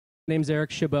My name's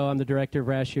Eric Chabot. I'm the director of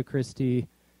Ratio Christi,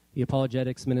 the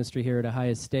apologetics ministry here at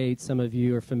Ohio State. Some of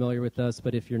you are familiar with us,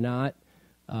 but if you're not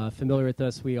familiar with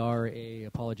us, we are a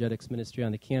apologetics ministry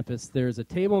on the campus. There's a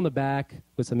table in the back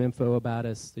with some info about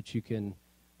us that you can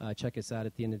check us out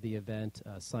at the end of the event,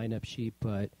 sign-up sheet.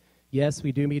 But yes,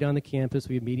 we do meet on the campus.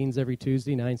 We have meetings every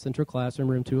Tuesday night, Central Classroom,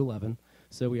 room 211.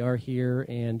 So we are here,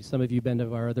 and some of you have been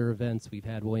to our other events. We've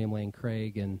had William Lane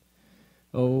Craig and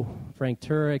Frank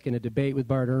Turek, and a debate with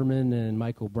Bart Ehrman and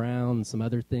Michael Brown and some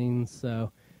other things. So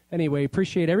anyway,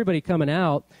 appreciate everybody coming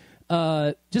out.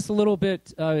 Just a little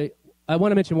bit, I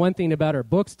want to mention one thing about our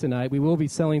books tonight. We will be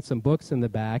selling some books in the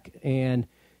back, and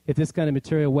if this kind of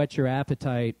material whets your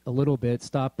appetite a little bit,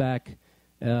 stop back,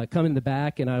 come in the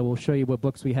back, and I will show you what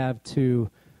books we have to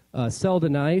sell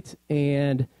tonight.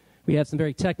 And we have some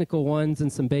very technical ones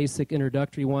and some basic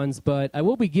introductory ones, but I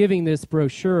will be giving this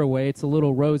brochure away. It's a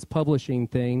little Rose Publishing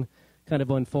thing, kind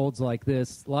of unfolds like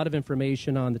this. A lot of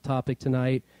information on the topic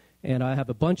tonight, and I have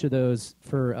a bunch of those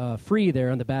for free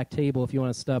there on the back table if you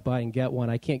want to stop by and get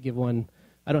one. I can't give one.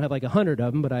 I don't have like 100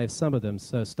 of them, but I have some of them,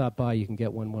 so stop by. You can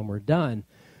get one when we're done.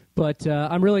 But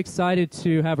I'm really excited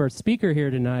to have our speaker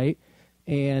here tonight,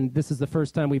 and this is the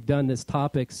first time we've done this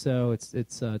topic, so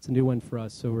it's a new one for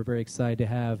us. So we're very excited to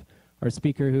have our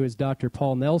speaker, who is Dr.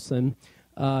 Paul Nelson.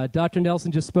 Dr.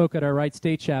 Nelson just spoke at our Wright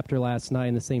State chapter last night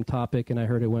on the same topic, and I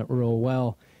heard it went real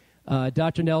well.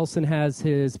 Dr. Nelson has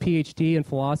his Ph.D. in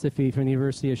philosophy from the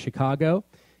University of Chicago,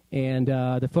 and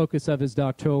the focus of his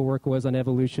doctoral work was on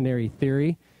evolutionary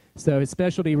theory. So his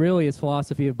specialty really is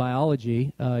philosophy of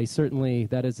biology.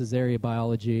 That is his area of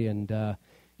biology, and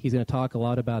he's going to talk a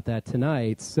lot about that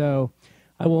tonight. So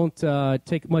I won't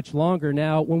take much longer.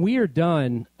 Now, when we are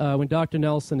done, when Dr.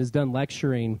 Nelson is done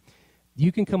lecturing,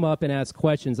 you can come up and ask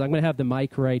questions. I'm going to have the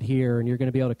mic right here, and you're going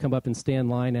to be able to come up and stand in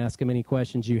line, ask him any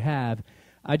questions you have.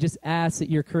 I just ask that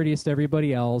you're courteous to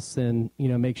everybody else and,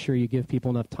 make sure you give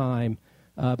people enough time.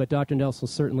 But Dr. Nelson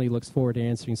certainly looks forward to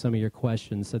answering some of your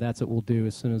questions, so that's what we'll do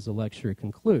as soon as the lecture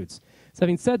concludes. So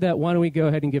having said that, why don't we go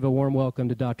ahead and give a warm welcome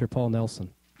to Dr. Paul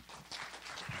Nelson.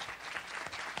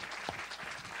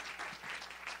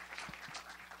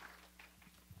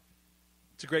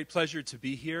 It's a great pleasure to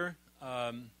be here.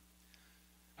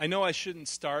 I know I shouldn't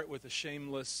start with a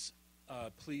shameless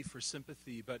plea for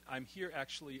sympathy, but I'm here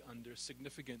actually under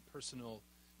significant personal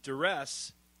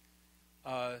duress.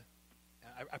 I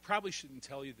probably shouldn't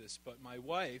tell you this, but my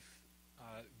wife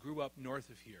grew up north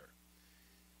of here.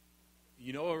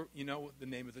 You know the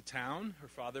name of the town. Her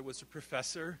father was a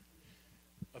professor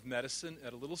of medicine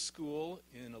at a little school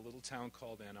in a little town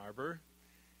called Ann Arbor.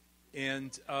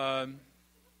 And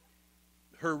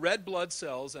her red blood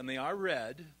cells, and they are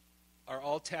red, are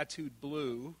all tattooed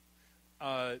blue.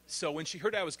 So when she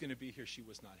heard I was going to be here, she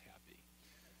was not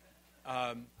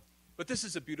happy. But this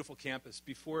is a beautiful campus.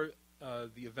 Before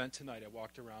the event tonight, I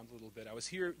walked around a little bit. I was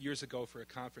here years ago for a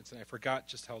conference, and I forgot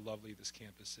just how lovely this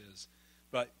campus is.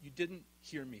 But you didn't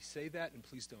hear me say that, and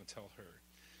please don't tell her.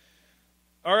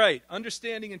 All right,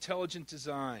 understanding intelligent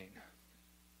design.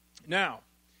 Now,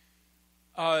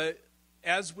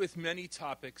 as with many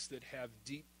topics that have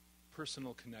deep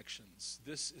personal connections,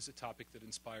 this is a topic that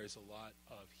inspires a lot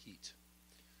of heat.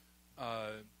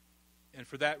 And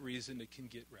for that reason, it can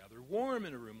get rather warm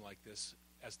in a room like this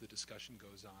as the discussion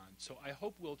goes on. So I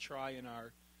hope we'll try in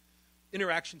our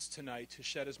interactions tonight to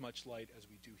shed as much light as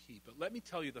we do heat. But let me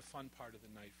tell you the fun part of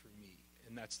the night for me,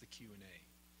 and that's the Q&A.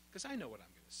 Because I know what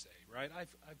I'm going to say, right?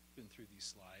 I've been through these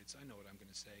slides. I know what I'm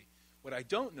going to say. What I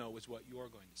don't know is what you're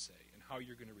going to say and how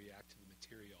you're going to react to the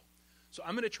material. So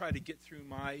I'm going to try to get through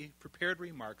my prepared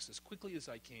remarks as quickly as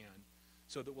I can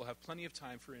so that we'll have plenty of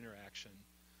time for interaction,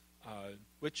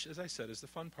 which, as I said, is the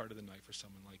fun part of the night for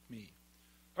someone like me.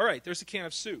 All right, there's a can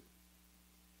of soup.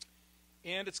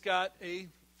 And it's got a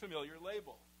familiar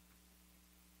label.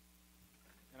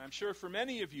 And I'm sure for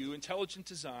many of you, intelligent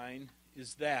design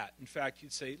is that. In fact,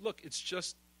 you'd say, look, it's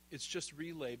just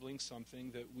relabeling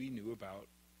something that we knew about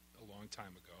a long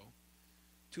time ago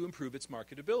to improve its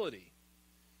marketability.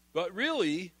 But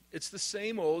really, it's the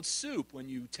same old soup. When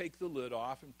you take the lid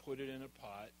off and put it in a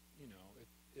pot,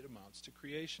 it amounts to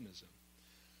creationism.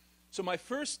 So my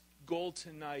first goal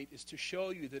tonight is to show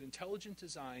you that intelligent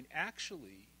design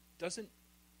actually doesn't,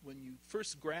 when you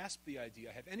first grasp the idea,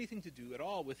 have anything to do at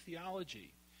all with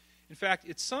theology. In fact,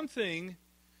 it's something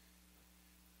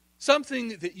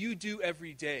that you do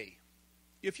every day.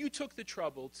 If you took the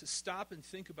trouble to stop and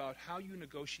think about how you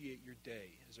negotiate your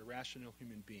day as a rational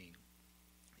human being,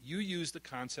 you use the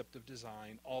concept of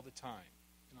design all the time.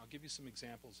 And I'll give you some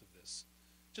examples of this,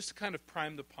 just to kind of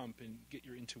prime the pump and get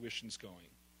your intuitions going.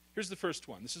 Here's the first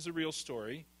one. This is a real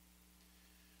story.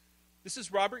 This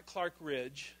is Robert Clark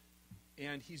Ridge,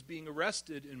 and he's being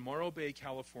arrested in Morro Bay,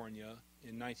 California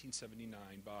in 1979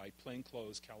 by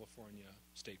plainclothes California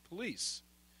State Police.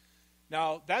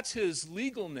 Now, that's his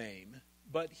legal name,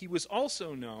 but he was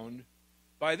also known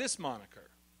by this moniker,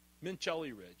 Mint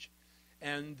Jelly Ridge.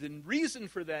 And the reason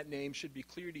for that name should be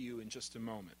clear to you in just a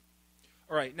moment.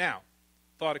 All right, now,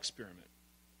 thought experiment.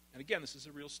 And again, this is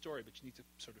a real story, but you need to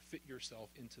sort of fit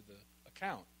yourself into the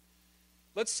account.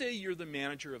 Let's say you're the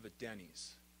manager of a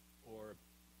Denny's or,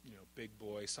 Big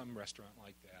Boy, some restaurant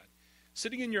like that,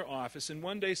 sitting in your office, and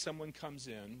one day someone comes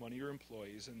in, one of your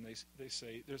employees, and they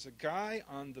say, there's a guy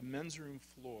on the men's room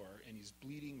floor, and he's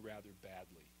bleeding rather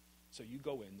badly. So you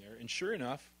go in there, and sure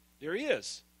enough, there he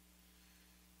is.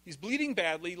 He's bleeding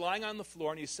badly, lying on the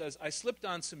floor, and he says, I slipped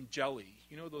on some jelly.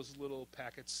 You know those little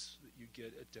packets that you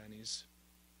get at Denny's?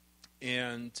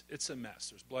 And it's a mess.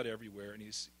 There's blood everywhere, and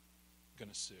he's going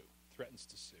to sue, threatens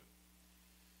to sue.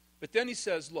 But then he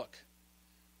says, look,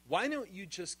 why don't you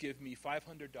just give me $500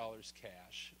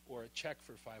 cash or a check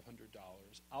for $500?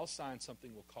 I'll sign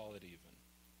something, we'll call it even.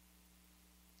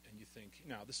 And you think,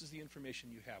 now, this is the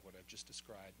information you have, what I've just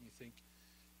described. And you think,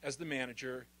 as the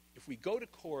manager, if we go to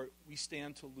court, we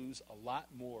stand to lose a lot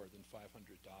more than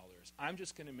 $500. I'm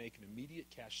just going to make an immediate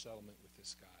cash settlement with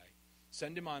this guy,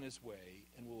 send him on his way,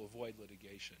 and we'll avoid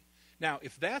litigation. Now,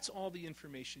 if that's all the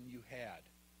information you had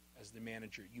as the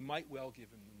manager, you might well give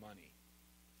him the money.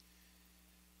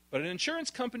 But an insurance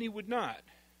company would not,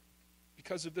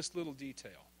 because of this little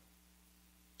detail.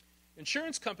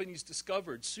 Insurance companies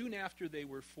discovered soon after they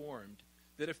were formed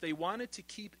that if they wanted to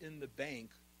keep in the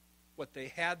bank what they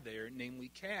had there, namely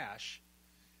cash,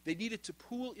 they needed to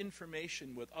pool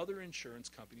information with other insurance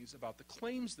companies about the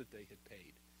claims that they had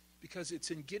paid, because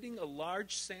it's in getting a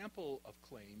large sample of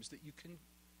claims that you can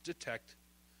detect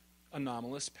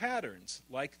anomalous patterns,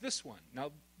 like this one.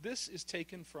 Now, this is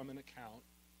taken from an account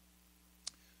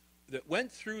that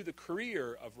went through the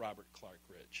career of Robert Clark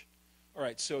Ridge. All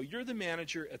right, so you're the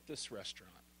manager at this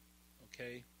restaurant,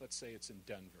 okay? Let's say it's in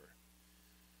Denver.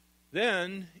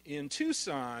 Then, in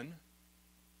Tucson,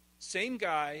 same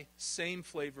guy, same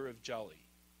flavor of jelly.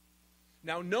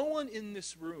 Now, no one in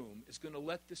this room is going to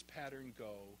let this pattern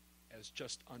go as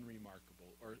just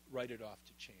unremarkable or write it off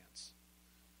to chance,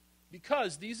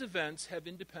 because these events have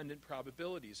independent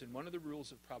probabilities, and one of the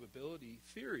rules of probability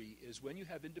theory is when you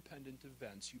have independent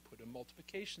events, you put a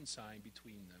multiplication sign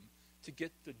between them to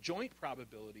get the joint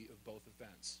probability of both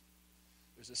events.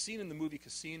 There's a scene in the movie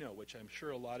Casino, which I'm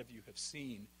sure a lot of you have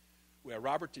seen, where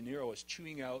Robert De Niro is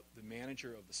chewing out the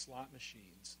manager of the slot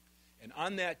machines. And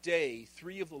on that day,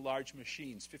 3 of the large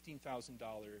machines, $15,000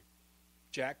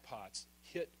 jackpots,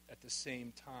 hit at the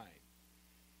same time.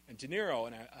 And De Niro,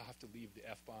 and I'll have to leave the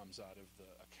F-bombs out of the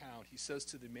account, he says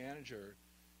to the manager,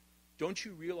 don't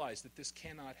you realize that this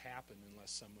cannot happen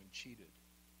unless someone cheated?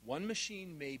 1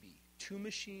 machine, maybe. 2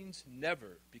 machines,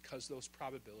 never, because those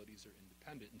probabilities are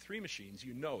independent. And 3 machines,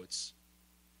 you know it's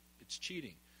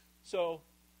cheating. So,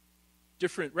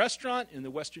 different restaurant in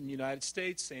the western United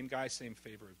States, same guy, same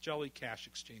flavor of jelly, cash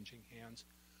exchanging hands.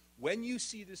 When you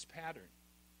see this pattern,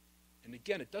 and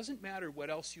again, it doesn't matter what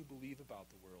else you believe about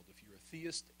the world. If you're a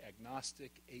theist,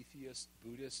 agnostic, atheist,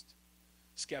 Buddhist,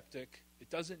 skeptic, it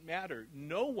doesn't matter.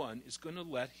 No one is going to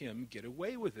let him get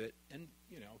away with it and,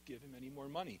 give him any more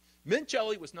money. Mint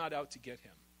Jelly was not out to get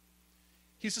him.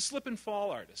 He's a slip and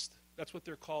fall artist. That's what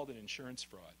they're called in insurance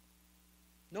fraud.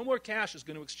 No more cash is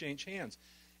going to exchange hands.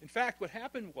 In fact, what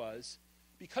happened was,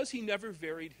 because he never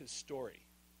varied his story,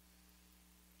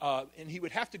 and he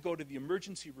would have to go to the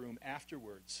emergency room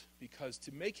afterwards, because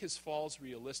to make his falls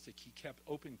realistic, he kept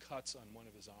open cuts on one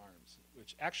of his arms,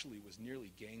 which actually was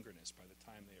nearly gangrenous by the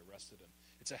time they arrested him.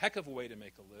 It's a heck of a way to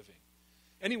make a living.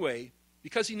 Anyway,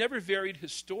 because he never varied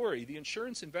his story, the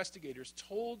insurance investigators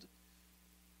told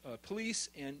police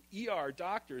and ER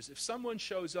doctors, if someone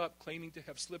shows up claiming to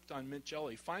have slipped on mint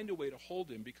jelly, find a way to hold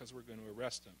him because we're going to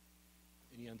arrest him.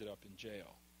 And he ended up in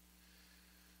jail.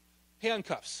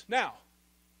 Handcuffs. Now,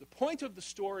 the point of the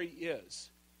story is,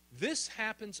 this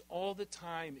happens all the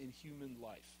time in human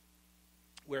life,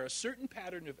 where a certain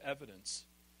pattern of evidence,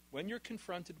 when you're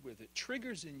confronted with it,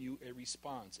 triggers in you a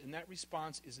response. And that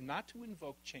response is not to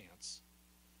invoke chance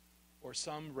or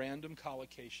some random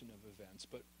collocation of events,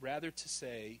 but rather to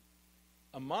say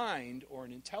a mind or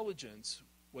an intelligence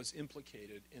was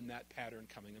implicated in that pattern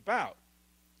coming about.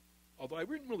 Although I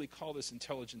wouldn't really call this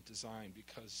intelligent design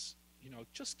because,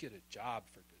 just get a job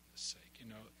for goodness sake,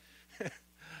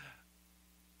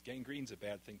 Gangrene's a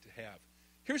bad thing to have.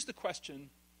 Here's the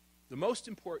question, the most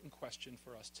important question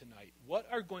for us tonight. What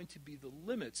are going to be the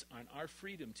limits on our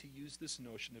freedom to use this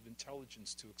notion of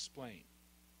intelligence to explain?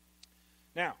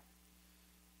 Now,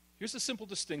 Here's a simple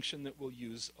distinction that we'll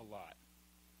use a lot.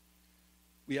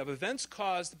 We have events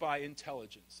caused by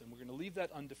intelligence, and we're going to leave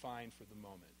that undefined for the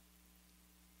moment.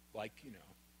 Like,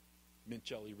 Mint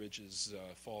Jelly Ridges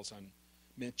falls on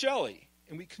mint jelly.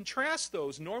 And we contrast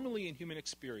those normally in human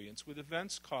experience with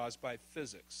events caused by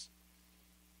physics.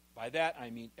 By that,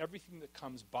 I mean everything that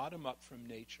comes bottom up from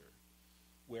nature,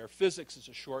 where physics is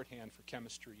a shorthand for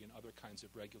chemistry and other kinds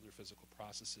of regular physical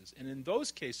processes. And in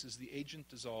those cases, the agent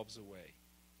dissolves away.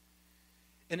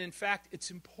 And in fact,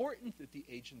 it's important that the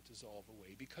agent dissolve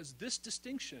away because this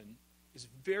distinction is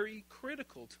very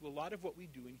critical to a lot of what we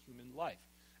do in human life.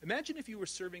 Imagine if you were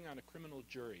serving on a criminal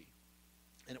jury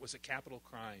and it was a capital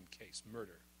crime case,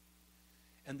 murder.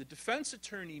 And the defense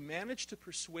attorney managed to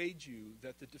persuade you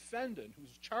that the defendant,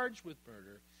 who's charged with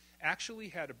murder, actually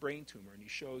had a brain tumor. And he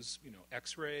shows,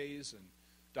 x-rays, and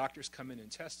doctors come in and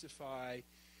testify.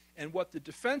 And what the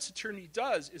defense attorney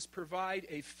does is provide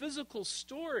a physical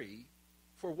story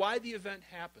for why the event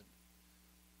happened.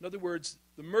 In other words,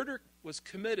 the murder was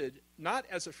committed not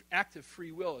as an act of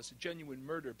free will, as a genuine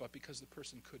murder, but because the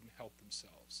person couldn't help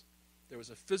themselves. There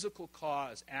was a physical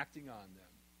cause acting on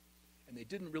them, and they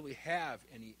didn't really have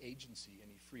any agency,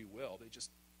 any free will. They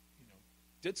just,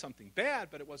 did something bad,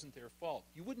 but it wasn't their fault.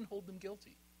 You wouldn't hold them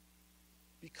guilty.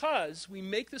 Because we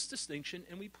make this distinction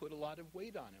and we put a lot of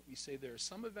weight on it. We say there are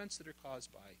some events that are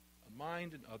caused by a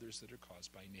mind and others that are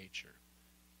caused by nature.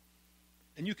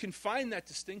 And you can find that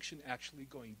distinction actually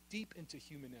going deep into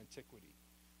human antiquity.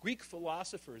 Greek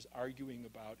philosophers arguing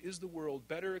about, is the world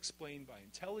better explained by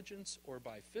intelligence or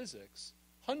by physics,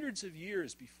 hundreds of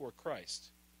years before Christ.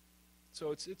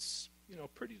 So it's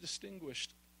pretty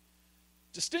distinguished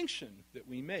distinction that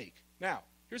we make. Now,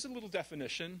 here's a little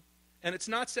definition, and it's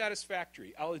not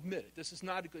satisfactory. I'll admit it. This is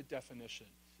not a good definition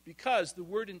because the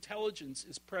word intelligence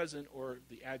is present, or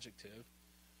the adjective,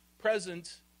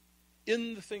 present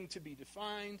in the thing to be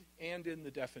defined and in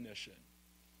the definition.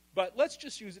 But let's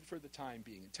just use it for the time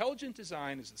being. Intelligent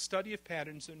design is the study of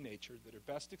patterns in nature that are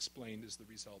best explained as the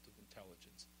result of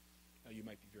intelligence. Now, you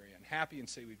might be very unhappy and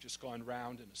say we've just gone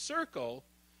round in a circle.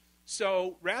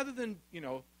 So rather than,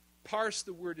 parse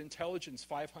the word intelligence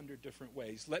 500 different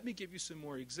ways, let me give you some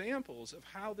more examples of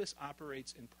how this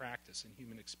operates in practice in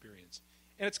human experience.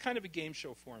 And it's kind of a game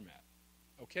show format.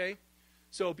 Okay?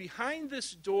 So behind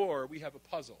this door, we have a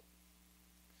puzzle.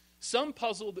 Some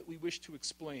puzzle that we wish to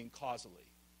explain causally.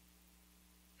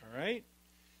 All right?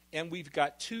 And we've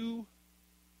got two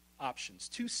options,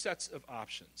 two sets of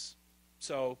options.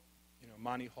 So,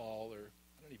 Monty Hall, or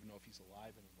I don't even know if he's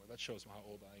alive anymore. That shows how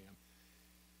old I am.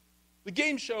 The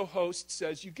game show host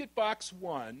says, you get box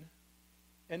 1,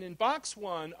 and in box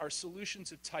 1 are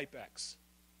solutions of type X.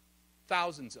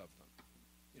 Thousands of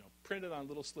them, printed on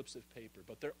little slips of paper.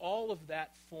 But they're all of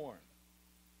that form.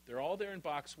 They're all there in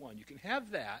box 1. You can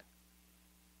have that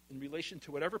in relation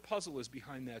to whatever puzzle is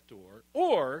behind that door,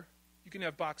 or you can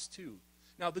have box 2.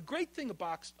 Now, the great thing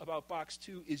about box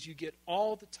 2 is you get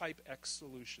all the type X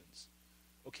solutions.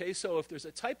 Okay, so if there's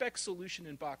a type X solution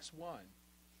in box 1,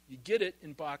 you get it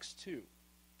in box 2.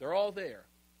 They're all there.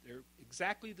 They're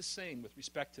exactly the same with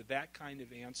respect to that kind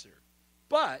of answer.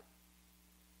 But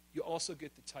you also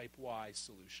get the type Y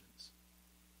solutions.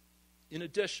 In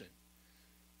addition,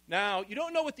 now, you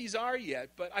don't know what these are yet,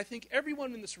 but I think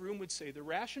everyone in this room would say the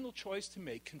rational choice to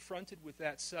make confronted with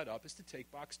that setup is to take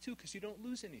box 2 because you don't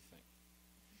lose anything.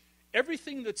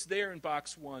 Everything that's there in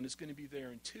box 1 is going to be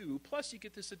there in 2, plus you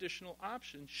get this additional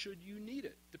option should you need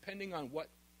it, depending on what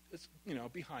is,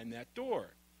 behind that door.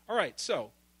 All right,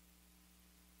 so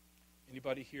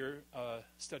anybody here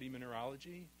study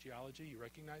mineralogy, geology? You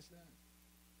recognize that?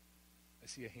 I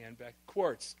see a hand back.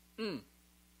 Quartz.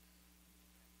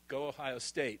 Go Ohio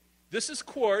State. This is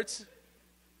quartz,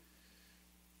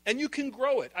 and you can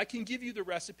grow it. I can give you the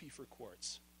recipe for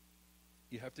quartz.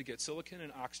 You have to get silicon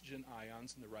and oxygen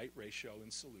ions in the right ratio in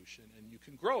solution, and you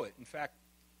can grow it. In fact,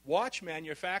 watch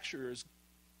manufacturers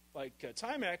like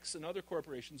Timex and other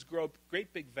corporations grow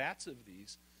great big vats of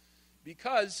these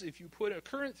because if you put a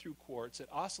current through quartz, it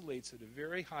oscillates at a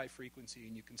very high frequency,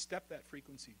 and you can step that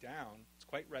frequency down. It's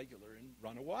quite regular, and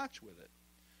run a watch with it.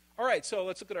 All right, so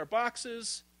let's look at our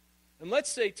boxes. And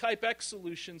let's say type X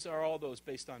solutions are all those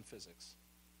based on physics.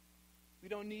 We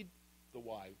don't need the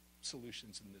Y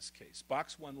solutions in this case.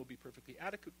 Box 1 will be perfectly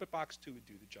adequate, but box 2 would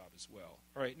do the job as well.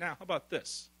 All right, now how about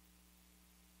this?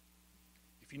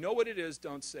 If you know what it is,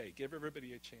 don't say. Give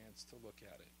everybody a chance to look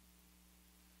at it.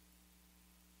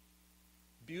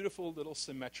 Beautiful little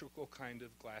symmetrical kind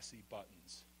of glassy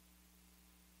buttons.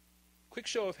 Quick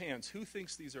show of hands. Who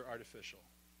thinks these are artificial?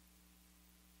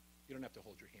 You don't have to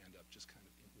hold your hand up. Just kind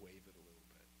of wave it a little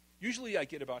bit. Usually I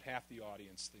get about half the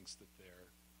audience thinks that they're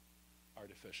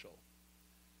artificial.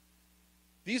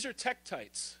 These are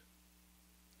tektites.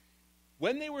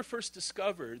 When they were first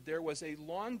discovered, there was a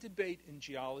long debate in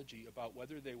geology about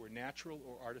whether they were natural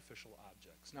or artificial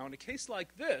objects. Now, in a case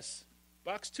like this,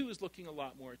 box 2 is looking a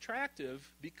lot more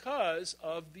attractive because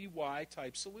of the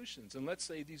Y-type solutions. And let's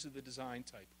say these are the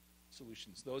design-type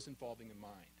solutions, those involving a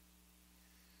mind.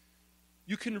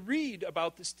 You can read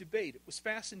about this debate. It was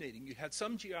fascinating. You had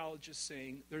some geologists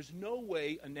saying there's no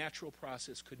way a natural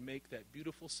process could make that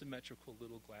beautiful, symmetrical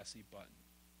little glassy button.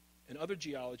 And other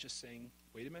geologists saying,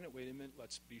 wait a minute,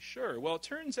 let's be sure. Well, it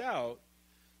turns out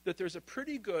that there's a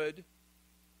pretty good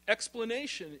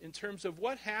explanation in terms of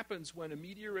what happens when a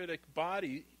meteoritic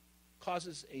body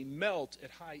causes a melt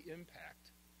at high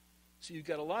impact. So you've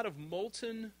got a lot of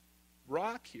molten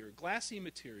rock here, glassy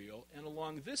material, and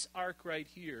along this arc right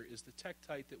here is the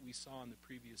tektite that we saw on the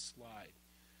previous slide.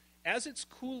 As it's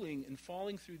cooling and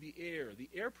falling through the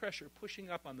air pressure pushing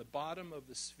up on the bottom of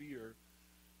the sphere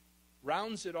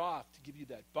rounds it off to give you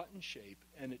that button shape,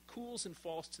 and it cools and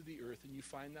falls to the earth, and you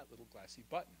find that little glassy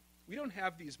button. We don't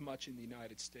have these much in the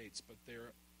United States, but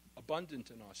they're abundant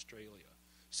in Australia.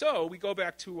 So we go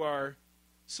back to our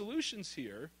solutions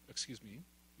here. Excuse me,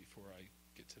 before I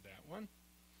get to that one.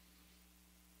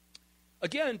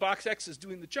 Again, box X is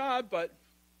doing the job, but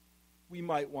we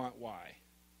might want Y.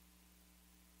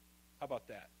 How about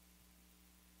that?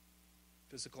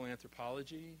 Physical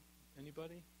anthropology,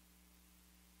 anybody?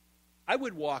 I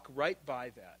would walk right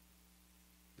by that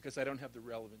because I don't have the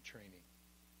relevant training.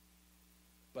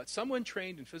 But someone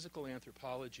trained in physical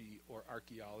anthropology or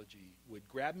archaeology would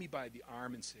grab me by the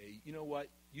arm and say, you know what,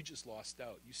 you just lost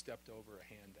out. You stepped over a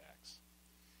hand axe.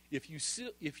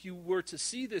 If you were to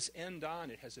see this end on,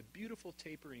 it has a beautiful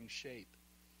tapering shape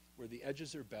where the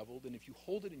edges are beveled, and if you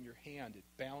hold it in your hand, it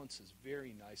balances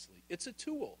very nicely. It's a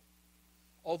tool.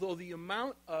 Although the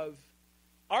amount of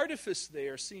artifice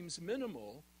there seems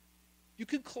minimal, you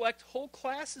could collect whole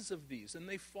classes of these, and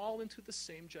they fall into the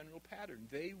same general pattern.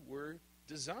 They were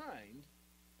designed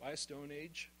by a Stone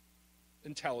Age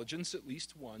intelligence, at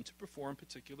least one, to perform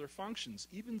particular functions,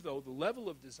 even though the level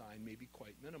of design may be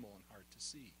quite minimal and hard to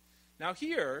see. Now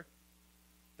here,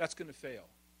 that's going to fail.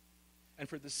 And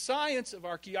for the science of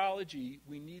archaeology,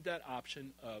 we need that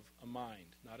option of a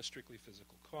mind, not a strictly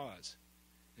physical cause.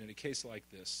 And in a case like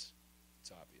this,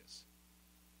 it's obvious.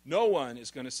 No one is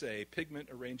going to say pigment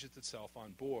arranges itself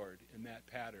on board in that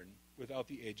pattern without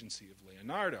the agency of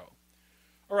Leonardo.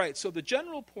 All right, so the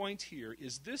general point here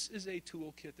is this is a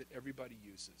toolkit that everybody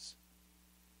uses.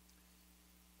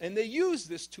 And they use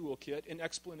this toolkit in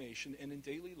explanation and in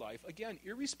daily life, again,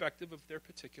 irrespective of their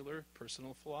particular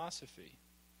personal philosophy.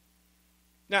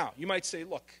 Now, you might say,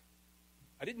 look,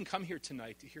 I didn't come here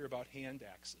tonight to hear about hand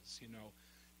axes, you know.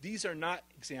 These are not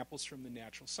examples from the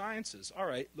natural sciences. All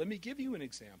right, let me give you an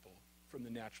example from the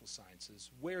natural sciences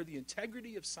where the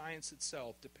integrity of science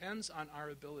itself depends on our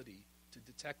ability to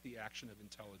detect the action of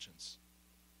intelligence.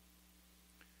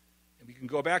 And we can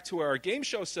go back to our game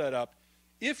show setup.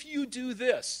 If you do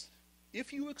this,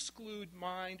 if you exclude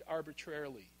mind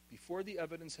arbitrarily before the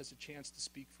evidence has a chance to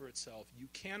speak for itself, you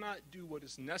cannot do what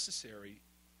is necessary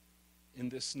in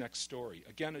this next story.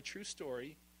 Again, a true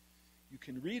story. You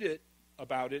can read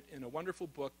about it in a wonderful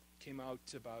book came out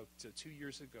about 2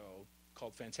 years ago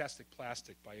called Fantastic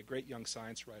Plastic by a great young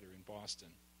science writer in Boston.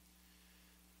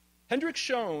 Hendrik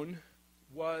Schoen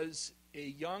was a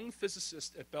young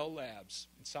physicist at Bell Labs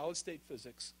in solid-state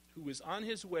physics who was on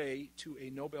his way to a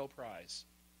Nobel Prize.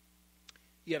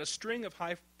 He had a string of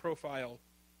high-profile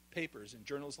papers in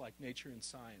journals like Nature and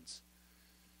Science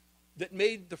that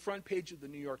made the front page of the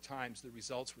New York Times. The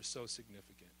results were so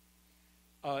significant.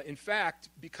 In fact,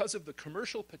 because of the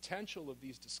commercial potential of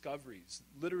these discoveries,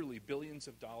 literally billions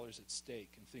of dollars at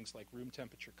stake in things like room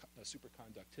temperature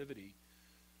superconductivity,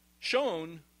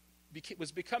 Schoen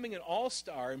was becoming an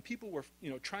all-star, and people were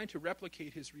trying to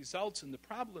replicate his results, and the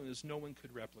problem is no one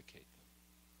could replicate them.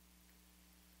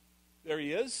 There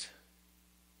he is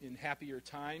in happier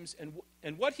times,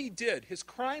 and what he did, his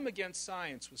crime against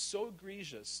science was so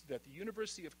egregious that the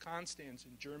University of Konstanz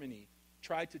in Germany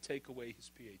tried to take away his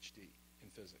PhD in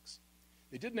physics.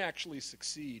 They didn't actually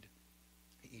succeed.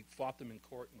 He fought them in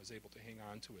court and was able to hang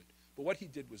on to it. But what he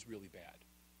did was really bad.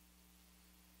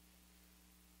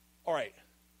 All right,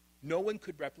 no one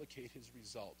could replicate his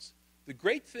results. The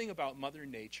great thing about Mother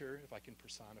Nature, if I can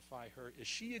personify her, is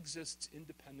she exists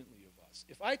independently of us.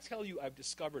 If I tell you I've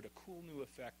discovered a cool new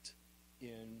effect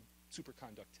in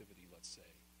superconductivity, let's say,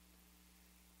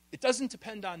 it doesn't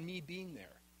depend on me being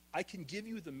there. I can give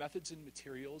you the methods and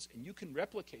materials, and you can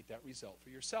replicate that result for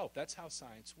yourself. That's how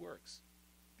science works.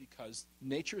 because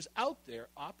nature's out there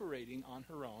operating on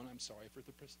her own. I'm sorry for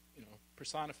the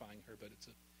personifying her, but it's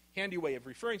a handy way of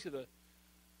referring to the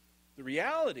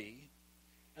reality.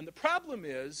 And the problem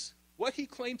is, what he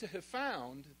claimed to have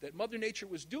found that Mother Nature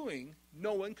was doing,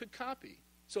 no one could copy.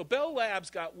 So Bell Labs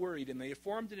got worried, and they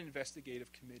formed an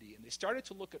investigative committee, and they started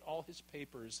to look at all his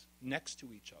papers next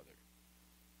to each other.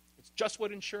 It's just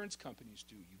what insurance companies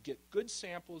do. You get good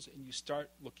samples, and you start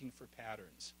looking for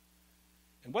patterns.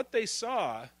 And what they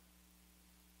saw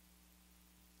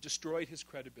destroyed his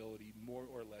credibility more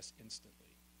or less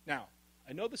instantly. Now,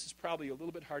 I know this is probably a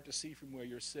little bit hard to see from where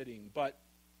you're sitting, but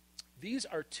these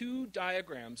are two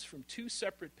diagrams from two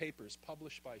separate papers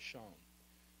published by Schoen.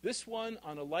 This one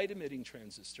on a light-emitting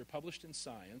transistor published in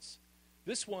Science.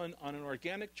 This one on an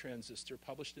organic transistor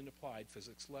published in Applied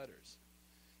Physics Letters.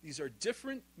 These are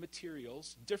different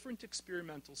materials, different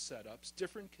experimental setups,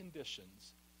 different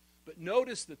conditions. But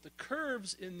notice that the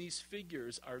curves in these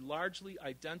figures are largely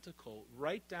identical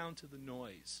right down to the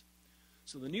noise.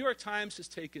 So the New York Times has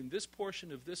taken this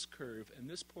portion of this curve and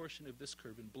this portion of this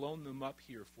curve and blown them up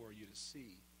here for you to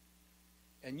see.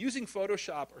 And using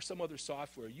Photoshop or some other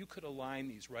software, you could align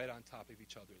these right on top of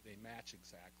each other. They match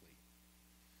exactly.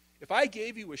 If I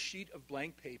gave you a sheet of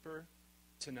blank paper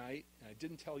tonight, and I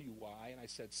didn't tell you why, and I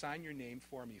said, sign your name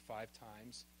for me 5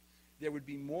 times, there would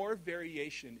be more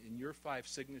variation in your 5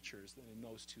 signatures than in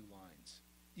those 2 lines,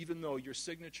 even though your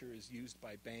signature is used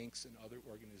by banks and other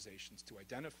organizations to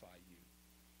identify you.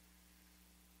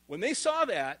 When they saw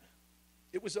that,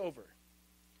 it was over,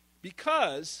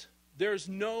 because there's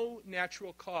no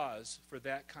natural cause for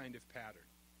that kind of pattern.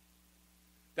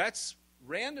 That's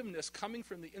randomness coming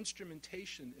from the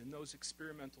instrumentation in those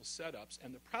experimental setups,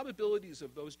 and the probabilities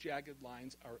of those jagged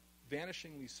lines are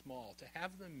vanishingly small. To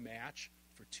have them match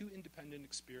for 2 independent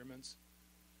experiments,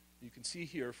 you can see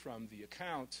here from the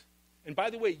account. And by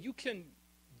the way, you can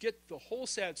get the whole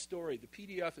sad story. The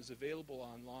PDF is available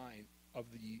online of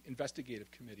the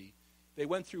investigative committee. They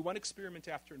went through one experiment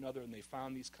after another, and they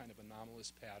found these kind of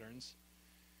anomalous patterns.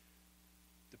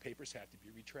 The papers had to be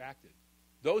retracted.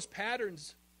 Those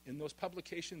patterns in those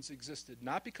publications existed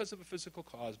not because of a physical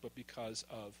cause, but because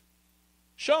of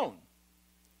Schoen.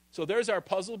 So there's our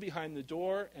puzzle behind the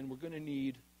door, and we're going to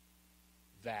need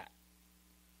that.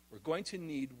 We're going to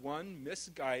need one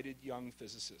misguided young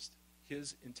physicist,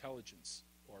 his intelligence,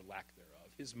 or lack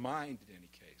thereof, his mind in any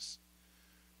case.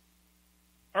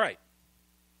 All right.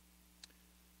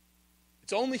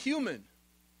 It's only human,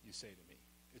 you say to me.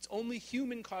 It's only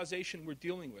human causation we're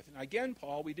dealing with. And again,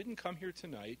 Paul, we didn't come here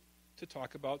tonight to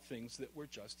talk about things that were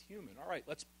just human. All right,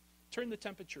 let's turn the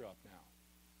temperature up now.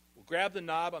 We'll grab the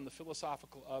knob on the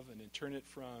philosophical oven and turn it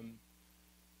from,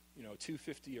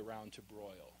 250 around to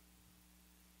broil.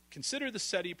 Consider the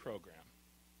SETI program.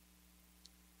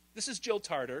 This is Jill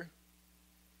Tarter.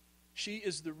 She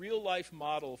is the real-life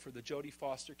model for the Jodie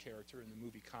Foster character in the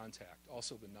movie Contact,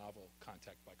 also the novel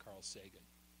Contact by Carl Sagan.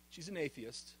 She's an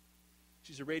atheist.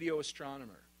 She's a radio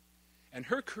astronomer. And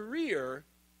her career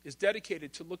is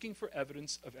dedicated to looking for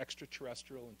evidence of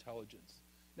extraterrestrial intelligence.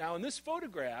 Now, in this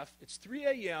photograph, it's 3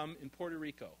 a.m. in Puerto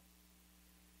Rico.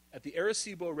 At the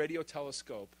Arecibo radio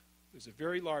telescope, there's a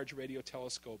very large radio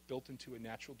telescope built into a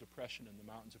natural depression in the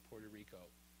mountains of Puerto Rico.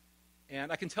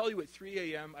 And I can tell you at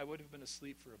 3 a.m., I would have been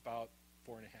asleep for about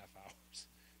 4.5 hours.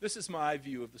 This is my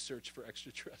view of the search for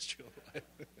extraterrestrial life.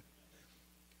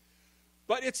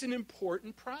 But it's an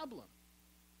important problem.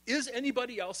 Is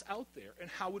anybody else out there, and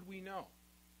how would we know?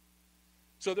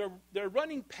 So they're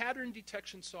running pattern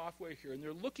detection software here, and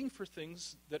they're looking for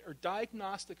things that are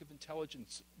diagnostic of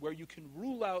intelligence where you can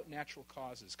rule out natural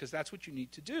causes, because that's what you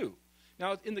need to do.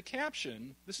 Now, in the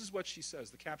caption, this is what she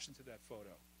says, the caption to that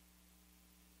photo.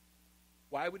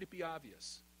 Why would it be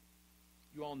obvious?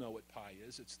 You all know what pi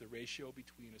is. It's the ratio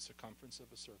between a circumference of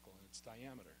a circle and its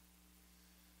diameter.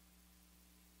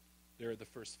 There are the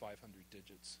first 500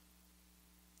 digits.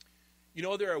 You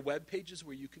know, there are web pages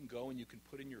where you can go and you can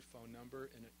put in your phone number,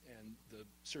 and the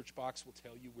search box will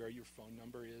tell you where your phone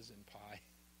number is in pi.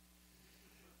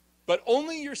 But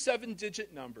only your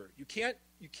 7-digit number. You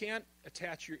can't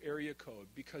attach your area code,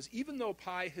 because even though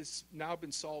pi has now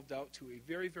been solved out to a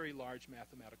very, very large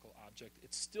mathematical object,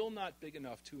 it's still not big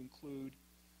enough to include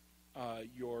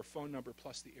your phone number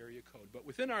plus the area code. But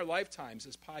within our lifetimes,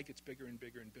 as pi gets bigger and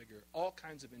bigger and bigger, all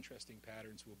kinds of interesting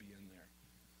patterns will be in there.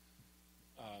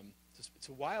 It's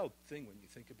a wild thing when you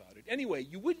think about it. Anyway,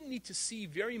 you wouldn't need to see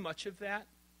very much of that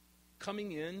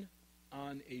coming in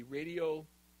on a radio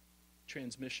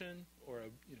transmission or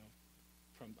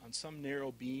on some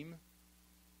narrow beam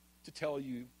to tell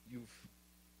you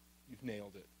you've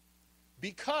nailed it.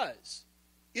 Because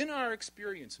In our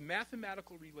experience,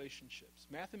 mathematical relationships,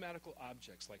 mathematical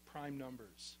objects like prime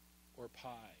numbers or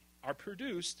pi, are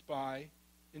produced by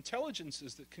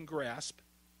intelligences that can grasp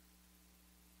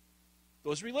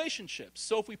those relationships.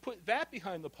 So if we put that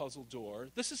behind the puzzle door,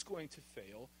 this is going to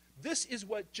fail. This is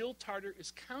what Jill Tarter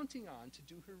is counting on to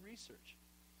do her research,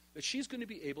 that she's going to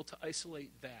be able to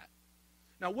isolate that.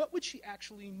 Now, what would she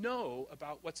actually know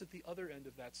about what's at the other end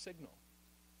of that signal?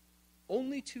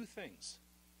 Only two things.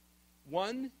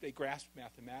 One, they grasp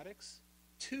mathematics.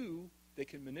 Two, they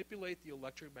can manipulate the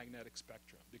electromagnetic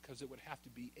spectrum, because it would have to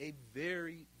be a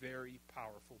very, very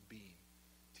powerful beam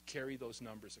to carry those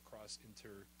numbers across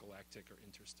intergalactic or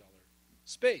interstellar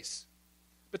space.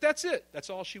 But that's it. That's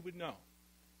all she would know.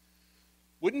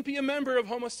 Wouldn't be a member of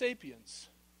Homo sapiens.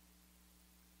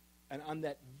 And on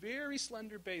that very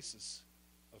slender basis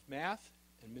of math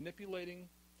and manipulating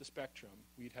the spectrum,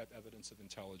 we'd have evidence of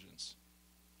intelligence.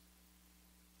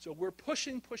 So we're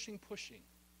pushing.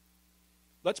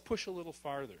 Let's push a little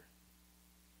farther.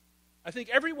 I think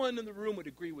everyone in the room would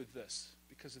agree with this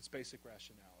because it's basic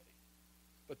rationality.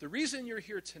 But the reason you're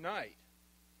here tonight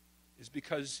is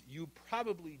because you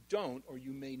probably don't, or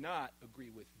you may not, agree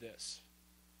with this.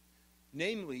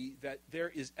 Namely, that there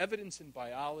is evidence in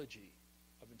biology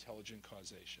of intelligent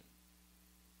causation.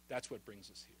 That's what brings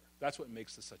us here. That's what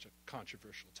makes this such a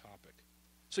controversial topic.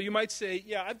 So you might say,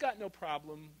 yeah, I've got no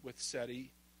problem with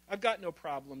SETI. I've got no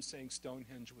problem saying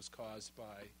Stonehenge was caused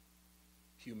by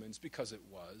humans, because it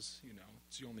was,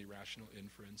 it's the only rational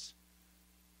inference.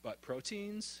 But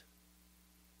proteins,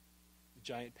 the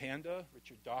giant panda,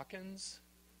 Richard Dawkins,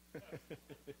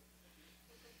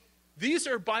 these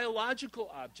are biological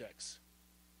objects.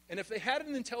 And if they had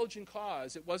an intelligent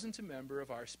cause, it wasn't a member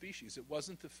of our species. It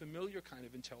wasn't the familiar kind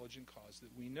of intelligent cause that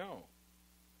we know.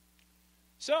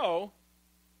 So,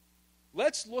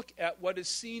 let's look at what is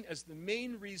seen as the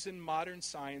main reason modern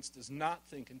science does not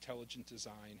think intelligent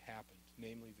design happened,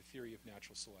 namely the theory of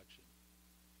natural selection.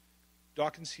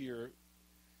 Dawkins here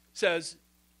says,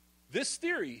 this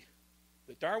theory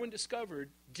that Darwin discovered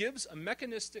gives a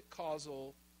mechanistic,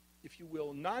 causal, if you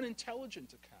will,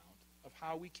 non-intelligent account of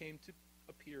how we came to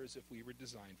appear as if we were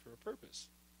designed for a purpose.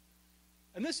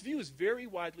 And this view is very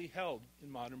widely held in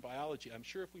modern biology. I'm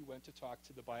sure if we went to talk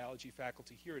to the biology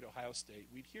faculty here at Ohio State,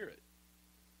 we'd hear it.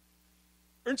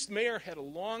 Ernst Mayr had a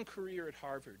long career at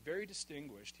Harvard, very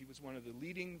distinguished. He was one of the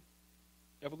leading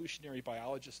evolutionary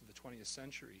biologists of the 20th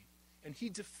century. And he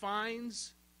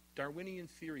defines Darwinian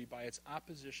theory by its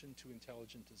opposition to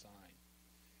intelligent design.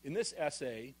 In this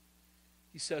essay,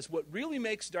 he says, what really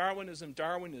makes Darwinism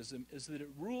Darwinism is that it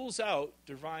rules out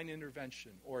divine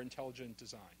intervention or intelligent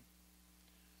design.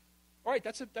 All right,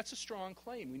 that's a strong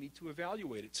claim. We need to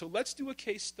evaluate it. So let's do a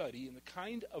case study in the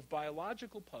kind of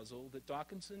biological puzzle that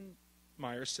Dawkins and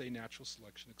Myers say natural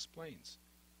selection explains.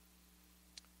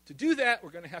 To do that,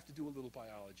 we're going to have to do a little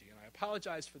biology. And I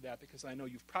apologize for that because I know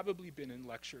you've probably been in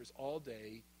lectures all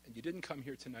day and you didn't come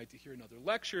here tonight to hear another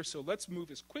lecture. So let's move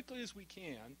as quickly as we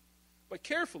can, but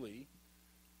carefully,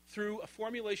 through a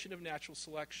formulation of natural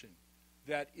selection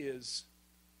that is,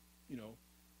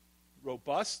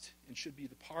 robust and should be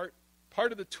the part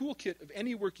of the toolkit of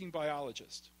any working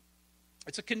biologist.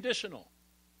 It's a conditional.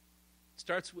 It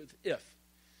starts with if.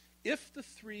 If the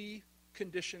three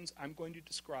conditions I'm going to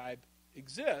describe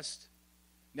exist,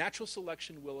 natural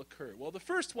selection will occur. Well, the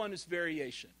first one is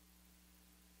variation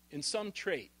in some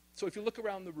trait. So if you look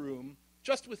around the room,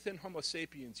 just within Homo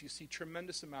sapiens, you see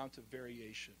tremendous amount of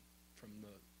variation from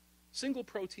the single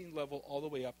protein level all the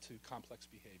way up to complex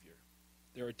behavior.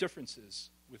 There are differences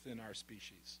within our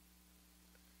species.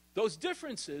 Those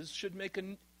differences should make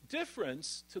a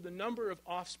difference to the number of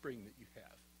offspring that you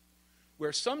have,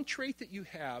 where some trait that you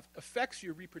have affects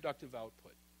your reproductive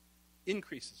output,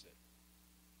 increases it.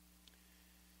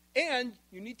 And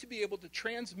you need to be able to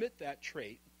transmit that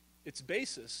trait, its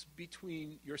basis,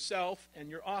 between yourself and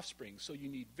your offspring. So you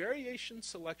need variation,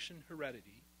 selection,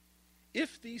 heredity.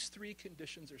 If these three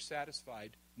conditions are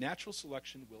satisfied, natural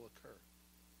selection will occur.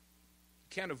 You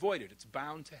can't avoid it. It's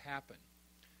bound to happen.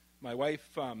 My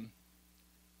wife,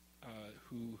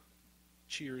 who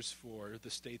cheers for the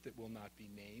state that will not be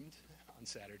named on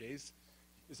Saturdays,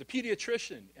 is a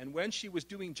pediatrician. And when she was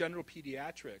doing general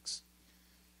pediatrics,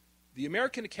 the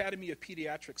American Academy of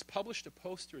Pediatrics published a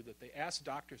poster that they asked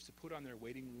doctors to put on their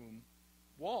waiting room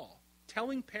wall,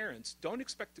 telling parents, don't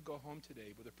expect to go home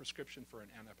today with a prescription for an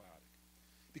antibiotic.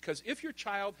 Because if your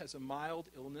child has a mild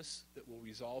illness that will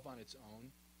resolve on its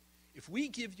own, if we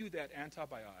give you that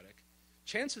antibiotic,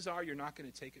 chances are you're not going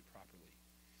to take it properly.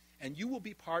 And you will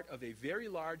be part of a very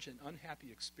large and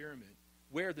unhappy experiment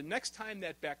where the next time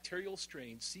that bacterial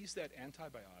strain sees that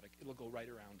antibiotic, it'll go right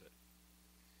around it.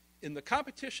 in the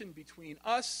competition between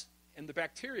us and the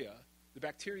bacteria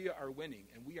are winning,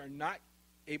 and we are not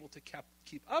able to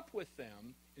keep up with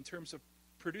them in terms of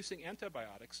producing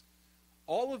antibiotics.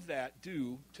 All of that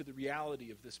due to the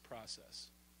reality of this process,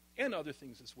 and other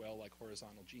things as well, like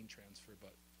horizontal gene transfer,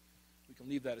 but we can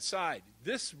leave that aside.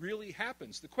 This really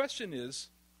happens. The question is,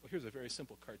 well, here's a very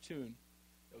simple cartoon.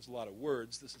 That was a lot of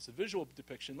words. This is a visual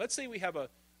depiction. Let's say we have a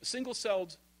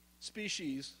single-celled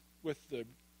species with the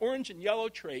orange and yellow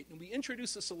trait, and we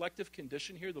introduce a selective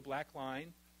condition here, the black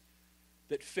line,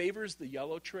 that favors the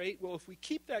yellow trait. Well, if we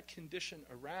keep that condition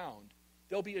around,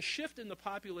 there'll be a shift in the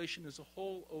population as a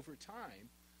whole over time,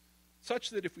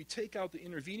 such that if we take out the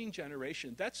intervening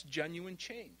generation, that's genuine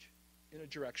change in a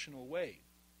directional way.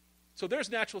 So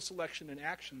there's natural selection in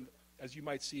action, as you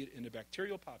might see it in a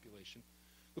bacterial population.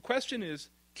 The question is,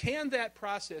 can that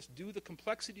process do the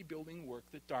complexity building work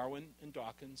that Darwin and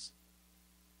Dawkins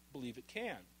believe it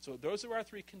can? So those are our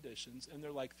three conditions, and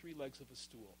they're like three legs of a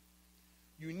stool.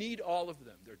 You need all of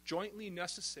them. They're jointly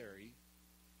necessary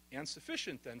and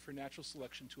sufficient then for natural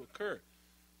selection to occur.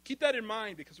 Keep that in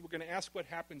mind, because we're going to ask what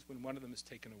happens when one of them is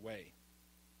taken away.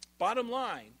 Bottom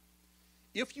line,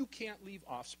 if you can't leave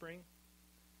offspring,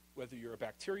 whether you're a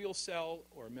bacterial cell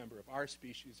or a member of our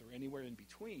species or anywhere in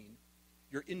between,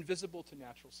 you're invisible to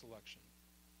natural selection.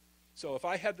 So if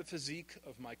I had the physique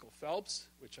of Michael Phelps,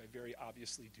 which I very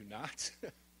obviously do not,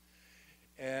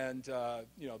 and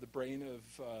the brain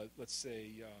of, let's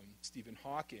say, Stephen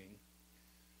Hawking,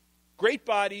 great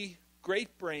body,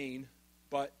 great brain,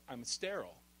 but I'm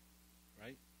sterile,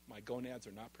 right? My gonads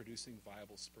are not producing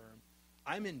viable sperm.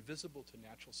 I'm invisible to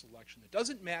natural selection. It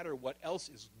doesn't matter what else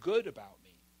is good about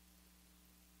me.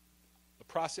 The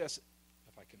process,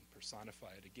 if I can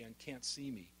personify it again, can't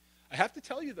see me. I have to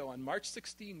tell you, though, on March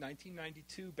 16,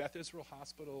 1992, Beth Israel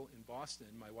Hospital in Boston,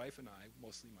 my wife and I,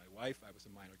 mostly my wife, I was a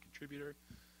minor contributor,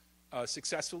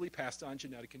 successfully passed on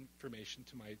genetic information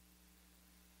to my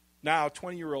now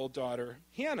 20-year-old daughter,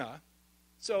 Hannah.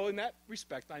 So in that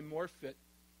respect, I'm more fit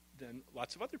than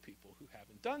lots of other people who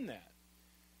haven't done that.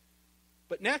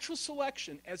 But natural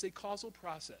selection as a causal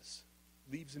process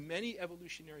leaves many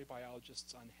evolutionary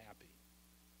biologists unhappy.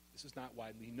 This is not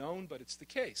widely known, but it's the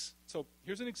case. So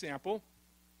here's an example.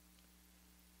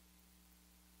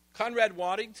 Conrad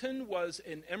Waddington was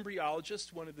an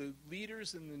embryologist, one of the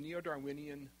leaders in the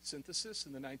neo-Darwinian synthesis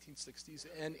in the 1960s.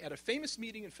 And at a famous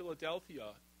meeting in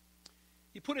Philadelphia,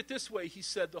 he put it this way. He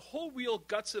said, the whole real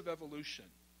guts of evolution,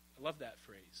 I love that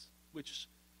phrase, which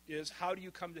is how do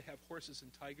you come to have horses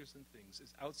and tigers and things,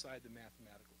 is outside the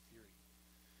mathematical theory.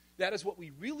 That is what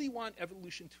we really want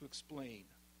evolution to explain.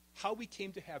 How we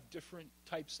came to have different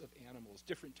types of animals,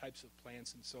 different types of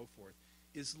plants, and so forth,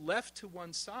 is left to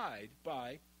one side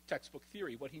by textbook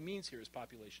theory. What he means here is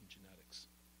population genetics.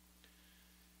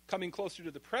 Coming closer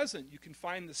to the present, you can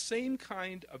find the same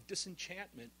kind of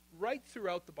disenchantment right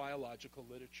throughout the biological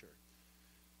literature.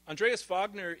 Andreas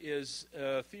Wagner is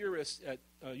a theorist at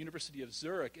University of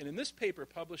Zurich, and in this paper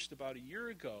published about a year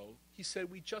ago, he said,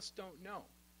 we just don't know.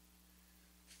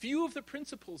 Few of the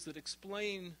principles that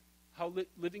explain how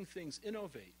living things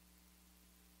innovate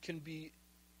can be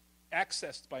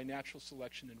accessed by natural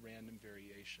selection and random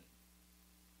variation.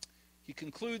 He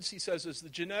concludes, he says, as the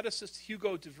geneticist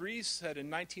Hugo de Vries said in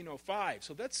 1905,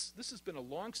 so this has been a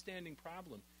long-standing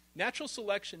problem. Natural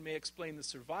selection may explain the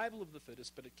survival of the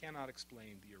fittest, but it cannot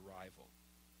explain the arrival.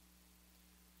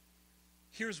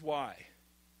 Here's why.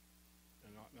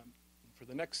 For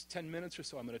the next 10 minutes or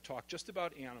so, I'm going to talk just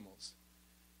about animals.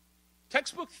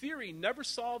 Textbook theory never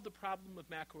solved the problem of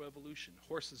macroevolution,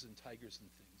 horses and tigers and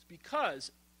things,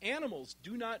 because animals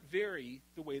do not vary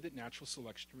the way that natural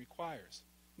selection requires.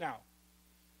 Now,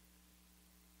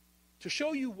 to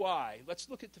show you why, let's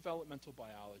look at developmental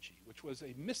biology, which was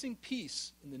a missing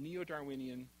piece in the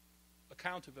neo-Darwinian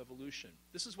account of evolution.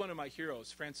 This is one of my heroes,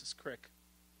 Francis Crick,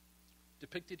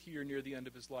 depicted here near the end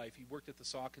of his life. He worked at the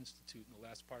Salk Institute in the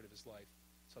last part of his life,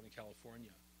 Southern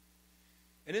California.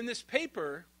 And in this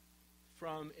paper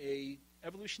from an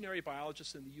evolutionary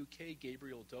biologist in the UK,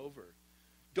 Gabriel Dover,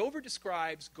 Dover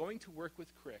describes going to work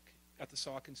with Crick at the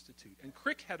Salk Institute. And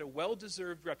Crick had a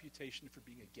well-deserved reputation for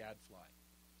being a gadfly.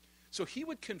 So he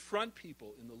would confront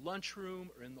people in the lunchroom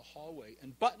or in the hallway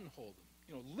and buttonhole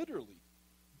them, literally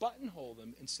buttonhole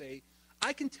them and say,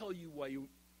 I can tell you why you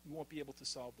won't be able to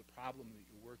solve the problem that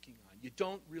you're working on. You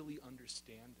don't really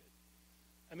understand it.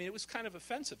 I mean, it was kind of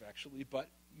offensive, actually, but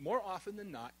more often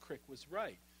than not, Crick was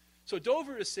right. So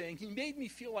Dover is saying, he made me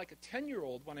feel like a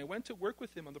 10-year-old when I went to work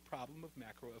with him on the problem of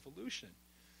macroevolution.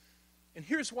 And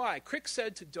here's why. Crick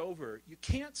said to Dover, you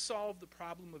can't solve the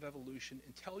problem of evolution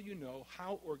until you know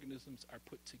how organisms are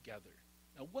put together.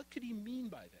 Now, what could he mean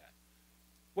by that?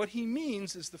 What he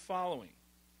means is the following.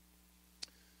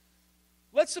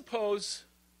 Let's suppose,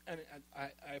 and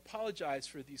I apologize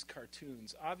for these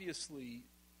cartoons. Obviously,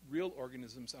 real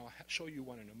organisms, I'll show you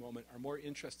one in a moment, are more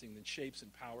interesting than shapes in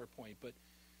PowerPoint. But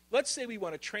let's say we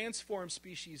want to transform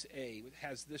species A, which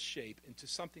has this shape, into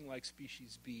something like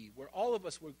species B, where all of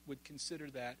us would consider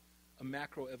that a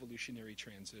macroevolutionary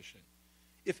transition.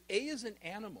 If A is an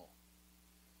animal,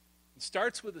 it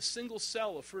starts with a single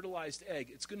cell, a fertilized egg,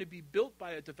 it's going to be built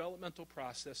by a developmental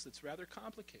process that's rather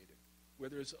complicated, where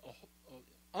there's a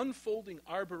unfolding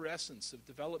arborescence of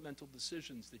developmental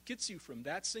decisions that gets you from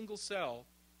that single cell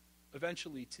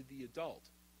eventually to the adult.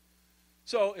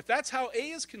 So if that's how A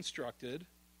is constructed,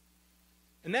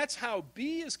 and that's how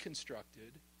B is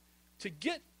constructed, to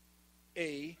get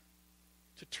A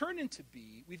to turn into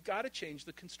B, we've got to change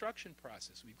the construction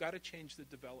process. We've got to change the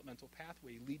developmental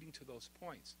pathway leading to those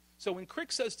points. So when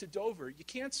Crick says to Dover, you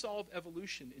can't solve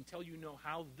evolution until you know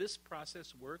how this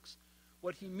process works,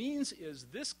 what he means is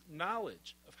this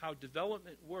knowledge of how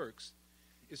development works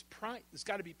it's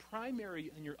got to be primary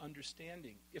in your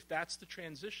understanding if that's the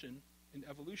transition in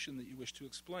evolution that you wish to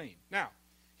explain. Now,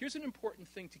 here's an important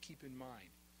thing to keep in mind.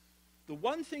 The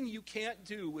one thing you can't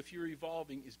do if you're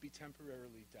evolving is be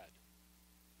temporarily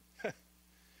dead.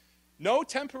 No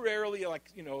temporarily,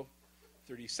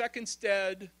 30 seconds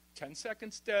dead, 10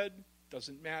 seconds dead,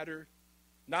 doesn't matter,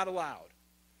 not allowed.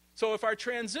 So if our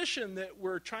transition that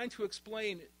we're trying to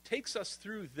explain takes us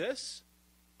through this,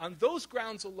 on those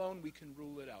grounds alone we can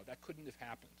rule it out. That couldn't have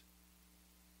happened.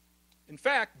 In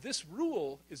fact, this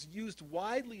rule is used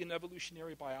widely in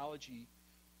evolutionary biology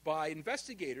by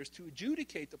investigators to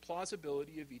adjudicate the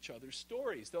plausibility of each other's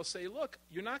stories. They'll say, look,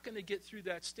 you're not going to get through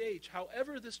that stage.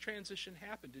 However this transition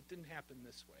happened, it didn't happen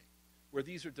this way, where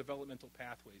these are developmental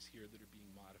pathways here that are being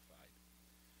modified.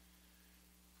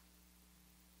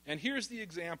 And here's the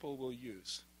example we'll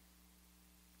use.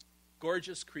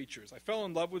 Gorgeous creatures. I fell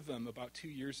in love with them about 2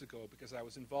 years ago because I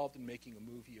was involved in making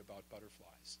a movie about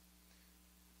butterflies.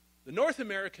 The North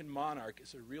American monarch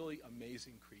is a really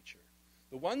amazing creature.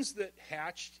 The ones that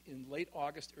hatched in late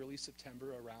August, early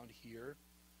September around here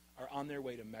are on their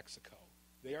way to Mexico.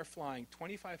 They are flying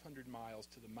 2,500 miles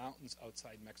to the mountains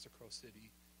outside Mexico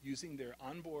City using their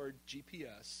onboard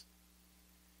GPS.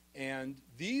 And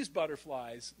these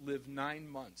butterflies live 9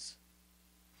 months.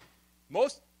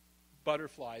 Most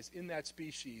butterflies in that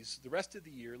species, the rest of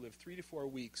the year, live 3 to 4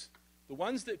 weeks. The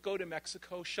ones that go to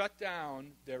Mexico shut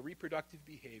down their reproductive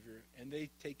behavior, and they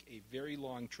take a very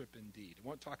long trip indeed. I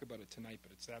won't talk about it tonight,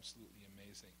 but it's absolutely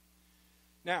amazing.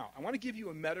 Now, I want to give you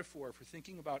a metaphor for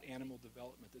thinking about animal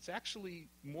development that's actually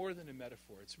more than a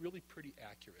metaphor. It's really pretty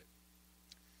accurate.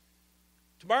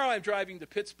 Tomorrow I'm driving to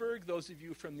Pittsburgh. Those of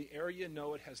you from the area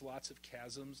know it has lots of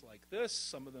chasms like this,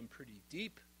 some of them pretty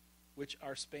deep, which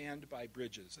are spanned by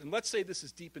bridges. And let's say this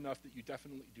is deep enough that you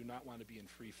definitely do not want to be in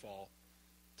free fall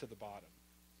to the bottom.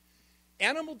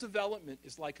 Animal development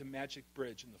is like a magic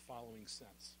bridge in the following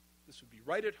sense. This would be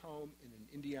right at home in an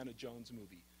Indiana Jones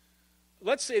movie.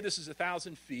 Let's say this is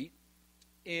 1,000 feet,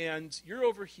 and you're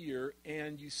over here,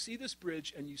 and you see this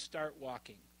bridge, and you start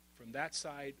walking from that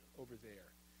side over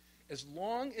there. As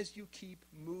long as you keep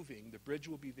moving, the bridge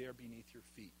will be there beneath your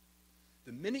feet.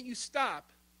 The minute you stop,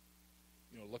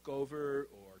 look over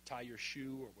or tie your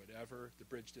shoe or whatever, the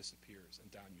bridge disappears, and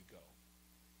down you go.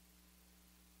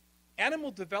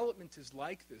 Animal development is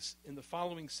like this in the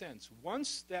following sense.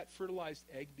 Once that fertilized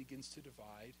egg begins to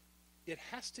divide, it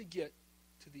has to get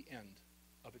to the end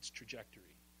of its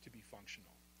trajectory to be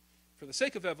functional. For the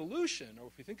sake of evolution, or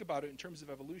if we think about it in terms of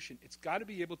evolution, it's got to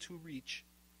be able to reach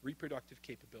reproductive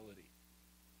capability,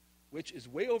 which is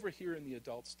way over here in the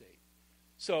adult state.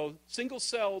 So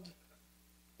single-celled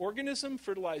organism,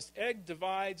 fertilized egg,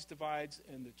 divides,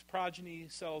 and its progeny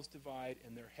cells divide,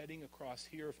 and they're heading across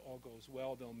here. If all goes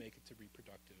well, they'll make it to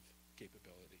reproductive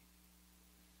capability.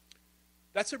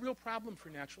 That's a real problem for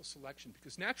natural selection,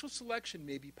 because natural selection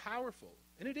may be powerful,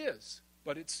 and it is,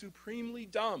 but it's supremely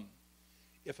dumb.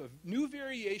 If a new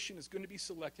variation is going to be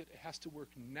selected, it has to work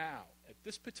now, at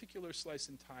this particular slice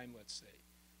in time, let's say.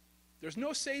 There's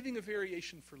no saving a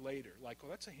variation for later, like, oh,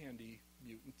 that's a handy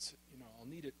mutant, I'll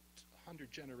need it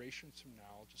 100 generations from now,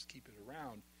 I'll just keep it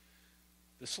around.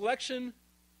 The selection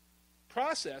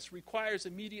process requires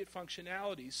immediate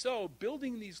functionality, so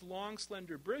building these long,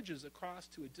 slender bridges across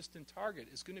to a distant target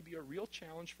is going to be a real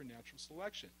challenge for natural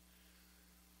selection.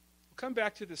 We'll come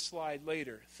back to this slide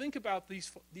later. Think about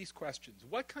these questions.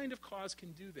 What kind of cause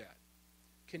can do that?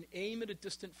 Can aim at a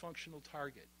distant functional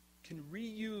target? Can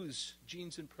reuse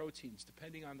genes and proteins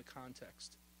depending on the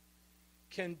context?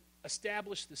 Can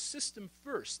establish the system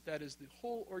first, that is the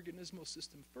whole organismal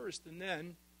system first, and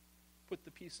then put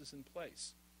the pieces in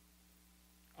place?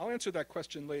 I'll answer that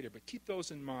question later, but keep those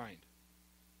in mind.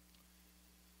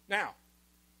 Now,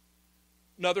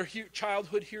 another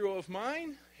childhood hero of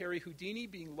mine, Harry Houdini,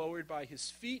 being lowered by his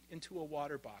feet into a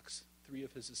water box. 3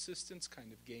 of his assistants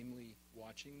kind of gamely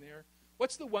watching there.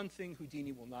 What's the one thing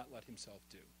Houdini will not let himself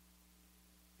do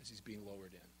as he's being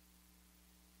lowered in?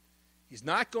 He's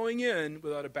not going in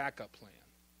without a backup plan,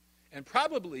 and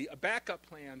probably a backup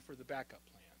plan for the backup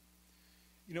plan.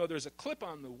 You know, there's a clip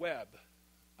on the web,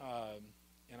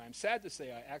 and I'm sad to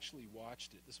say I actually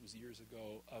watched it, this was years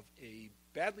ago, of a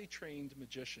badly trained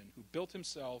magician who built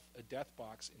himself a death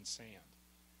box in sand.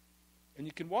 And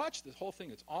you can watch the whole thing,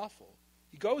 it's awful.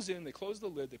 He goes in, they close the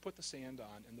lid, they put the sand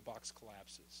on, and the box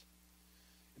collapses.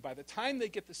 And by the time they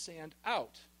get the sand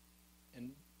out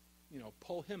and,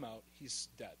 pull him out, he's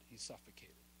dead, he's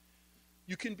suffocated.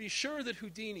 You can be sure that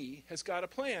Houdini has got a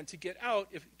plan to get out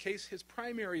in case his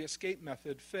primary escape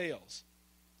method fails.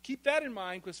 Keep that in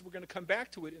mind because we're going to come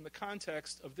back to it in the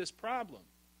context of this problem,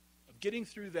 of getting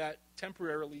through that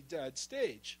temporarily dead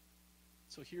stage.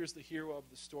 So here's the hero of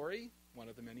the story, one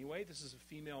of them anyway. This is a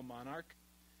female monarch.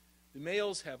 The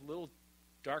males have little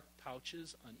dark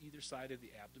pouches on either side of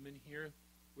the abdomen here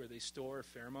where they store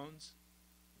pheromones,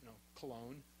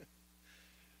 cologne.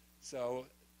 So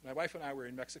my wife and I were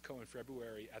in Mexico in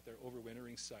February at their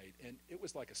overwintering site, and it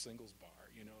was like a singles bar.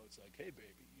 It's like, hey,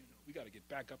 baby, we got to get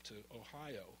back up to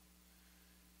Ohio.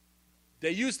 They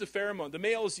use the pheromone. The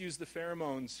males use the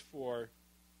pheromones for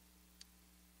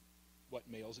what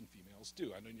males and females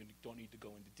do. I don't need to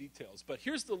go into details. But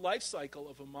here's the life cycle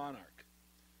of a monarch.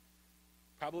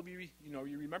 Probably,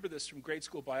 you remember this from grade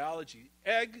school biology.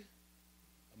 Egg,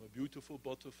 I'm a beautiful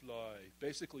butterfly.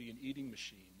 Basically an eating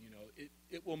machine.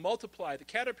 It will multiply. The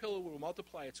caterpillar will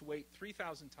multiply its weight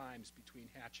 3,000 times between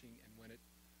hatching and when it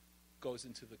goes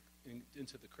into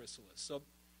the chrysalis. So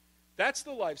that's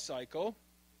the life cycle.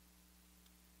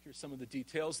 Here's some of the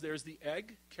details. There's the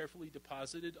egg, carefully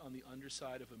deposited on the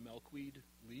underside of a milkweed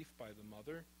leaf by the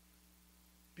mother.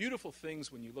 Beautiful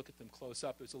things when you look at them close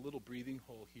up. There's a little breathing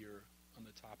hole here on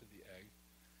the top of the egg.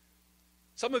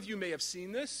 Some of you may have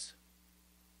seen this.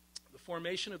 The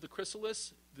formation of the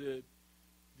chrysalis, the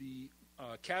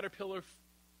caterpillar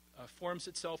forms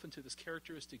itself into this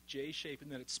characteristic J shape,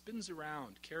 and then it spins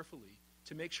around carefully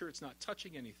to make sure it's not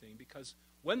touching anything, because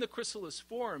when the chrysalis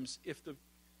forms, if the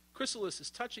chrysalis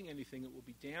is touching anything, it will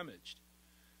be damaged.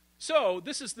 So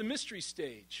this is the mystery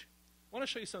stage. I want to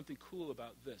show you something cool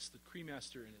about this, the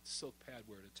cremaster and its silk pad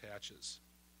where it attaches.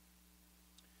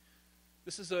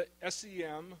 This is a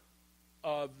SEM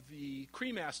of the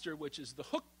cremaster, which is the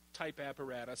hook type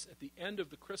apparatus at the end of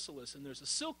the chrysalis, and there's a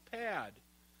silk pad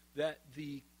that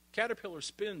the caterpillar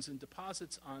spins and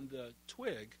deposits on the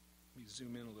twig. Let me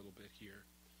zoom in a little bit here.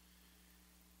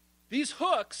 These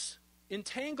hooks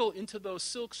entangle into those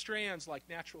silk strands like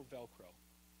natural Velcro.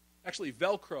 Actually,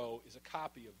 Velcro is a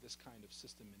copy of this kind of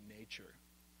system in nature.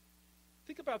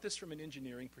 Think about this from an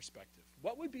engineering perspective.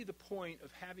 What would be the point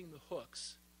of having the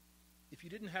hooks if you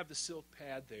didn't have the silk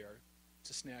pad there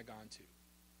to snag onto?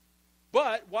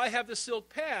 But why have the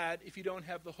silk pad if you don't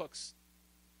have the hooks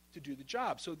to do the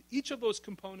job? So each of those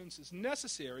components is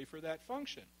necessary for that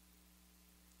function.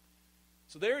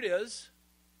 So there it is.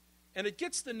 And it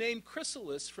gets the name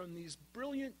chrysalis from these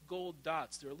brilliant gold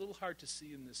dots. They're a little hard to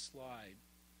see in this slide,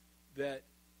 that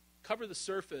cover the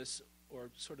surface or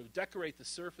sort of decorate the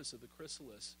surface of the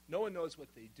chrysalis. No one knows what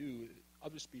they do.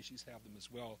 Other species have them as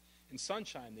well. In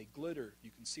sunshine, they glitter.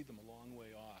 You can see them a long way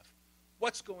off.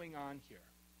 What's going on here?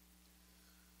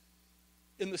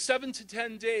 In the 7 to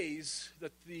 10 days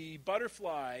that the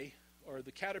butterfly or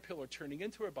the caterpillar turning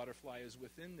into a butterfly is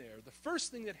within there, the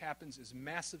first thing that happens is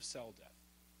massive cell death.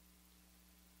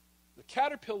 The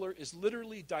caterpillar is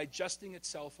literally digesting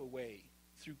itself away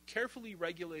through carefully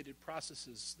regulated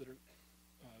processes that are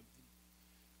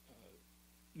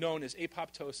known as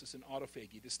apoptosis and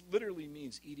autophagy. This literally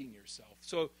means eating yourself.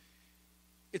 So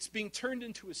it's being turned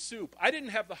into a soup. I didn't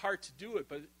have the heart to do it,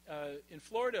 but in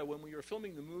Florida, when we were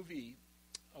filming the movie,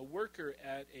 a worker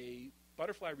at a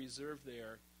butterfly reserve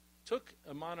there took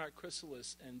a monarch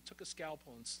chrysalis and took a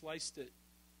scalpel and sliced it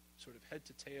sort of head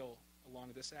to tail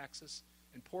along this axis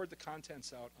and poured the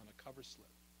contents out on a cover slip.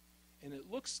 And it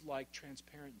looks like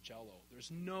transparent jello.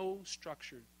 There's no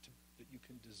structure that you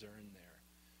can discern there.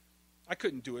 I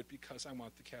couldn't do it because I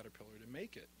want the caterpillar to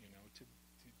make it, to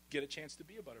get a chance to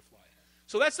be a butterfly.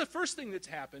 So that's the first thing that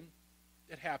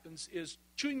happens is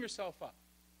chewing yourself up.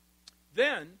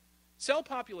 Then cell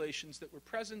populations that were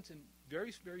present in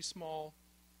very, very small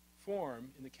form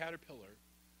in the caterpillar,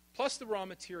 plus the raw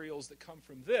materials that come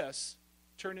from this,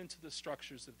 turn into the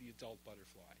structures of the adult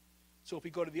butterfly. So if we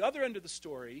go to the other end of the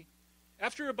story,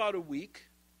 after about a week,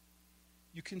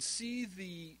 you can see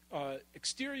the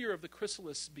exterior of the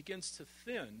chrysalis begins to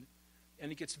thin,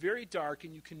 and it gets very dark,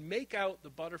 and you can make out the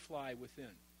butterfly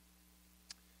within.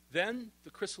 Then the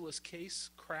chrysalis case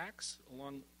cracks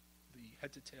along the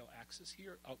head-to-tail axis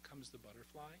here. Out comes the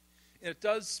butterfly. And it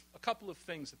does a couple of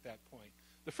things at that point.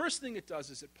 The first thing it does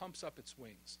is it pumps up its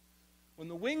wings. When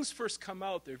the wings first come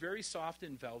out, they're very soft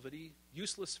and velvety,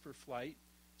 useless for flight.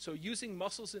 So using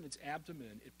muscles in its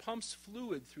abdomen, it pumps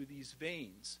fluid through these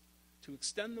veins to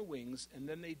extend the wings, and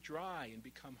then they dry and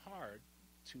become hard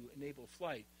to enable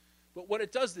flight. But what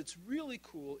it does that's really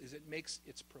cool is it makes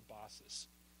its proboscis.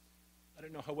 I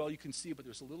don't know how well you can see, but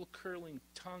there's a little curling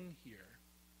tongue here.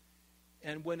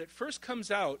 And when it first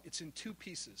comes out, it's in two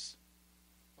pieces,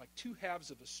 like two halves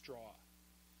of a straw.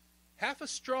 Half a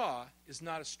straw is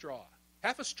not a straw.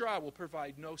 Half a straw will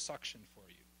provide no suction for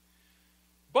you.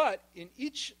 But in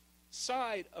each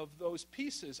side of those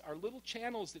pieces are little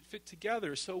channels that fit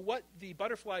together. So what the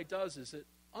butterfly does is it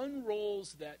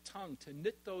unrolls that tongue to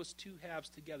knit those two halves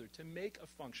together to make a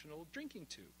functional drinking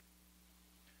tube.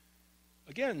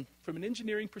 Again, from an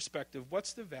engineering perspective,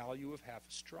 what's the value of half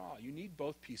a straw? You need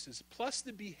both pieces, plus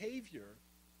the behavior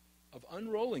of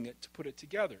unrolling it to put it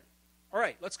together. All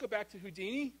right, let's go back to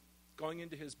Houdini, going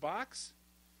into his box.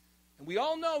 And we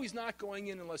all know he's not going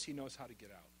in unless he knows how to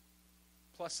get out,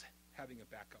 plus having a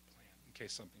backup plan in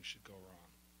case something should go wrong.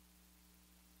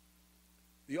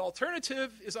 The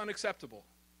alternative is unacceptable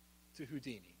to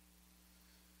Houdini.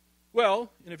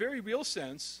 Well, in a very real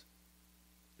sense,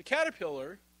 the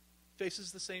caterpillar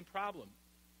faces the same problem.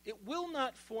 It will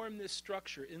not form this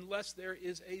structure unless there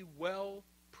is a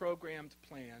well-programmed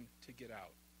plan to get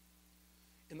out.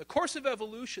 In the course of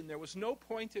evolution, there was no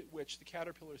point at which the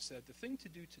caterpillar said, the thing to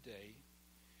do today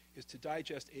is to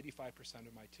digest 85%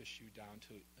 of my tissue down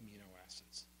to amino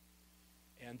acids.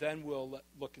 And then we'll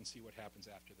look and see what happens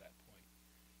after that point.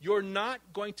 You're not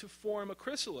going to form a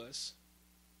chrysalis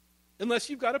unless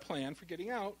you've got a plan for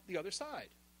getting out the other side.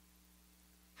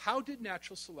 How did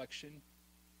natural selection,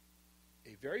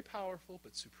 a very powerful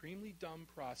but supremely dumb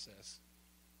process,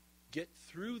 get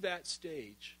through that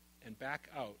stage and back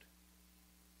out,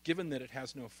 given that it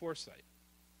has no foresight?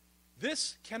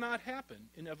 This cannot happen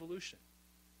in evolution.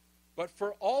 But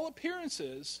for all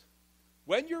appearances,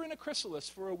 when you're in a chrysalis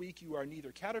for a week, you are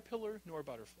neither caterpillar nor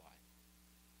butterfly.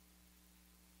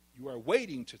 You are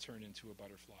waiting to turn into a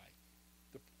butterfly.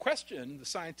 The question, the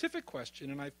scientific question,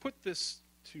 and I've put this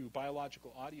to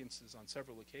biological audiences on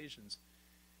several occasions,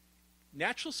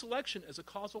 natural selection as a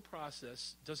causal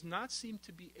process does not seem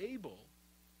to be able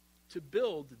to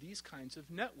build these kinds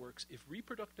of networks if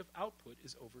reproductive output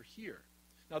is over here.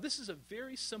 Now, this is a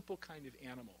very simple kind of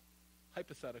animal,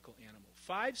 hypothetical animal.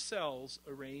 5 cells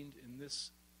arranged in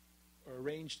this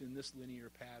linear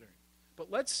pattern.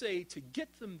 But let's say to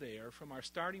get them there from our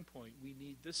starting point, we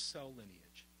need this cell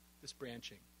lineage, this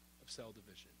branching of cell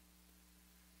division.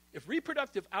 If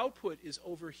reproductive output is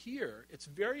over here, it's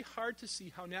very hard to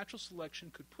see how natural selection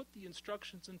could put the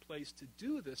instructions in place to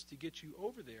do this to get you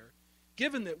over there,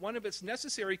 given that one of its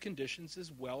necessary conditions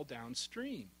is well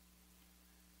downstream.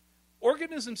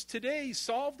 Organisms today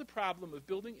solve the problem of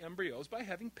building embryos by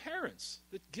having parents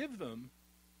that give them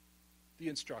the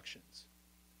instructions.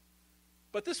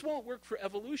 But this won't work for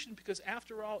evolution because,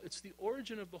 after all, it's the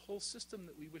origin of the whole system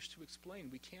that we wish to explain.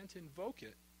 We can't invoke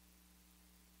it.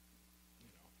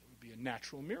 It would be a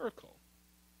natural miracle,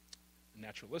 a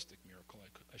naturalistic miracle,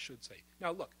 I should say.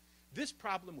 Now, look, this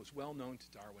problem was well known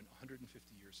to Darwin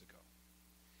 150 years ago.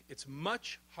 It's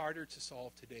much harder to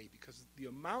solve today because the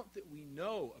amount that we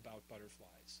know about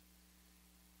butterflies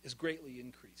is greatly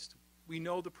increased. We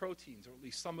know the proteins, or at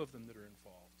least some of them that are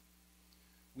involved.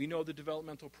 We know the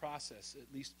developmental process,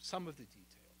 at least some of the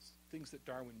details, things that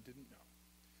Darwin didn't know.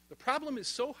 The problem is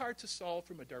so hard to solve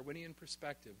from a Darwinian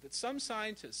perspective that some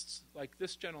scientists, like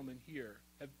this gentleman here,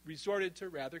 have resorted to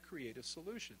rather creative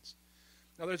solutions.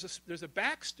 Now, there's a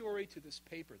backstory to this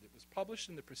paper that was published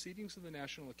in the Proceedings of the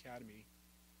National Academy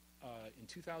in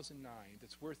 2009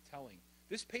 that's worth telling.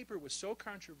 This paper was so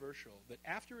controversial that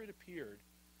after it appeared,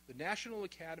 the National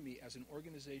Academy as an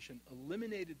organization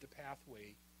eliminated the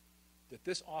pathway that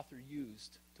this author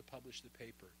used to publish the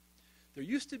paper. There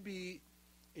used to be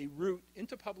a route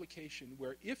into publication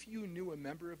where if you knew a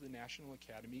member of the National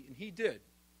Academy, and he did,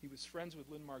 he was friends with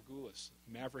Lynn Margulis,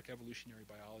 a maverick evolutionary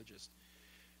biologist,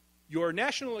 your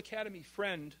National Academy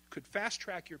friend could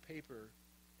fast-track your paper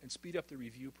and speed up the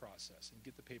review process and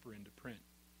get the paper into print.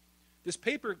 This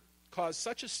paper caused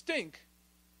such a stink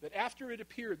that after it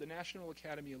appeared, the National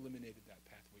Academy eliminated that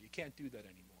pathway. You can't do that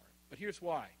anymore. But here's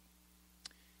why.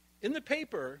 In the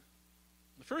paper,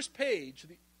 The first page,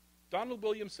 Donald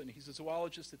Williamson, he's a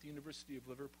zoologist at the University of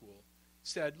Liverpool,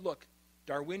 said, look,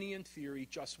 Darwinian theory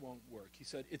just won't work. He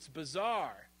said, it's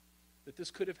bizarre that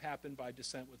this could have happened by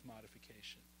descent with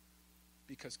modification.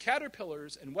 Because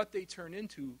caterpillars and what they turn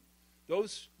into,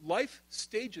 those life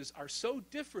stages are so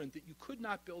different that you could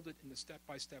not build it in a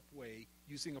step-by-step way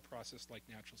using a process like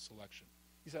natural selection.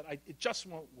 He said, it just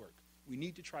won't work. We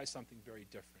need to try something very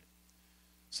different.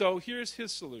 So here's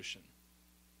his solution.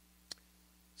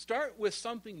 Start with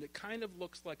something that kind of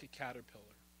looks like a caterpillar.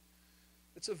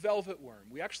 It's a velvet worm.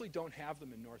 We actually don't have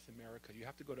them in North America. You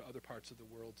have to go to other parts of the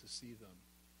world to see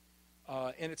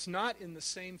them. And it's not in the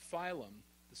same phylum,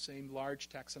 the same large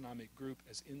taxonomic group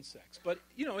as insects. But,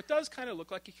 it does kind of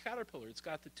look like a caterpillar. It's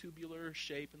got the tubular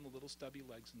shape and the little stubby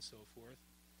legs and so forth.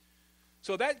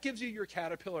 So that gives you your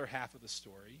caterpillar half of the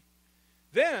story.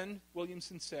 Then,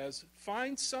 Williamson says,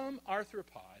 find some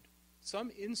arthropod,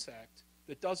 some insect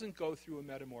that doesn't go through a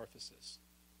metamorphosis,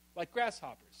 like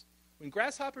grasshoppers. When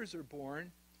grasshoppers are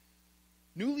born,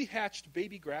 newly hatched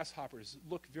baby grasshoppers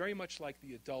look very much like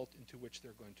the adult into which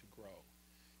they're going to grow.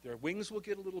 Their wings will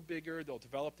get a little bigger, they'll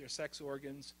develop their sex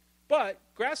organs, but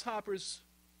grasshoppers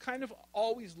kind of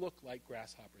always look like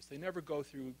grasshoppers. They never go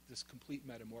through this complete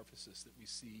metamorphosis that we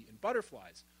see in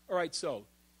butterflies. All right, so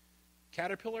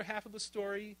caterpillar half of the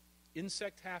story,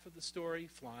 insect half of the story,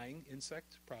 flying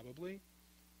insect probably,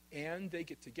 and they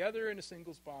get together in a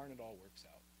singles bar and it all works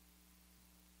out.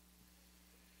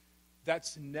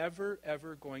 That's never,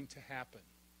 ever going to happen.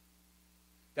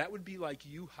 That would be like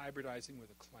you hybridizing with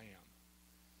a clam,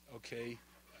 okay?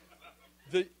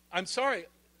 I'm sorry,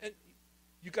 and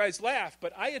you guys laugh,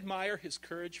 but I admire his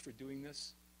courage for doing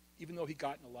this, even though he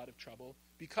got in a lot of trouble,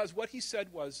 because what he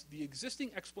said was the existing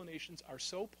explanations are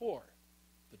so poor,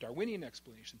 the Darwinian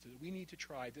explanations, that we need to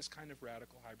try this kind of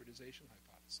radical hybridization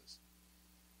hypothesis,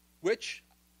 which,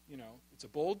 it's a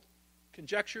bold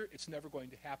conjecture, it's never going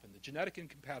to happen. The genetic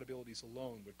incompatibilities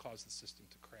alone would cause the system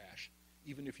to crash,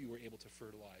 even if you were able to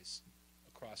fertilize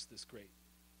across this great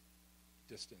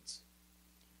distance.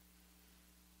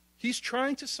 He's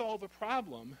trying to solve a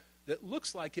problem that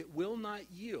looks like it will not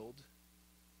yield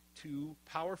to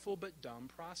powerful but dumb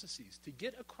processes. To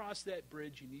get across that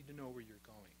bridge, you need to know where you're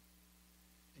going.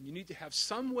 And you need to have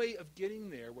some way of getting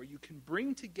there where you can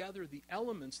bring together the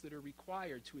elements that are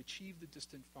required to achieve the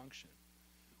distant function.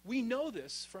 We know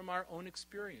this from our own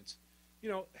experience.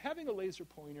 Having a laser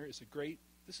pointer is a great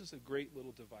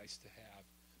little device to have.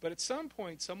 But at some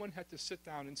point, someone had to sit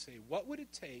down and say, what would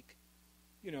it take,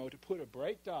 to put a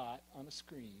bright dot on a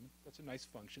screen? That's a nice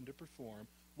function to perform.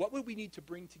 What would we need to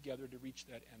bring together to reach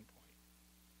that endpoint?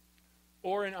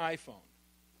 Or an iPhone,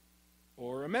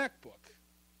 or a MacBook,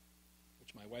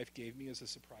 which my wife gave me as a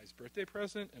surprise birthday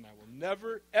present, and I will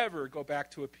never, ever go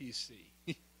back to a PC.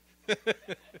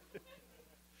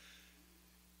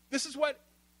 This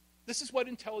is what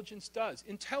intelligence does.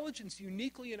 Intelligence,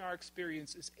 uniquely in our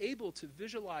experience, is able to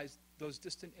visualize those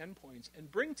distant endpoints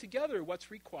and bring together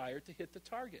what's required to hit the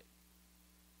target.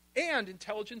 And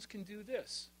intelligence can do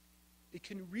this. It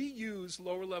can reuse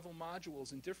lower-level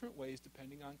modules in different ways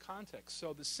depending on context.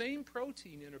 So the same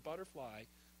protein in a butterfly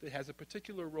that has a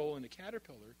particular role in a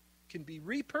caterpillar can be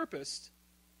repurposed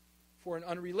for an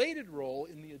unrelated role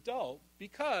in the adult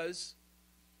because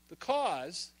the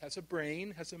cause has a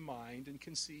brain, has a mind, and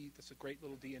can see that's a great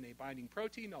little DNA binding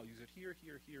protein. I'll use it here,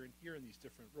 here, here, and here in these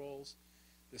different roles.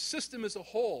 The system as a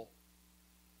whole,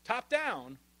 top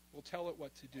down, will tell it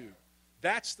what to do.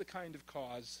 That's the kind of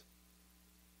cause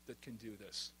that can do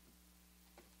this.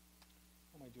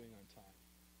 How am I doing on time?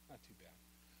 Not too bad.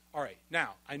 All right,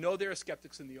 now, I know there are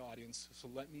skeptics in the audience, so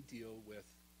let me deal with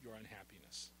your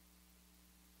unhappiness.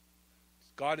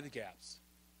 God of the gaps.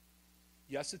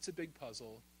 Yes, it's a big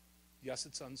puzzle. Yes,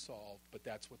 it's unsolved, but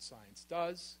that's what science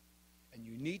does. And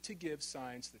you need to give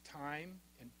science the time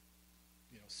and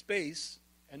space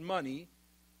and money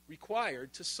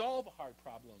required to solve a hard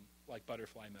problem like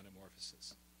butterfly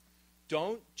metamorphosis.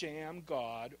 Don't jam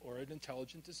God or an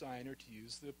intelligent designer, to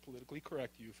use the politically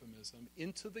correct euphemism,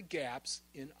 into the gaps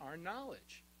in our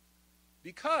knowledge.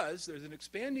 Because there's an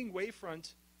expanding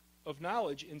wavefront of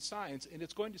knowledge in science, and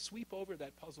it's going to sweep over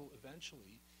that puzzle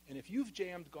eventually. And if you've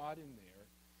jammed God in there,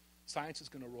 science is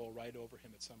going to roll right over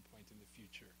him at some point in the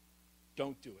future.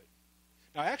 Don't do it.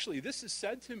 Now, actually, this is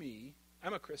said to me,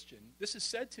 I'm a Christian, this is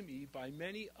said to me by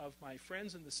many of my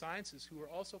friends in the sciences who are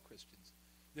also Christians.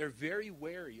 They're very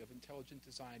wary of intelligent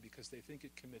design because they think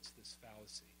it commits this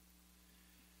fallacy.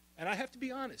 And I have to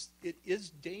be honest, it is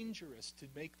dangerous to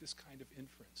make this kind of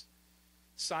inference.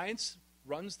 Science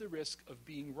runs the risk of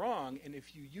being wrong, and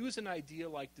if you use an idea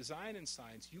like design in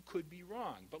science, you could be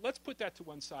wrong. But let's put that to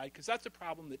one side, because that's a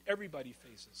problem that everybody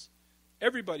faces.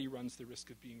 Everybody runs the risk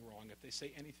of being wrong if they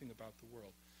say anything about the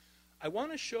world. I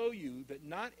want to show you that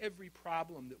not every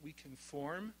problem that we can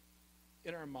form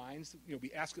in our minds,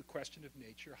 we ask a question of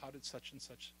nature, how did such and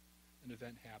such an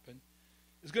event happen,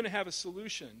 is going to have a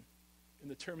solution in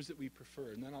the terms that we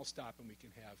prefer. And then I'll stop and we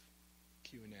can have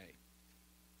Q&A.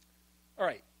 All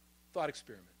right, thought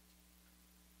experiment.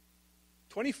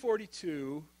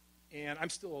 2042, and I'm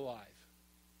still alive.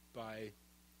 By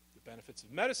the benefits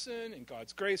of medicine and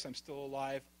God's grace, I'm still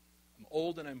alive. I'm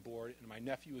old and I'm bored, and my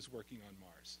nephew is working on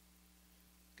Mars.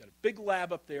 Got a big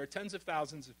lab up there, tens of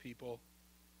thousands of people.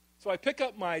 So I pick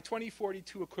up my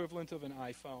 2042 equivalent of an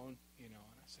iPhone, and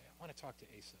I say, I want to talk to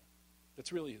Asa.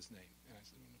 That's really his name. And I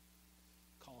said,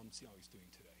 call him and see how he's doing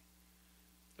today.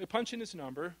 So I punch in his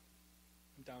number.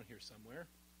 I'm down here somewhere.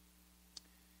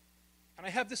 And I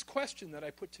have this question that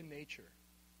I put to nature.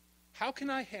 How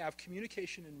can I have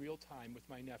communication in real time with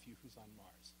my nephew who's on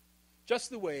Mars?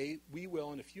 Just the way we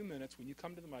will in a few minutes when you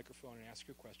come to the microphone and ask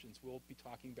your questions, we'll be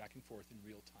talking back and forth in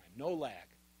real time. No lag.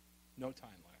 No time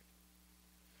lag.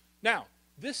 Now,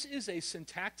 this is a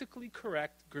syntactically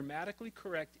correct, grammatically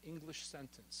correct English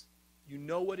sentence. You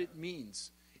know what it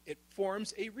means. It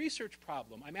forms a research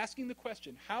problem. I'm asking the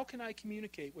question, how can I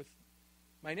communicate with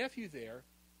my nephew there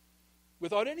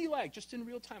without any lag, just in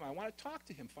real time? I want to talk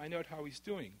to him, find out how he's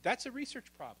doing. That's a research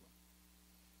problem.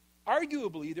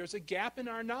 Arguably, there's a gap in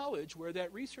our knowledge where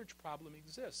that research problem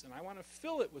exists, and I want to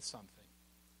fill it with something,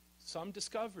 some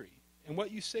discovery. And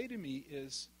what you say to me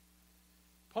is,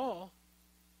 Paul,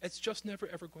 it's just never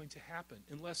ever going to happen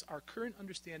unless our current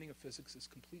understanding of physics is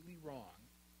completely wrong.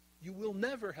 You will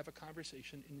never have a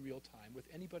conversation in real time with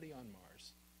anybody on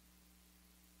Mars.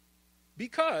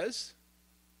 Because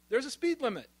there's a speed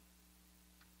limit,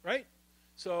 right?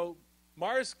 So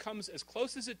Mars comes as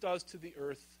close as it does to the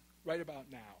Earth right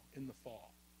about now in the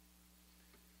fall.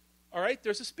 All right,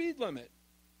 there's a speed limit.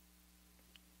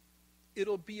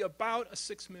 It'll be about a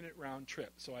 6-minute round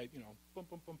trip. So I, boom,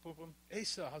 boom, boom, boom, boom.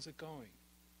 Asa, how's it going?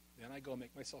 Then I go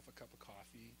make myself a cup of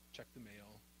coffee, check the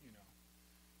mail,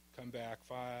 come back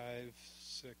 5,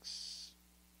 6,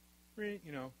 I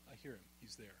hear him.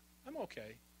 He's there. I'm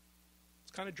okay.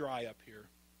 It's kind of dry up here.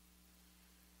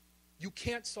 You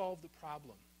can't solve the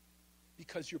problem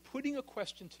because you're putting a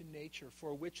question to nature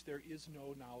for which there is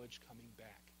no knowledge coming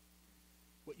back.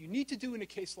 What you need to do in a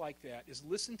case like that is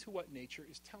listen to what nature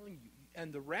is telling you.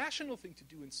 And the rational thing to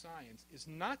do in science is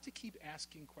not to keep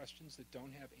asking questions that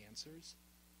don't have answers,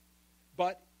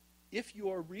 but if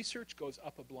your research goes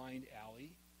up a blind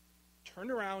alley, turn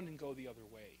around and go the other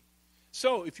way.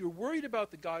 So if you're worried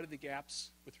about the God of the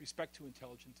gaps with respect to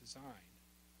intelligent design,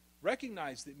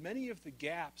 recognize that many of the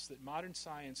gaps that modern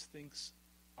science thinks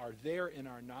are there in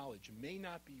our knowledge may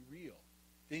not be real.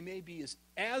 They may be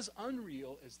as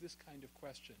unreal as this kind of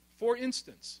question. For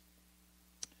instance,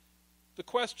 the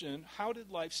question, how did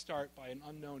life start by an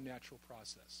unknown natural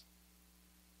process?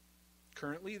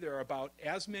 Currently, there are about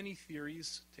as many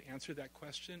theories to answer that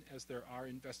question as there are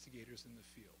investigators in the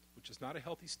field, which is not a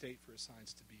healthy state for a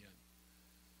science to be in.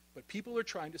 But people are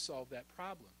trying to solve that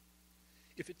problem.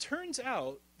 If it turns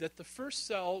out that the first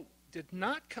cell did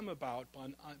not come about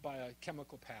by a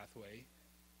chemical pathway,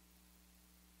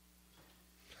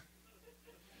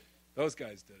 those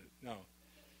guys did it, no.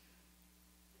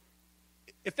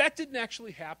 If that didn't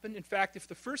actually happen, in fact, if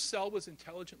the first cell was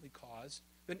intelligently caused,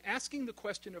 then asking the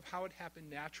question of how it happened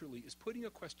naturally is putting a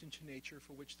question to nature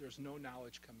for which there's no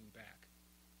knowledge coming back.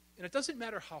 And it doesn't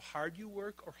matter how hard you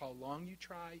work or how long you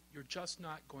try, you're just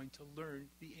not going to learn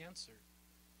the answer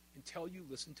until you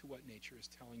listen to what nature is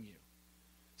telling you.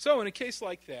 So in a case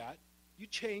like that, you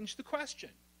change the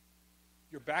question.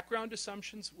 Your background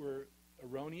assumptions were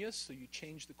erroneous, so you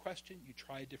change the question, you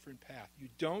try a different path. You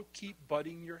don't keep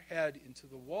butting your head into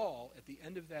the wall at the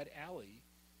end of that alley,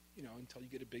 until you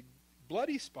get a big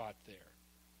bloody spot there.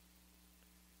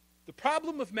 The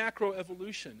problem of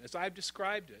macroevolution, as I've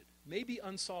described it, may be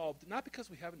unsolved, not because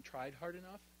we haven't tried hard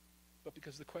enough, but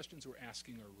because the questions we're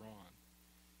asking are wrong.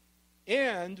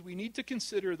 And we need to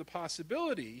consider the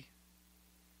possibility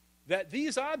that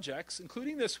these objects,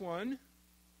 including this one,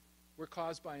 were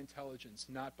caused by intelligence,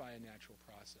 not by a natural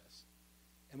process.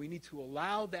 And we need to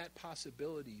allow that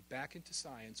possibility back into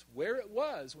science where it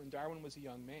was when Darwin was a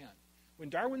young man. When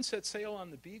Darwin set sail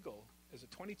on the Beagle as a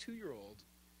 22-year-old,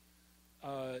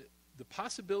 the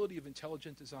possibility of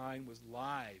intelligent design was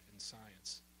live in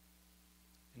science.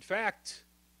 In fact,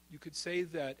 you could say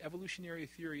that evolutionary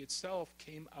theory itself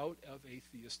came out of a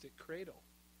theistic cradle.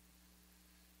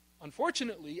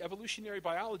 Unfortunately, evolutionary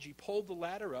biology pulled the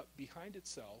ladder up behind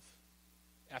itself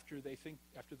after they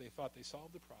thought they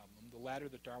solved the problem, the ladder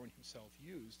that Darwin himself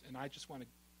used, and I just want to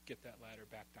get that ladder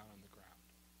back down on the ground.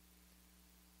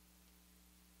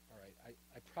 All right,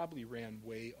 I probably ran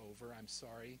way over. I'm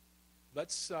sorry.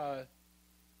 Let's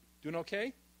doing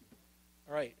okay?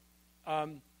 All right.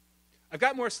 I've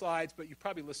got more slides, but you've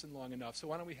probably listened long enough, so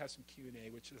why don't we have some Q&A,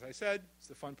 which, as I said, is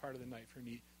the fun part of the night for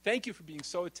me. Thank you for being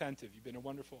so attentive. You've been a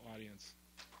wonderful audience.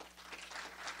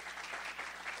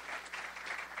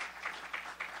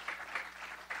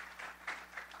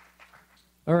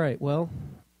 All right, well,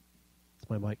 it's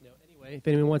my mic now. Anyway, if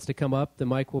anyone wants to come up, the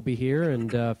mic will be here,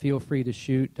 and feel free to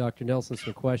shoot Dr. Nelson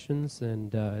some questions,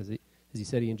 and as he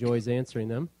said, he enjoys answering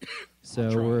them.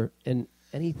 So and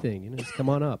anything, just come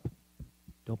on up.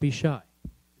 Don't be shy.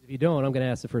 If you don't, I'm going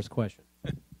to ask the first question.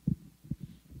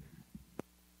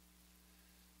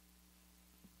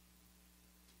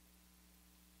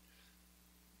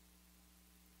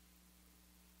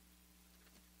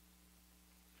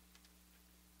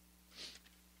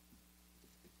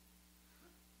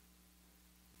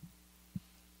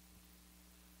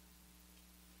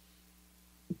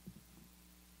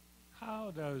 How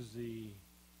does the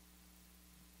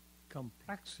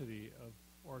complexity of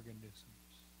organisms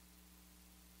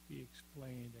be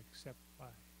explained except by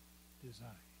design?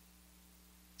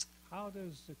 How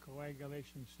does the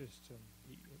coagulation system,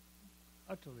 the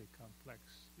utterly complex,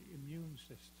 the immune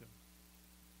system,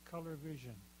 color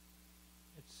vision,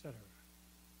 etc.,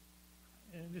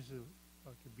 and this is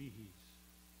Dr. Behe's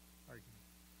argument,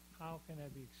 how can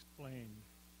that be explained?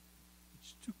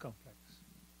 It's too complex,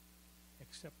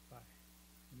 except by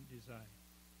design.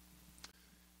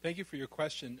 Thank you for your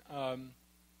question.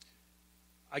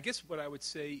 I guess what I would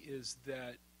say is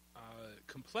that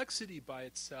complexity by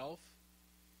itself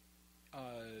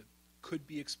could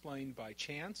be explained by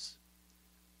chance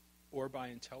or by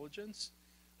intelligence.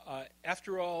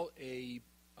 After all, a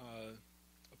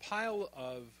pile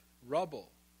of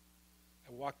rubble,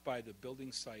 I walked by the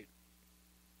building site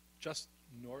just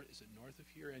north, is it north of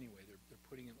here? Anyway, they're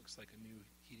putting in, looks like a new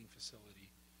heating facility.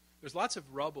 There's lots of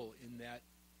rubble in that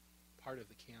part of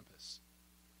the campus.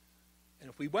 And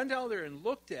if we went down there and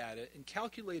looked at it and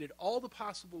calculated all the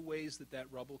possible ways that that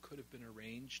rubble could have been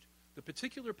arranged, the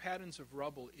particular patterns of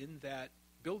rubble in that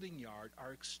building yard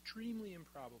are extremely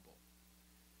improbable.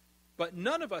 But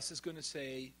none of us is going to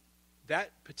say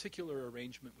that particular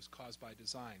arrangement was caused by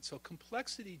design. So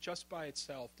complexity just by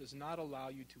itself does not allow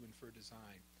you to infer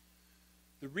design.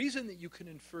 The reason that you can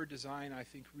infer design, I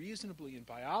think, reasonably in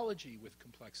biology with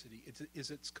complexity is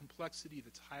its complexity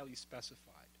that's highly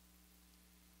specified.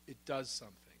 It does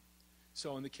something.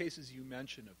 So in the cases you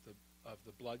mentioned of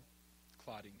the blood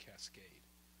clotting cascade,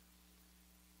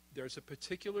 there's a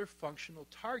particular functional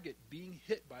target being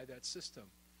hit by that system.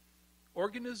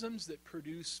 Organisms that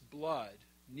produce blood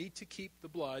need to keep the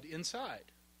blood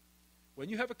inside. When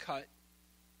you have a cut,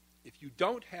 if you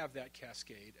don't have that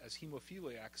cascade, as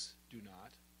hemophiliacs do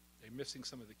not, they're missing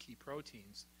some of the key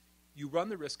proteins, you run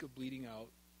the risk of bleeding out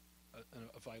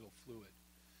a vital fluid.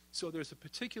 So there's a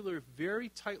particular, very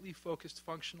tightly focused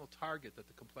functional target that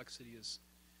the complexity is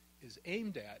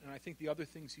aimed at. And I think the other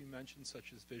things you mentioned,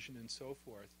 such as vision and so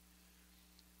forth,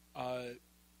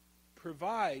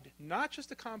 provide not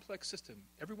just a complex system.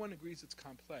 Everyone agrees it's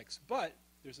complex, but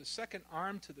there's a second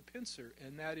arm to the pincer,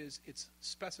 and that is it's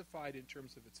specified in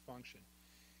terms of its function.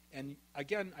 And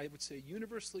again, I would say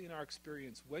universally in our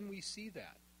experience, when we see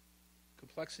that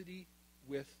complexity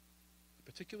with a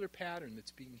particular pattern that's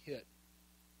being hit,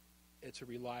 it's a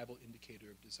reliable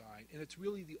indicator of design, and it's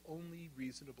really the only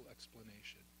reasonable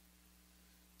explanation.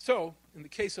 So, in the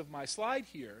case of my slide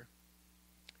here,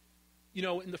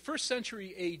 in the 1st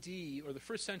century AD, or the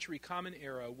 1st century Common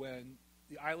Era, when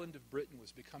the island of Britain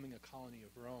was becoming a colony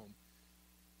of Rome,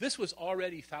 this was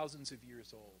already thousands of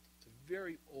years old. It's a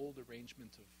very old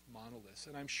arrangement of monoliths,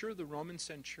 and I'm sure the Roman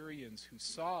centurions who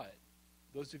saw it,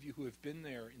 those of you who have been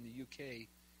there in the UK,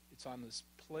 it's on this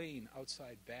plain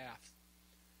outside Bath,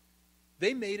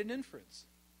 they made an inference.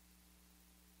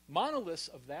 Monoliths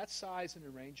of that size and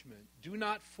arrangement do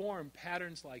not form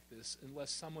patterns like this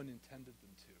unless someone intended them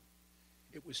to.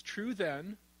 It was true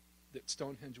then that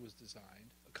Stonehenge was designed,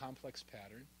 a complex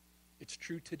pattern. It's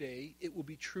true today. It will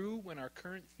be true when our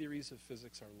current theories of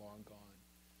physics are long gone.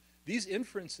 These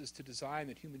inferences to design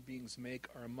that human beings make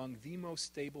are among the most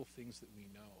stable things that we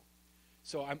know.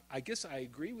 So I guess I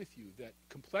agree with you that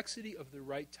complexity of the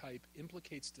right type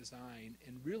implicates design,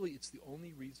 and really it's the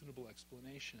only reasonable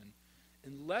explanation,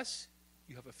 unless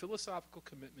you have a philosophical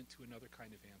commitment to another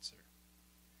kind of answer.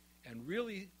 And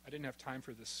really, I didn't have time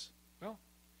for this. Well,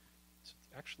 It's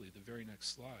actually the very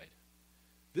next slide.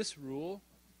 This rule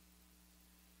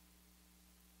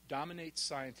dominates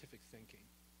scientific thinking.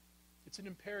 It's an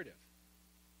imperative.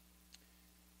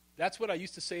 That's what I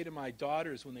used to say to my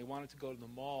daughters when they wanted to go to the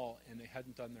mall and they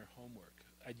hadn't done their homework.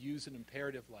 I'd use an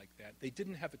imperative like that. They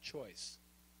didn't have a choice,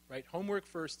 right? Homework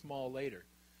first, mall later.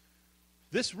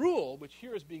 This rule, which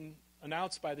here is being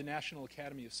announced by the National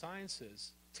Academy of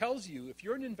Sciences, tells you if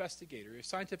you're an investigator, a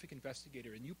scientific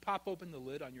investigator, and you pop open the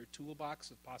lid on your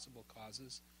toolbox of possible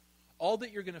causes, all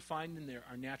that you're going to find in there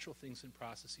are natural things and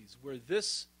processes, where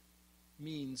this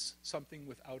means something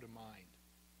without a mind.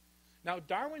 Now,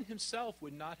 Darwin himself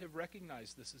would not have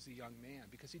recognized this as a young man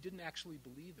because he didn't actually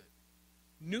believe it.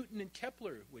 Newton and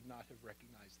Kepler would not have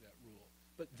recognized that rule.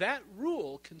 But that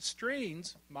rule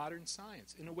constrains modern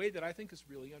science in a way that I think is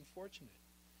really unfortunate.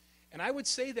 And I would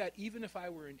say that even if I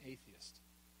were an atheist.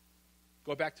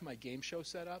 Go back to my game show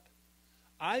setup.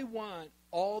 I want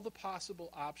all the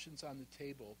possible options on the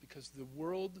table because the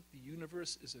world, the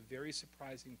universe, is a very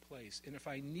surprising place. And if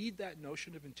I need that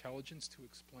notion of intelligence to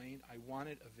explain, I want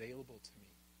it available to me.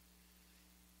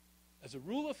 As a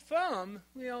rule of thumb,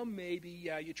 well, maybe,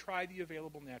 yeah, you try the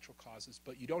available natural causes,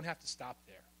 but you don't have to stop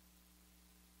there.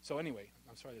 So anyway,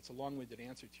 I'm sorry, that's a long-winded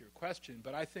answer to your question,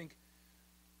 but I think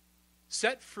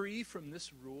set free from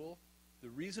this rule, the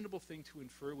reasonable thing to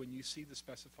infer when you see the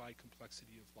specified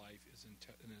complexity of life is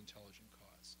an intelligent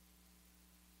cause.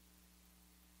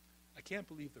 I can't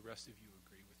believe the rest of you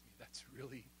agree with me. That's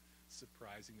really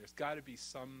surprising. There's got to be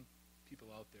some people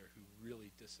out there who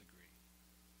really disagree.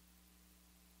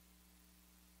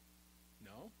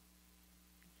 No?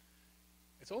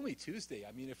 It's only Tuesday.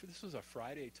 I mean, if this was a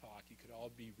Friday talk, you could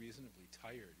all be reasonably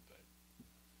tired, but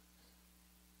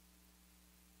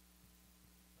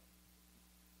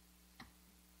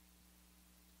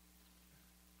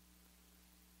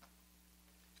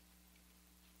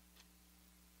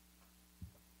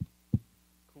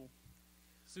cool.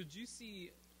 So do you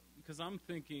see, because I'm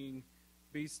thinking,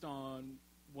 based on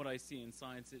what I see in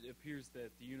science, it appears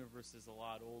that the universe is a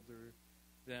lot older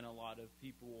than a lot of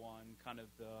people on kind of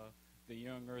the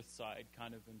young Earth side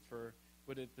kind of infer.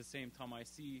 But at the same time, I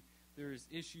see there's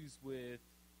issues with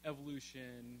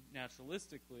evolution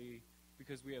naturalistically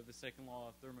because we have the second law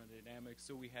of thermodynamics.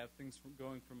 So we have things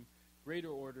going from greater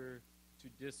order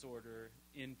to disorder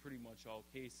in pretty much all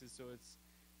cases. So it's,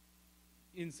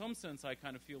 in some sense, I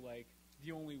kind of feel like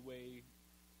the only way,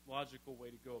 logical way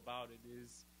to go about it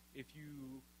is if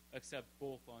you accept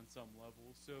both on some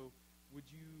level. So would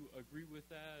you agree with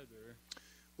that, or?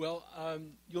 Well,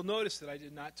 you'll notice that I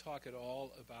did not talk at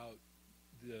all about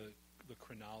the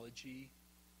chronology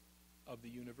of the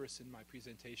universe in my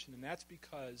presentation, and that's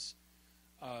because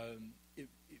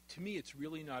to me it's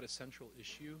really not a central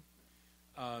issue.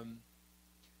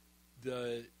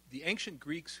 The ancient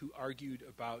Greeks who argued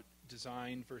about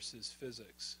design versus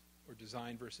physics or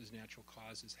design versus natural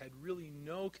causes had really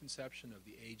no conception of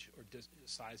the age or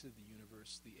size of the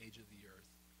universe, the age of the earth.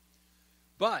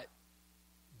 But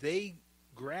they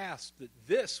grasped that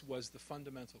this was the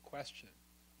fundamental question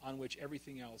on which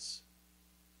everything else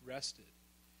rested.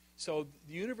 So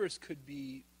the universe could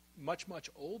be much, much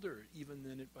older even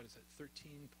than, 13.9?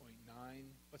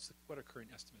 What are current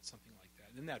estimates? Something like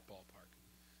that, in that ballpark.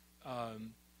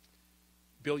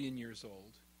 Billion years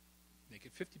old. Make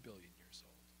it 50 billion years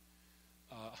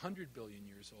old. 100 billion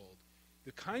years old.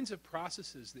 The kinds of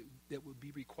processes that would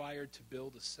be required to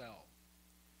build a cell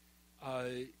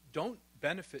don't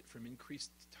benefit from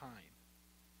increased time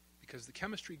because the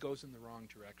chemistry goes in the wrong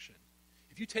direction.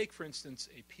 If you take, for instance,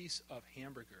 a piece of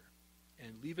hamburger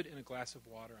and leave it in a glass of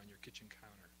water on your kitchen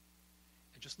counter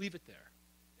and just leave it there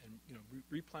and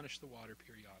replenish the water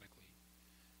periodically,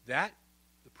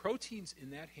 the proteins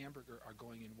in that hamburger are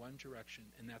going in one direction,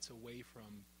 and that's away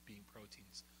from being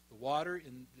proteins. The water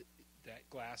in that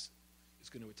glass is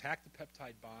going to attack the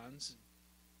peptide bonds,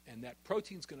 and that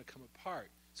protein's going to come apart.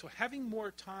 So having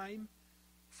more time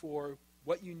for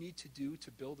what you need to do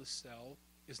to build a cell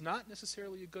is not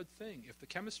necessarily a good thing. If the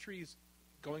chemistry is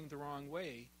going the wrong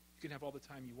way, you can have all the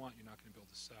time you want, you're not going to build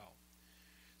a cell.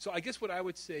 So I guess what I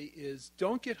would say is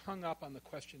don't get hung up on the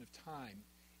question of time.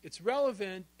 It's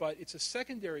relevant, but it's a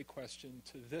secondary question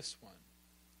to this one,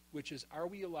 which is, are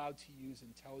we allowed to use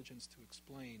intelligence to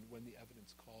explain when the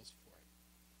evidence calls for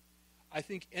it? I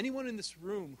think anyone in this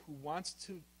room who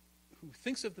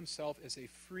thinks of themselves as a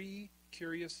free,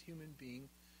 curious human being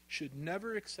should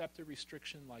never accept a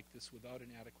restriction like this without an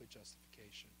adequate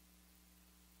justification.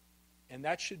 And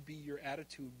that should be your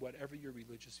attitude, whatever your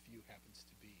religious view happens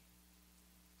to be.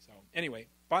 So anyway,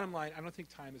 bottom line, I don't think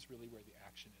time is really where the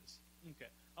action is. Okay.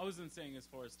 I wasn't saying as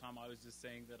far as time, I was just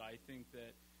saying that I think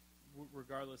that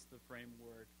regardless of the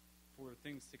framework, for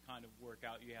things to kind of work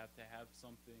out, you have to have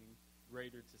something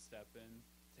greater to step in,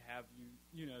 to have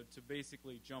to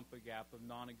basically jump a gap of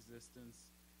non-existence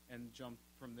and jump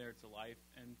from there to life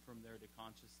and from there to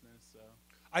consciousness. So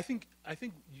I think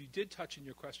you did touch in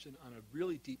your question on a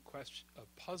really deep question,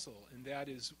 a puzzle, and that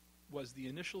is, was the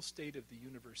initial state of the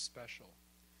universe special?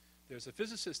 There's a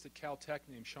physicist at Caltech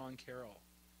named Sean Carroll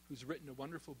who's written a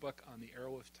wonderful book on the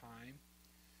arrow of time,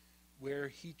 where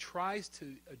he tries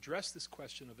to address this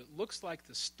question of, it looks like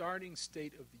the starting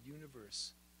state of the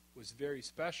universe was very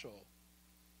special,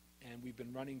 and we've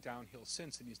been running downhill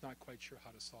since, and he's not quite sure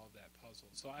how to solve that puzzle.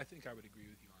 So I think I would agree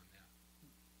with you on that.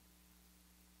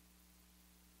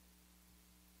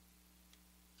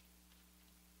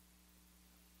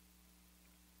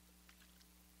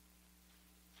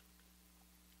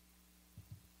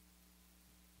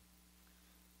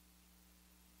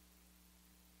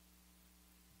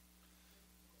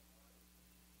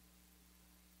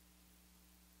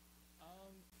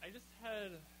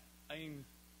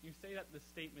 You say that the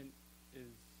statement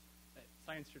is that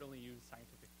science should only use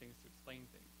scientific things to explain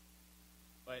things.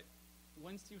 But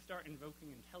once you start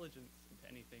invoking intelligence into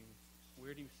anything,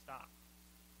 where do you stop?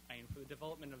 For the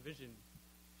development of vision,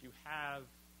 we have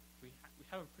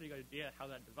a pretty good idea how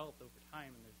that developed over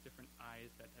time, and there's different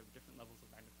eyes that have different levels of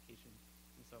magnification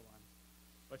and so on.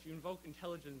 But if you invoke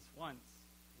intelligence once,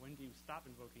 when do you stop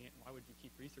invoking it, and why would you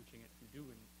keep researching it if you do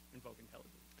invoke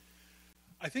intelligence?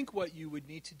 I think what you would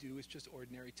need to do is just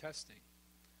ordinary testing.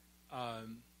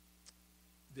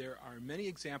 There are many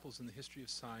examples in the history of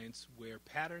science where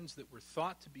patterns that were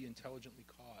thought to be intelligently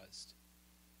caused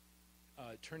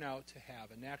turn out to have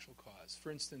a natural cause.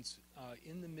 For instance,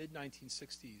 in the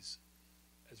mid-1960s,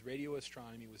 as radio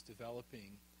astronomy was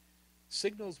developing,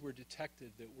 signals were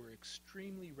detected that were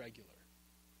extremely regular,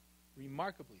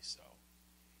 remarkably so.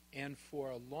 And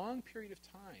for a long period of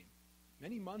time,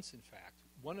 many months in fact,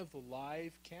 one of the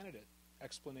live candidate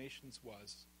explanations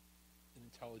was an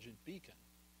intelligent beacon.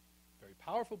 Very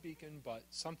powerful beacon, but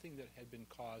something that had been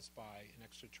caused by an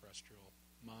extraterrestrial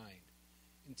mind.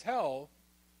 Until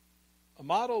a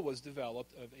model was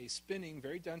developed of a spinning,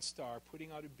 very dense star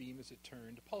putting out a beam as it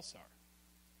turned, a pulsar,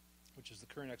 which is the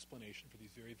current explanation for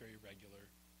these very, very regular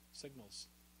signals.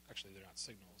 Actually, they're not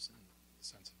signals in the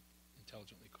sense of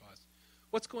intelligently caused.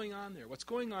 What's going on there? What's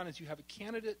going on is you have a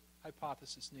candidate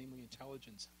hypothesis, namely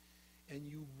intelligence, and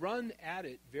you run at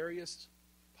it various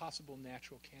possible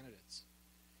natural candidates.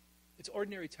 It's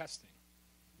ordinary testing.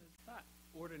 It's not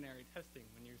ordinary testing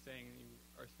when you're saying you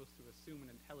are supposed to assume an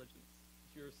intelligence.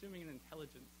 If you're assuming an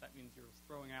intelligence, that means you're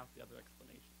throwing out the other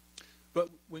explanation. But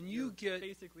when you're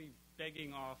basically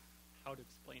begging off how to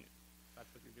explain it.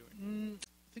 That's what you're doing.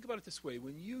 Think about it this way.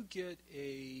 When you get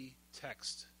a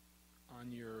text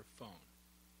on your phone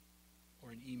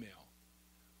or an email,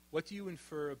 what do you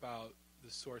infer about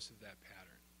the source of that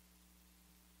pattern?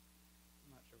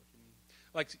 I'm not sure what you mean.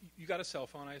 Like, you got a cell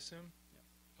phone, I assume?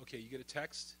 Yeah. Okay, you get a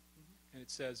text, and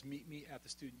it says, meet me at the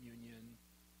student union,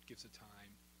 gives a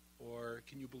time. Or,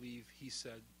 can you believe he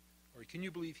said, or can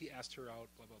you believe he asked her out,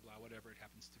 blah, blah, blah, whatever it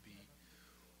happens to be.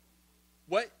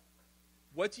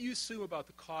 What do you assume about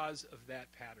the cause of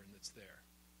that pattern that's there?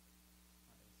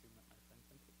 I assume that my friend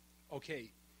sent it.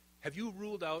 Okay. Have you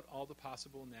ruled out all the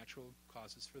possible natural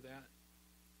causes for that?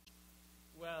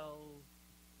 Well,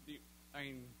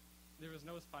 there was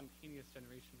no spontaneous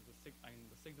generation of the signal.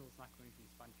 The signal is not going to be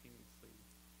spontaneously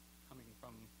coming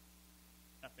from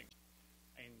nothing.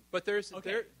 But there's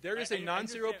a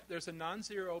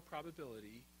non-zero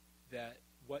probability that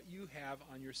what you have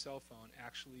on your cell phone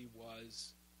actually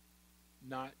was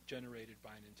not generated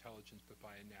by an intelligence but by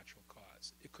a natural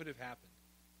cause. It could have happened.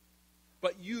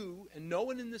 But you and no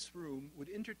one in this room would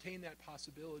entertain that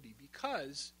possibility,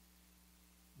 because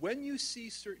when you see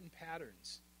certain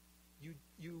patterns,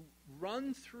 you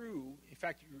run through, in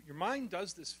fact, your mind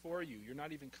does this for you. You're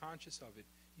not even conscious of it.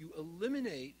 You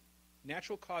eliminate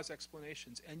natural cause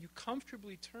explanations, and you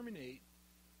comfortably terminate,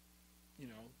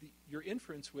 your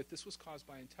inference with this was caused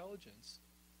by intelligence.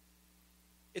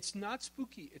 It's not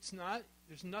spooky.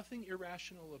 There's nothing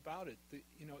irrational about it.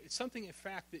 It's something, in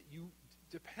fact, that you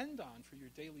depend on for your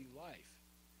daily life.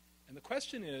 And the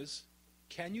question is,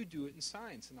 can you do it in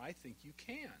science? And I think you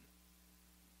can.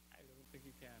 I don't think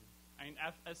you can.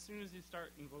 As soon as you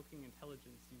start invoking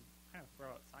intelligence, you kind of throw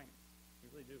out science. You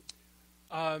really do.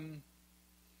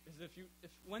 Because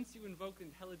if once you invoke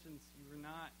intelligence, you're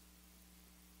not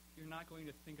going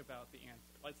to think about the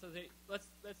answer. Let's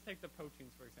take the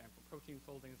proteins, for example. Protein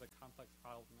folding is a complex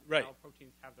problem. Right. How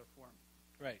proteins have their form.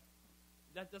 Right.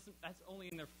 that's only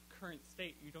in their current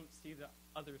state. You don't see the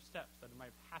other steps that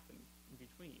might have happened in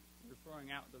between. You're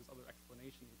throwing out those other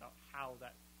explanations about how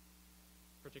that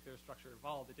particular structure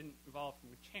evolved. It didn't evolve from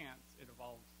chance. It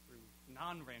evolved through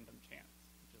non-random chance,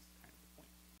 which is kind of the point.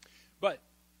 But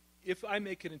if I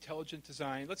make an intelligent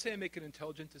design, let's say I make an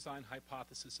intelligent design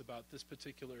hypothesis about this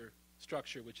particular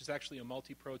structure, which is actually a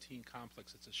multi-protein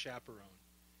complex. It's a chaperone.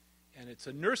 And it's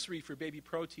a nursery for baby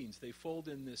proteins. They fold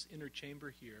in this inner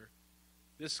chamber here.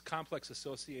 This complex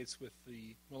associates with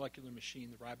the molecular machine,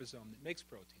 the ribosome, that makes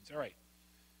proteins. All right.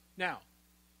 Now,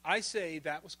 I say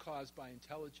that was caused by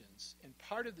intelligence, and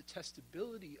part of the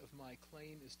testability of my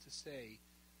claim is to say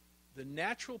the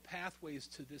natural pathways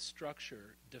to this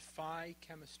structure defy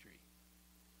chemistry.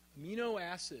 Amino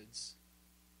acids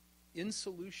in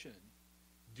solution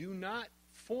do not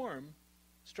form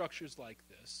structures like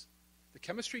this. The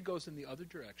chemistry goes in the other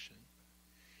direction.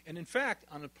 And in fact,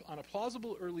 on a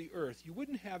plausible early Earth, you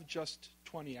wouldn't have just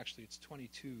 20, actually it's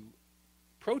 22,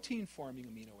 protein-forming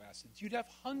amino acids. You'd have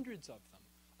hundreds of them,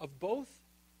 of both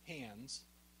hands,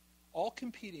 all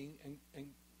competing and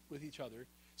with each other.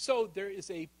 So there's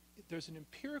an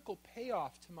empirical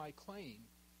payoff to my claim,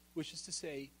 which is to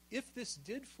say, if this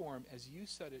did form as you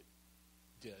said it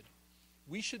did,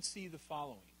 we should see the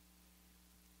following.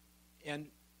 And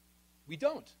we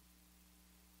don't.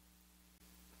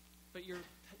 But your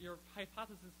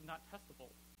hypothesis is not testable.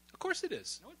 Of course it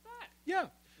is. No, it's not. Yeah.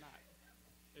 It's not.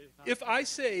 It is not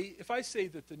If I say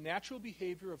that the natural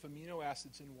behavior of amino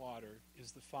acids in water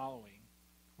is the following,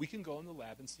 we can go in the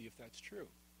lab and see if that's true.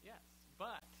 Yes,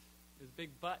 but there's a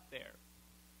big but there.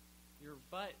 Your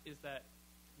but is that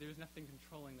there's nothing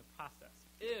controlling the process.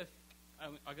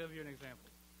 I'll give you an example.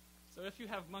 So if you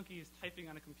have monkeys typing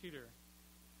on a computer,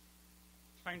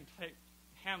 trying to type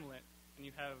Hamlet,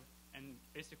 and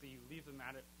basically you leave them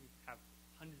at it, you have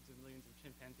hundreds of millions of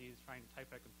chimpanzees trying to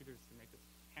type at computers to make this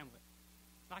Hamlet.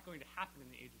 It's not going to happen in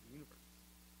the age of the universe.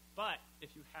 But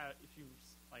if you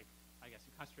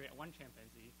concentrate on one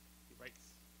chimpanzee, he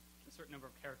writes a certain number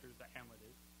of characters that Hamlet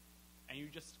is, and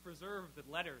you just preserve the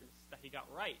letters that he got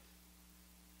right,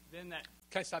 then that...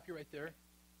 Can I stop you right there?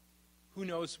 Who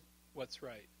knows what's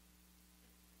right?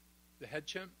 The head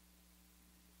chimp?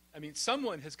 I mean,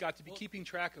 someone has got to be keeping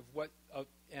track of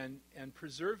and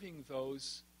preserving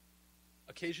those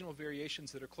occasional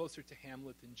variations that are closer to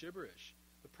Hamlet than gibberish.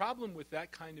 The problem with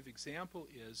that kind of example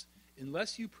is,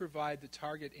 unless you provide the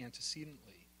target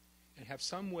antecedently and have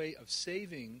some way of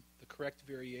saving the correct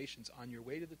variations on your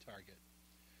way to the target,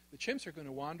 the chimps are going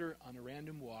to wander on a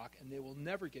random walk, and they will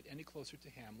never get any closer to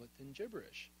Hamlet than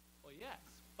gibberish. Well, yes,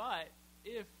 but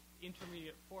if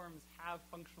intermediate forms have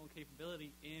functional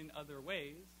capability in other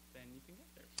ways, then you can get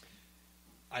there.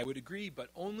 I would agree, but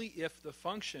only if the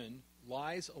function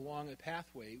lies along a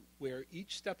pathway where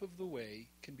each step of the way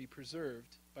can be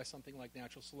preserved by something like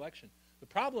natural selection. The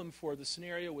problem for the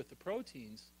scenario with the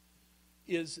proteins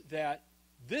is that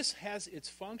this has its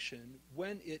function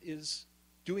when it is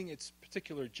doing its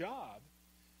particular job.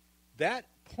 That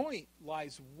point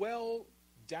lies well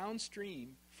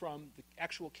downstream from the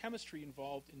actual chemistry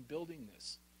involved in building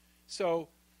this. So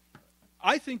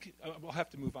I think, we'll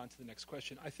have to move on to the next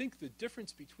question. I think the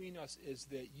difference between us is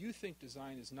that you think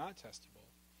design is not testable,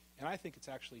 and I think it's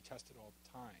actually tested all the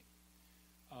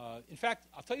time. In fact,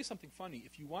 I'll tell you something funny.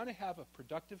 If you want to have a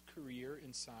productive career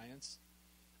in science,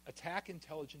 attack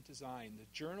intelligent design.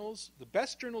 The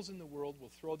best journals in the world will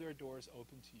throw their doors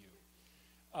open to you.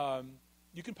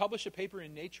 You can publish a paper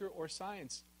in Nature or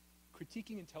Science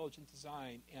critiquing intelligent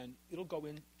design, and it'll go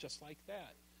in just like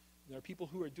that. There are people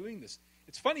who are doing this.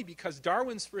 It's funny because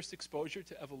Darwin's first exposure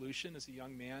to evolution as a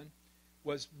young man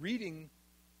was reading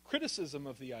criticism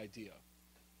of the idea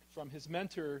from his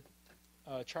mentor,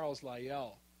 Charles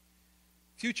Lyell.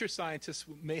 Future scientists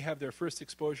may have their first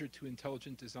exposure to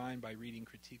intelligent design by reading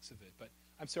critiques of it. But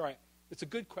I'm sorry, it's a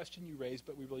good question you raised,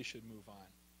 but we really should move on.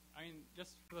 I mean,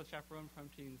 just for the chaperone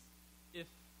proteins, if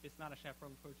it's not a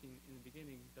chaperone protein in the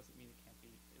beginning, doesn't mean it can't be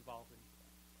evolved into that.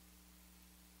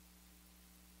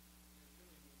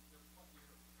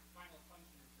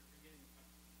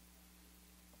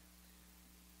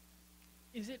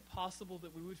 Is it possible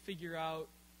that we would figure out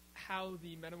how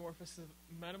the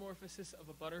metamorphosis of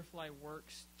a butterfly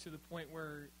works to the point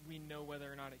where we know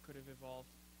whether or not it could have evolved?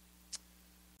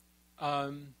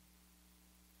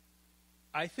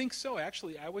 I think so.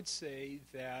 Actually, I would say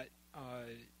that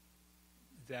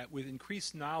that with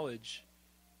increased knowledge,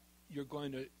 you're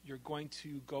going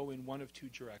to go in one of two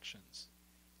directions.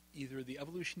 Either the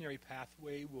evolutionary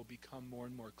pathway will become more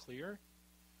and more clear,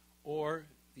 or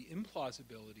the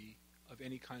implausibility of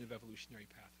any kind of evolutionary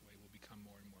pathway will become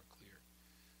more and more clear.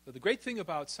 But the great thing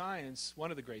about science,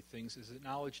 one of the great things, is that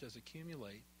knowledge does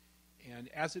accumulate, and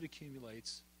as it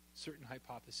accumulates, certain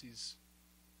hypotheses,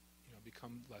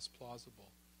 become less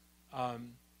plausible.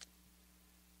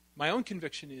 My own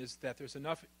conviction is that there's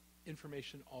enough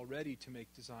information already to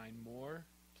make design more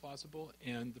plausible,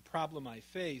 and the problem I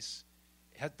face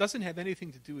doesn't have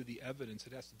anything to do with the evidence.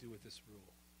 It has to do with this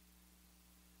rule.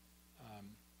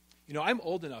 I'm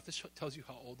old enough. This tells you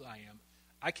how old I am.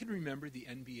 I can remember the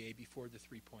NBA before the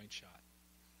three-point shot.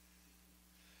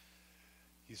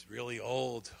 He's really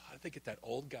old. I have to get that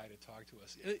old guy to talk to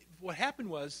us. What happened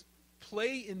was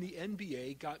play in the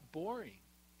NBA got boring.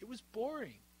 It was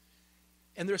boring.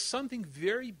 And there's something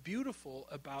very beautiful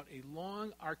about a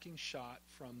long arcing shot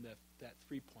from that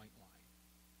three-point line.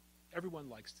 Everyone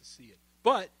likes to see it.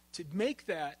 But to make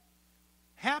that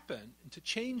happen and to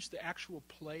change the actual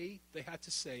play, they had to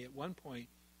say at one point,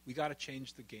 we got to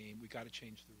change the game, we got to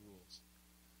change the rules.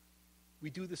 We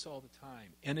do this all the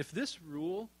time. And if this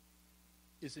rule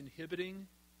is inhibiting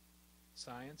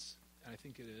science, and I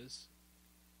think it is,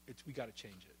 we got to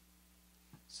change it.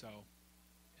 So,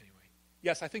 anyway.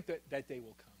 Yes, I think that day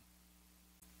will come.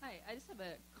 Hi, I just have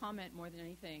a comment more than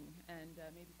anything, and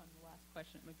maybe if I'm the last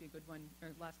question, it might be a good one, or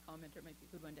last comment, or it might be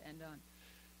a good one to end on.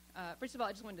 First of all,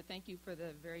 I just wanted to thank you for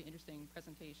the very interesting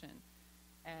presentation.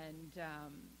 And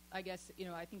I guess,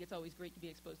 I think it's always great to be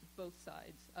exposed to both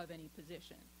sides of any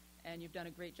position. And you've done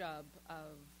a great job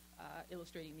of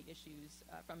illustrating the issues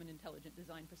from an intelligent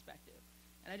design perspective.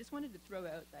 And I just wanted to throw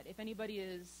out that if anybody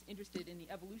is interested in the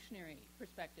evolutionary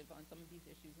perspective on some of these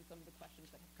issues and some of the questions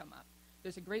that have come up,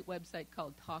 there's a great website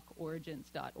called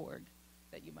talkorigins.org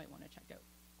that you might want to check out.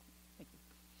 Thank you.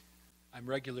 I'm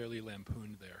regularly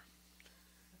lampooned there.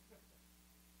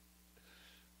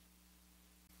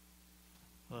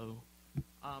 Hello.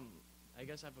 I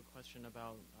guess I have a question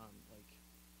about,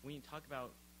 when you talk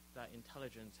about that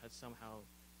intelligence has somehow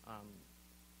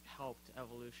helped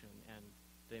evolution and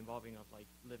the involving of,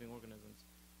 living organisms,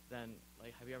 then,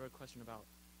 have you ever questioned about,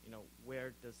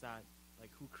 where does that,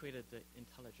 who created the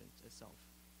intelligence itself?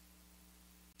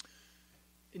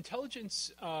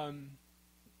 Intelligence,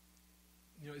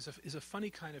 is a funny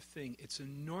kind of thing. It's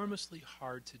enormously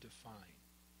hard to define.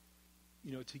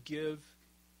 To give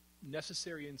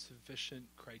necessary and sufficient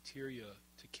criteria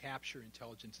to capture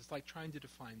intelligence. It's like trying to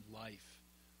define life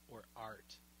or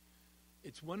art.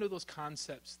 It's one of those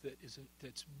concepts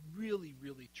that's really,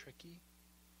 really tricky.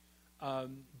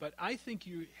 But I think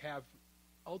you have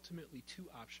ultimately two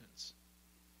options.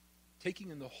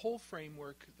 Taking in the whole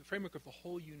framework, the framework of the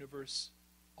whole universe,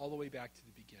 all the way back to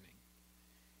the beginning.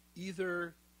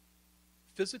 Either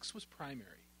physics was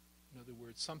primary, in other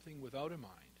words, something without a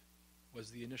mind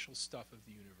was the initial stuff of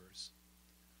the universe,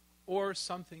 or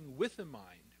something with a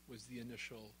mind was the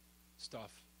initial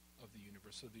stuff of the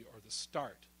universe, or the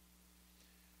start.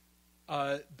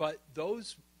 But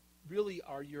those really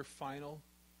are your final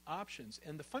options.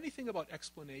 And the funny thing about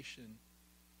explanation,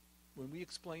 when we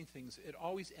explain things, it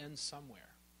always ends somewhere.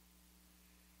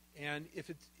 And if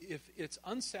it's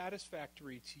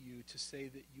unsatisfactory to you to say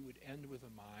that you would end with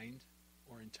a mind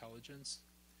or intelligence,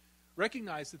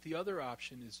 recognize that the other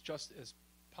option is just as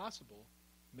possible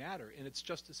matter, and it's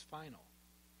just as final.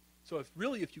 So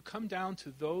if you come down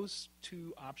to those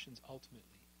two options ultimately,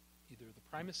 either the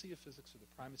primacy of physics or the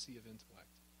primacy of intellect,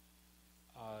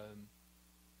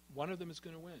 one of them is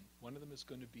going to win. One of them is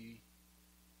going to be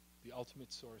the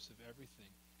ultimate source of everything.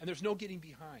 And there's no getting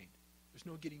behind. There's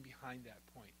no getting behind that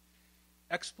point.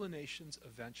 Explanations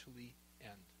eventually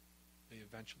end. They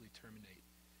eventually terminate.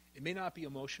 It may not be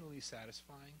emotionally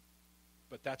satisfying,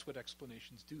 but that's what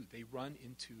explanations do. They run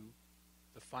into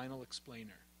the final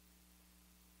explainer.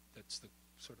 That's the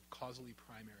sort of causally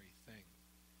primary thing.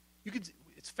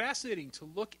 It's fascinating to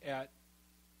look at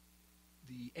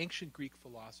the ancient Greek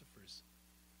philosophers.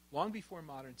 Long before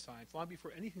modern science, long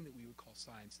before anything that we would call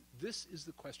science, this is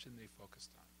the question they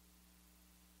focused on.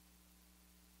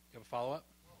 You have a follow-up?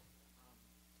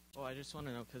 Well, I just want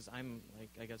to know, because I'm,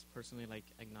 I guess personally,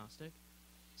 agnostic.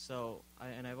 So,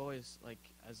 I've always,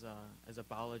 as a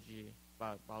biology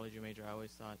major, I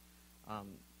always thought,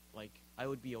 I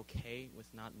would be okay with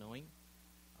not knowing.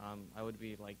 I would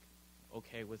be,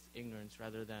 okay with ignorance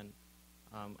rather than,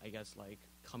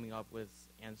 coming up with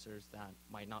answers that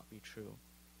might not be true.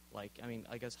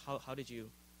 I guess, how did you,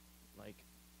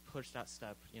 push that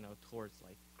step, towards,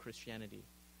 Christianity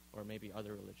or maybe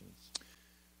other religions?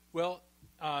 Well,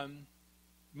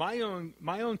 my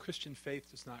own Christian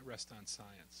faith does not rest on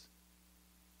science.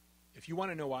 If you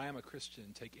want to know why I'm a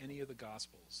Christian, take any of the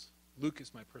Gospels. Luke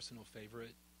is my personal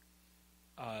favorite.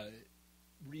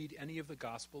 Read any of the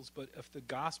Gospels, but if the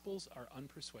Gospels are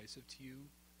unpersuasive to you,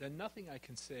 then nothing I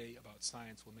can say about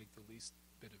science will make the least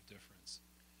bit of difference.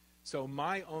 So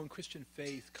my own Christian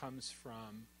faith comes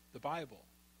from the Bible,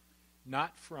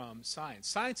 not from science.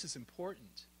 Science is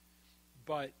important,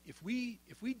 but if we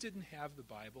didn't have the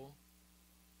Bible,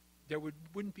 there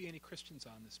wouldn't be any Christians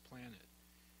on this planet.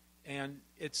 And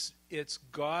it's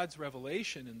God's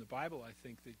revelation in the Bible, I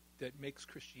think, that makes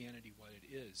Christianity what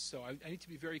it is. So I need to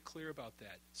be very clear about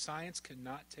that. Science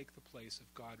cannot take the place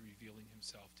of God revealing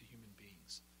himself to human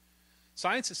beings.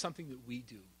 Science is something that we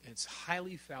do, and it's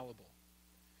highly fallible.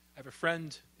 I have a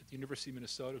friend at the University of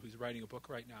Minnesota who's writing a book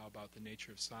right now about the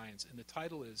nature of science, and the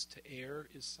title is "To Err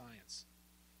is Science."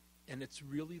 And it's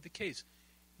really the case.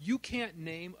 You can't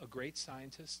name a great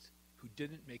scientist who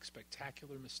didn't make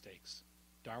spectacular mistakes.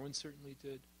 Darwin certainly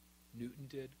did. Newton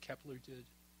did. Kepler did.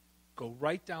 Go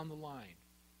right down the line.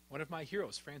 One of my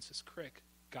heroes, Francis Crick,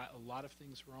 got a lot of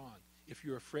things wrong. If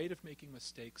you're afraid of making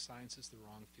mistakes, science is the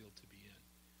wrong field to be in.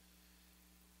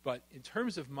 But in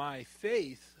terms of my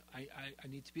faith, I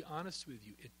need to be honest with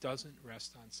you. It doesn't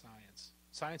rest on science.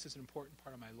 Science is an important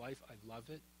part of my life. I love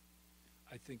it.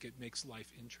 I think it makes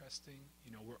life interesting.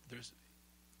 You know,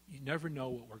 you never know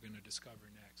what we're going to discover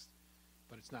next.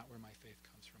 But it's not where my faith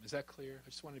comes from. Is that clear? I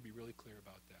just want to be really clear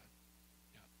about that.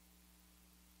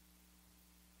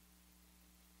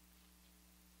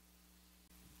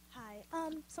 Hi.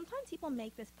 Sometimes people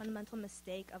make this fundamental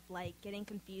mistake of like getting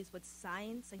confused with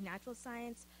science, like natural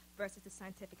science, versus the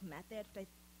scientific method, which I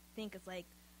think is like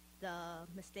the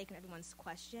mistake in everyone's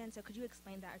question. So could you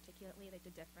explain that articulately, like the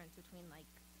difference between like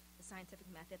the scientific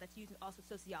method that's used in also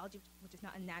sociology, which is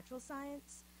not a natural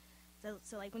science?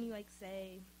 So like when you like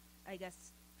say, I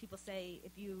guess people say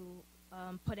if you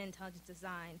put in intelligent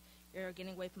design, you're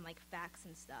getting away from like facts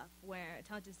and stuff, where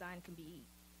intelligent design can be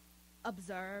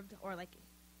observed, or like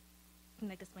can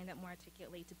like explain that more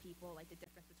articulately to people, like the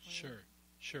difference between.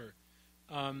 Sure.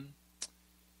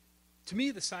 To me,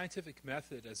 the scientific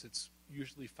method, as it's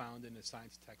usually found in a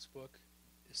science textbook,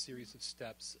 a series of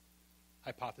steps,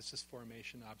 hypothesis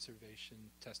formation, observation,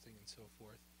 testing, and so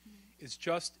forth, is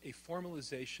just a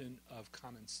formalization of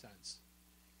common sense.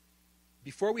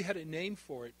 Before we had a name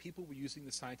for it, people were using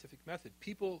the scientific method.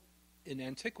 People in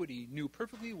antiquity knew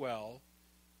perfectly well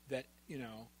that,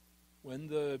 when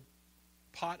the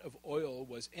pot of oil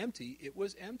was empty, it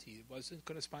was empty. It wasn't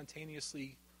going to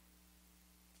spontaneously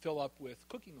fill up with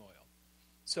cooking oil.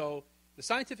 So the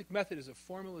scientific method is a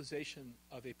formalization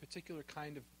of a particular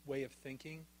kind of way of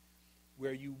thinking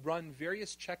where you run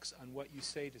various checks on what you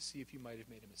say to see if you might have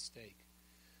made a mistake.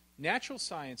 Natural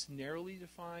science, narrowly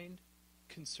defined,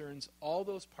 concerns all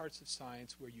those parts of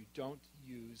science where you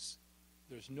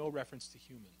there's no reference to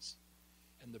humans.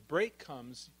 And the break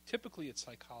comes, typically it's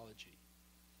psychology.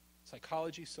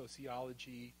 Psychology,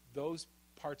 sociology, those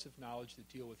parts of knowledge that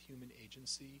deal with human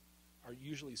agency are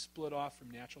usually split off from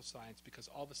natural science because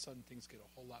all of a sudden things get a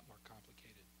whole lot more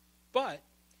complicated. But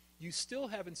you still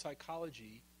have in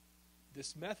psychology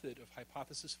this method of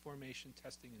hypothesis formation,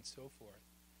 testing, and so forth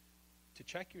to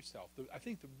check yourself. I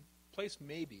think the place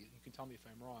maybe, you can tell me if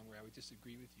I'm wrong, where I would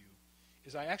disagree with you,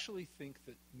 is I actually think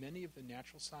that many of the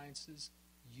natural sciences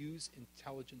use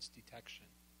intelligence detection.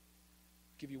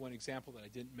 I'll give you one example that I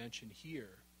didn't mention here,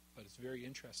 but it's very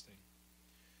interesting.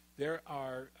 There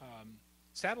are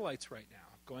satellites right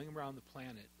now going around the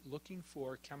planet looking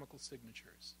for chemical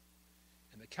signatures.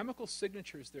 And the chemical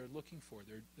signatures they're looking for,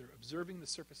 they're observing the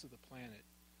surface of the planet,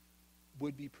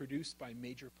 would be produced by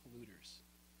major polluters.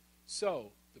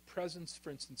 So the presence, for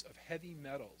instance, of heavy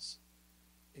metals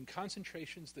in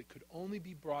concentrations that could only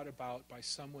be brought about by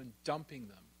someone dumping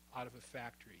them out of a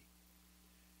factory.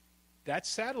 That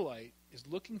satellite is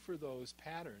looking for those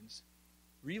patterns,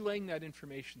 relaying that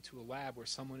information to a lab where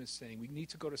someone is saying, we need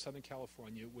to go to Southern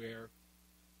California where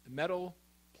the metal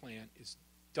plant is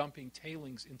dumping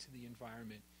tailings into the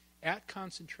environment at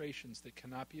concentrations that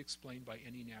cannot be explained by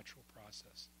any natural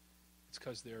process. It's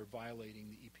because they're violating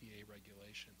the EPA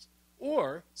regulations.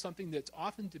 Or something that's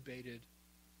often debated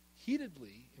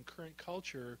heatedly in current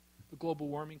culture, the global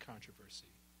warming controversy.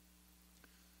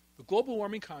 The global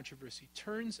warming controversy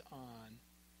turns on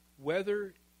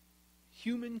whether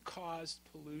human-caused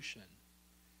pollution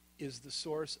is the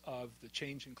source of the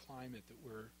change in climate that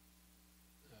we're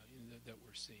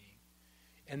seeing.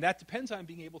 And that depends on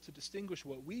being able to distinguish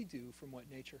what we do from what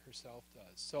nature herself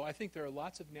does. So I think there are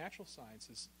lots of natural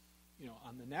sciences,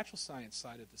 on the natural science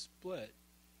side of the split,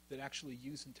 that actually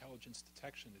use intelligence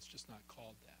detection. It's just not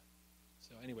called that.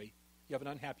 So anyway, you have an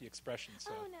unhappy expression.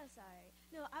 So. Oh, no, sorry.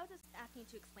 No, I was just asking you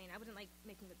to explain. I wasn't,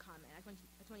 making the comment. I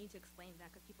just want you to explain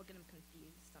that because people get them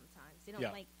confused sometimes. They don't,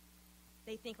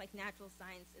 they think, natural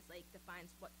science is,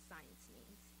 defines what science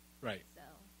means. Right. So.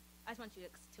 I just want you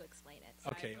to explain it.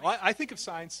 Sorry Okay. for Well, my I think of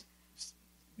question. science,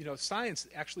 science,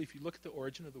 actually, if you look at the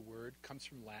origin of the word, comes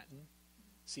from Latin,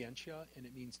 scientia, and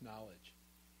it means knowledge.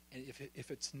 And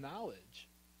if it's knowledge,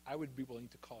 I would be willing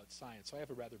to call it science. So I have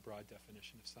a rather broad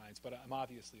definition of science, but I'm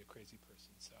obviously a crazy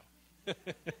person, so.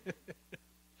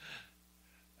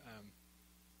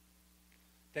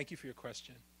 Thank you for your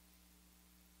question.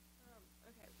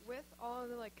 Okay, with all of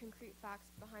the concrete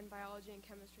facts behind biology and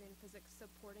chemistry and physics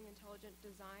supporting intelligent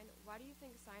design, why do you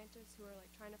think scientists who are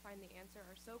trying to find the answer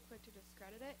are so quick to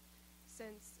discredit it,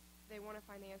 since they want to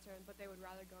find the answer, but they would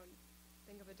rather go and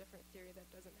think of a different theory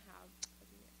that doesn't have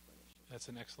an explanation?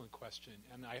 That's an excellent question,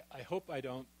 and I hope I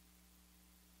don't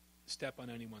step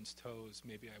on anyone's toes.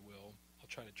 Maybe I will.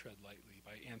 I'll try to tread lightly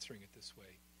by answering it this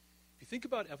way. If you think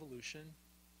about evolution,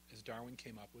 as Darwin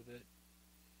came up with it,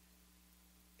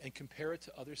 and compare it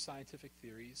to other scientific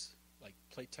theories like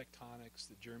plate tectonics,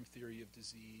 the germ theory of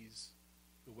disease,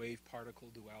 the wave-particle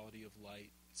duality of light,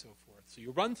 and so forth. So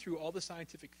you run through all the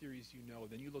scientific theories you know,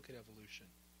 then you look at evolution.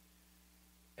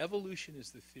 Evolution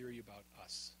is the theory about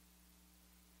us.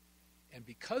 And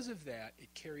because of that,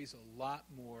 it carries a lot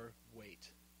more weight.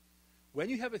 When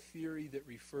you have a theory that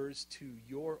refers to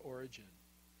your origin,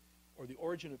 or the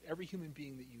origin of every human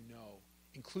being that you know,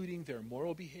 including their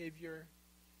moral behavior,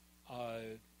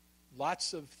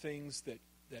 lots of things that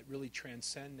really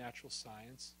transcend natural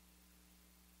science,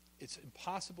 it's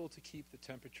impossible to keep the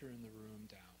temperature in the room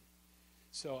down.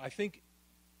 So I think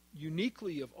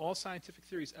uniquely of all scientific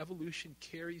theories, evolution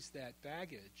carries that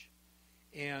baggage.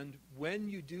 And when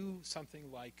you do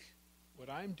something like what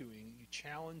I'm doing, you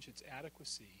challenge its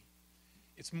adequacy,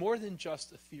 it's more than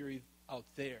just a theory out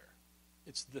there.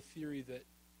 It's the theory that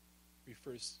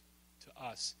refers to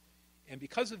us. And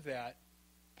because of that,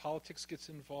 politics gets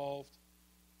involved,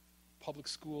 public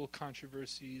school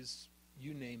controversies,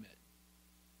 you name it.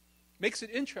 Makes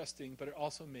it interesting, but it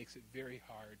also makes it very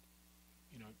hard,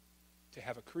 to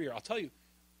have a career. I'll tell you,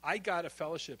 I got a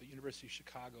fellowship at University of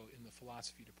Chicago in the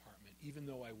philosophy department, even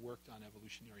though I worked on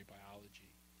evolutionary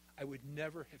biology. I would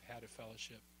never have had a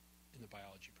fellowship in the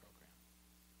biology program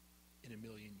in a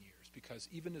million years, because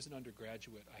even as an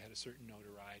undergraduate, I had a certain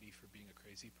notoriety for being a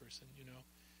crazy person,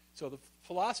 So the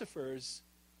philosophers,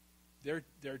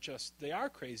 they are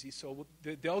crazy, so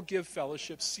they'll give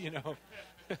fellowships,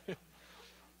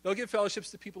 They'll give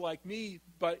fellowships to people like me,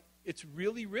 but it's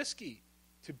really risky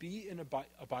to be in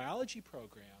a biology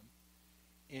program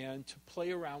and to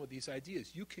play around with these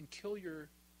ideas. You can kill your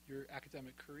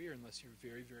academic career unless you're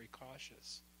very, very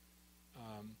cautious.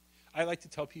 I like to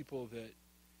tell people that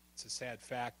it's a sad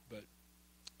fact, but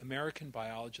American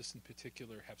biologists in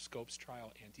particular have Scopes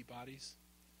trial antibodies.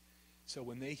 So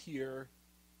when they hear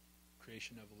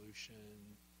creation, evolution,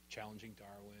 challenging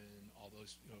Darwin, all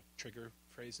those trigger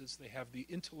phrases, they have the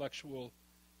intellectual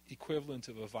equivalent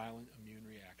of a violent immune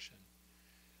reaction.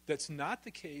 That's not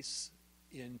the case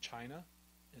in China.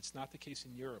 It's not the case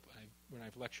in Europe. When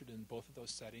I've lectured in both of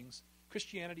those settings,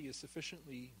 Christianity is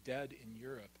sufficiently dead in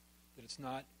Europe that it's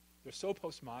not, they're so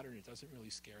postmodern it doesn't really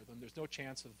scare them. There's no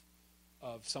chance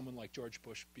of someone like George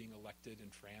Bush being elected in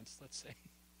France, let's say.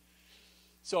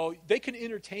 So they can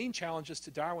entertain challenges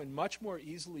to Darwin much more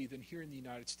easily than here in the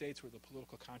United States, where the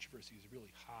political controversy is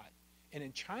really hot. And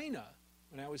in China,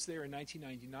 when I was there in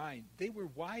 1999, they were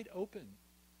wide open.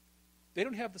 They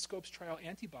don't have the Scopes trial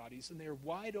antibodies, and they're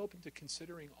wide open to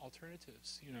considering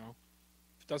alternatives. If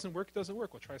it doesn't work, it doesn't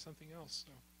work. We'll try something else.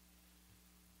 So,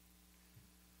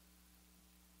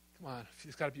 come on,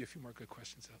 there's got to be a few more good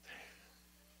questions out there.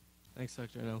 Thanks,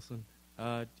 Dr. Nelson.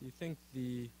 Do you think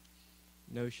the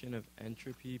notion of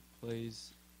entropy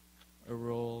plays a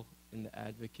role in the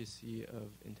advocacy of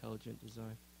intelligent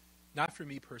design? Not for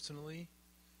me personally,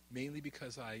 mainly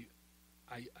because I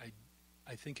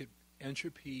think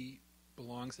entropy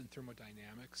belongs in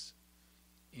thermodynamics,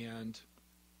 and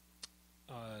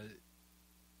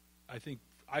I think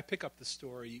I pick up the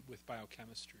story with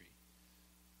biochemistry.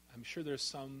 I'm sure there's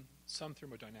some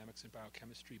thermodynamics in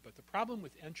biochemistry, but the problem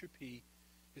with entropy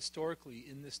historically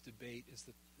in this debate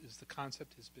is the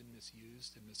concept has been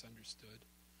misused and misunderstood.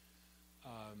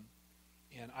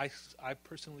 And I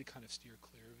personally kind of steer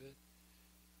clear of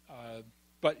it.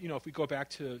 But if we go back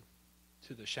to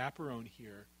the chaperone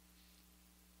here,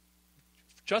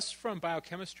 just from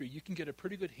biochemistry, you can get a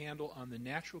pretty good handle on the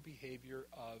natural behavior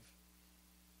of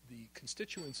the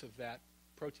constituents of that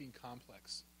protein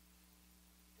complex.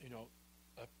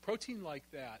 A protein like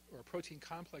that, or a protein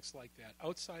complex like that,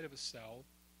 outside of a cell,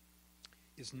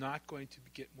 is not going to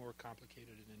get more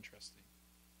complicated and interesting.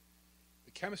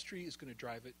 The chemistry is going to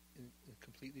drive it in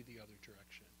completely the other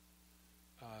direction.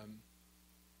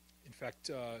 In fact,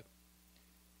 a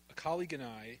colleague and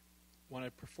I want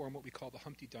to perform what we call the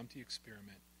Humpty Dumpty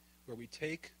experiment, where we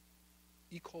take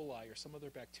E. coli or some other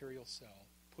bacterial cell,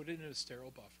 put it in a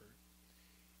sterile buffer,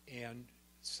 and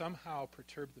somehow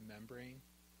perturb the membrane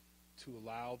to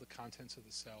allow the contents of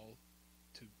the cell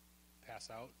to pass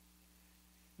out.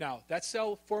 Now, that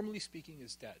cell, formally speaking,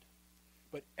 is dead.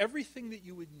 But everything that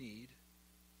you would need,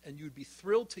 and you'd be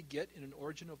thrilled to get in an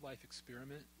origin of life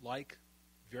experiment, like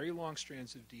very long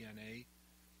strands of DNA,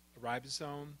 a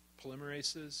ribosome,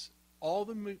 polymerases, all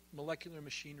the molecular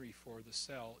machinery for the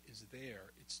cell is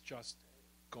there. It's just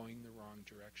going the wrong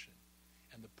direction.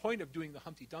 And the point of doing the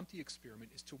Humpty Dumpty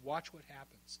experiment is to watch what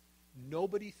happens.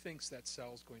 Nobody thinks that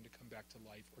cell is going to come back to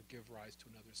life or give rise to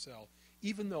another cell,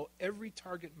 even though every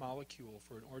target molecule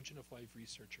for an origin of life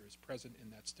researcher is present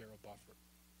in that sterile buffer.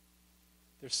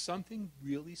 There's something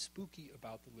really spooky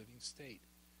about the living state,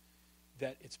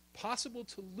 that it's possible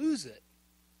to lose it.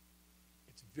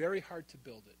 It's very hard to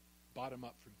build it, bottom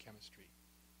up from chemistry.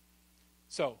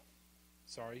 So,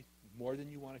 sorry, more than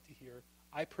you wanted to hear.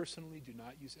 I personally do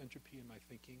not use entropy in my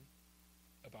thinking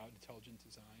about intelligent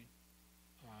design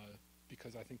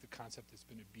because I think the concept has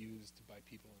been abused by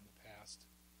people in the past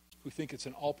who think it's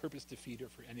an all-purpose defeater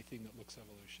for anything that looks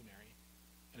evolutionary,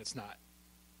 and it's not.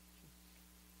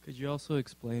 Could you also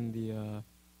explain the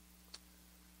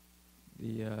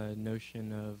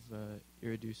notion of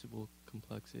irreducible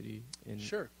complexity in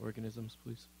organisms,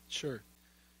 please? Sure.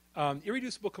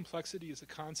 Irreducible complexity is a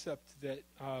concept that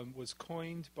was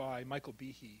coined by Michael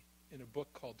Behe in a book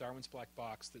called Darwin's Black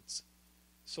Box that's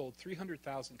sold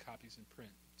 300,000 copies in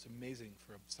print. It's amazing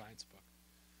for a science book.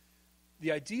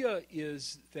 The idea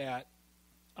is that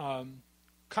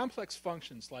complex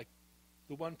functions like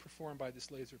the one performed by this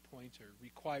laser pointer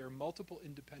require multiple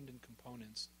independent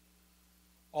components,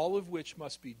 all of which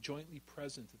must be jointly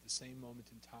present at the same moment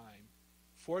in time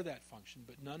for that function,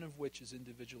 but none of which is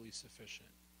individually sufficient.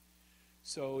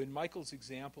 So in Michael's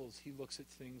examples, he looks at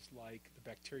things like the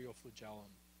bacterial flagellum.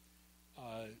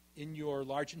 In your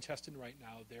large intestine right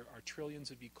now, there are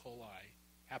trillions of E. coli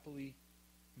happily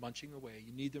munching away.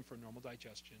 You need them for normal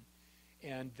digestion.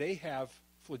 And they have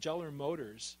flagellar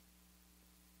motors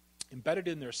embedded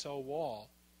in their cell wall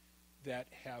that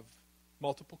have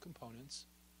multiple components,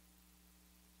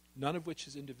 none of which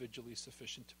is individually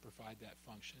sufficient to provide that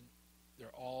function.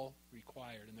 They're all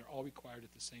required, and they're all required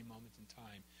at the same moment in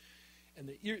time. And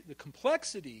the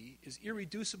complexity is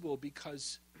irreducible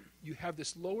because you have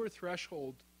this lower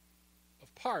threshold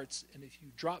of parts, and if you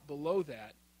drop below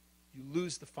that, you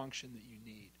lose the function that you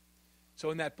need. So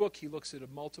in that book, he looks at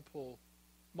multiple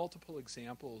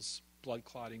examples. Blood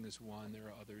clotting is one. There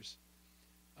are others.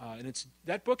 And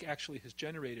that book actually has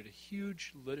generated a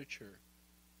huge literature.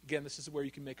 Again, this is where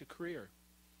you can make a career.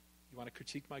 You want to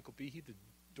critique Michael Behe, the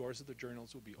doors of the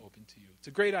journals will be open to you. It's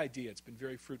a great idea. It's been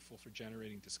very fruitful for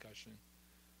generating discussion.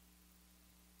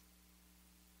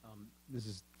 This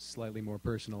is slightly more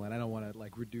personal, and I don't want to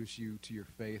reduce you to your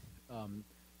faith,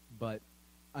 but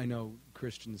I know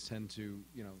Christians tend to,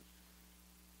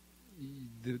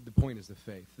 the point is the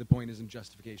faith. The point isn't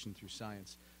justification through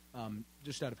science.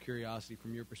 Just out of curiosity,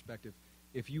 from your perspective,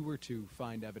 if you were to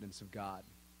find evidence of God,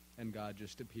 and God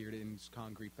just appeared in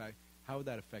concrete fact, how would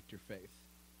that affect your faith?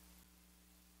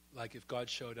 Like if God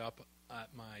showed up at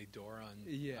my door on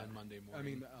Monday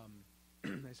morning? I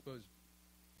mean, I suppose,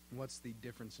 what's the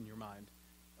difference in your mind?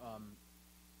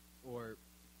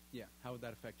 How would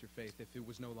that affect your faith if it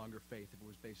was no longer faith, if it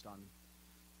was based on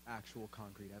actual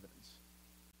concrete evidence?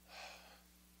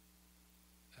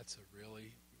 That's a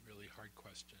really, really hard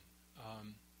question.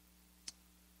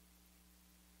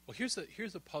 Well, here's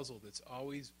a puzzle that's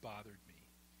always bothered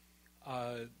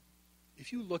me.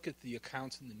 If you look at the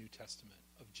accounts in the New Testament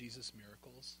of Jesus'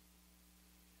 miracles,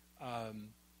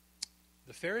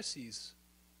 the Pharisees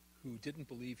who didn't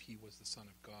believe he was the Son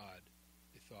of God,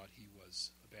 they thought he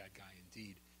was a bad guy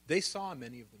indeed, they saw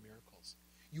many of the miracles.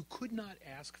 You could not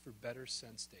ask for better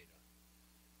sense data.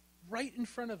 Right in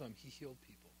front of them, he healed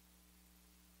people.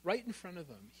 Right in front of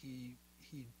them, he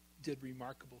did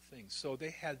remarkable things. So they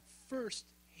had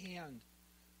first-hand,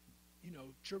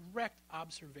 direct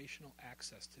observational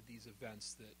access to these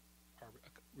events that are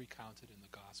recounted in the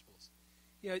Gospels.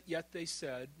 Yet they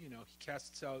said, he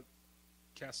casts out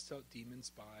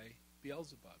demons by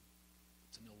Beelzebub.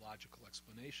 It's an illogical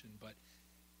explanation, but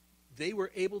they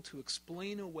were able to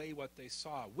explain away what they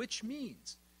saw, which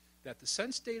means that the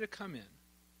sense data come in,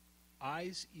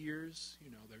 eyes, ears,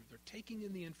 they're taking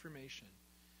in the information.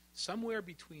 Somewhere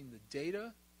between the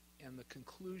data and the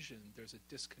conclusion, there's a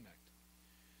disconnect.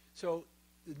 So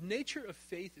the nature of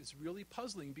faith is really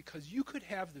puzzling because you could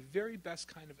have the very best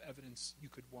kind of evidence you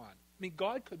could want. I mean,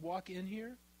 God could walk in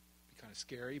here be kind of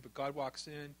scary, but God walks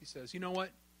in. He says, you know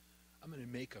what? I'm going to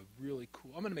make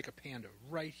a panda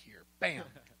right here. Bam,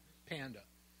 panda.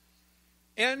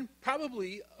 And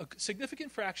probably a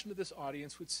significant fraction of this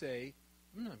audience would say,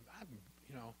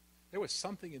 there was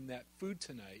something in that food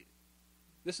tonight.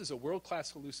 This is a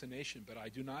world-class hallucination, but I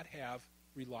do not have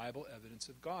reliable evidence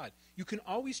of God. You can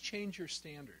always change your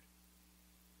standard.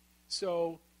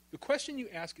 So the question you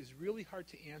ask is really hard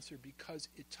to answer because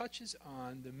it touches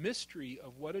on the mystery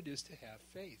of what it is to have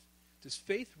faith. Does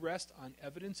faith rest on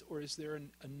evidence, or is there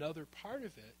another part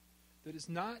of it that is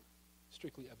not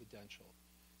strictly evidential?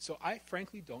 So I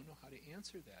frankly don't know how to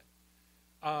answer that.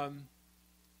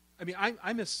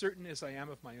 I'm as certain as I am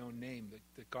of my own name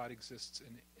that God exists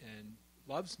and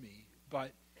loves me,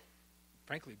 but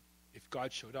frankly, if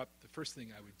God showed up, the first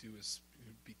thing I would do is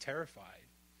be terrified.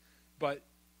 But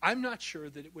I'm not sure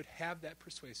that it would have that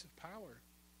persuasive power.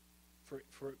 For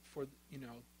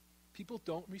people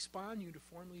don't respond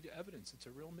uniformly to evidence. It's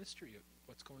a real mystery of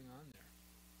what's going on there.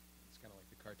 It's kind of like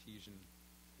the Cartesian,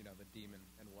 the demon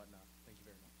and whatnot. Thank you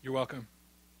very much. You're welcome.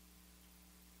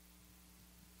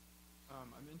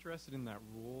 I'm interested in that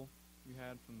rule you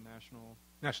had from the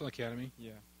National Academy.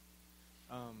 Yeah.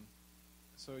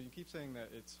 So you keep saying that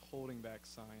it's holding back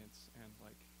science and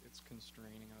it's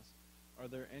constraining us. Are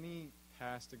there any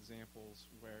past examples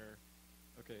where,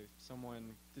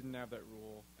 someone didn't have that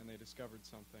rule and they discovered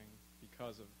something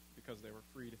because they were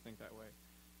free to think that way?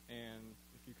 And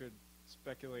if you could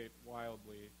speculate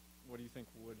wildly, what do you think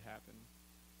would happen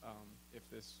if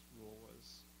this rule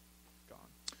was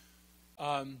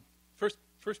gone?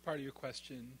 First part of your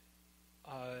question,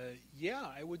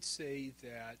 I would say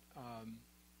that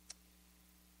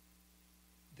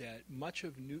that much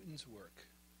of Newton's work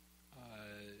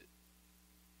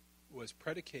was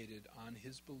predicated on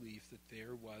his belief that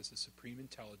there was a supreme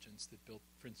intelligence that built,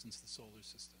 for instance, the solar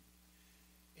system,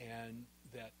 and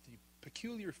that the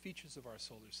peculiar features of our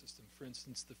solar system, for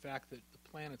instance, the fact that the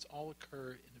planets all occur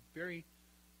in a very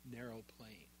narrow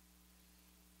plane,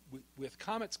 with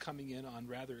comets coming in on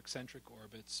rather eccentric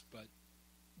orbits, but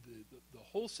the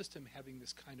whole system having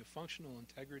this kind of functional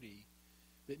integrity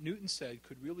that Newton said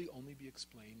could really only be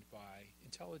explained by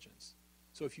intelligence.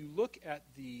 So if you look at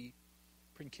the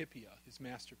Principia, his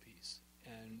masterpiece,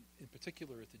 and in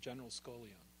particular at the General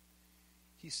Scholium,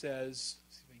 he says,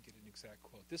 let's see if I can get an exact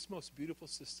quote, this most beautiful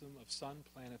system of sun,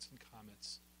 planets, and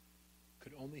comets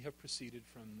could only have proceeded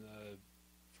from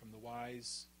the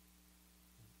wise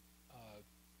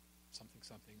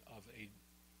something of a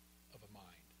mind.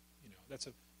 That's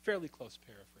a fairly close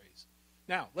paraphrase.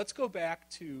 Now, let's go back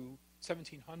to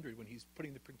 1700 when he's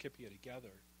putting the Principia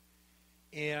together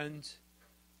and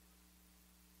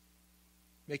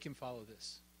make him follow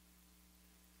this.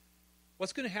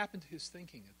 What's going to happen to his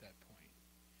thinking at that point?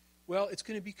 Well, it's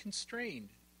going to be constrained.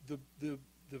 The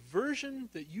version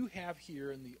that you have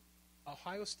here in the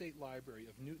Ohio State Library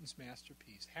of Newton's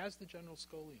masterpiece has the General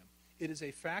Scholium. It is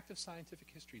a fact of scientific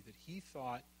history that he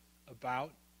thought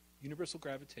about universal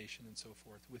gravitation and so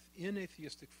forth within a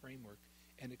theistic framework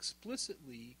and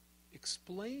explicitly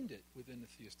explained it within a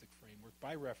theistic framework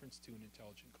by reference to an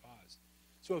intelligent cause.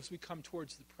 So as we come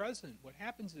towards the present, what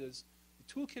happens is the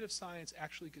toolkit of science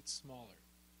actually gets smaller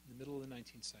in the middle of the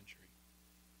 19th century.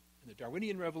 And the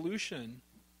Darwinian Revolution,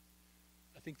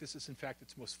 I think this is in fact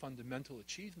its most fundamental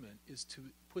achievement, is to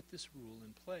put this rule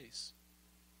in place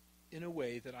in a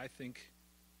way that I think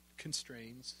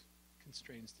constrains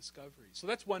discovery. So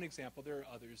that's one example. There are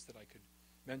others that I could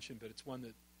mention, but it's one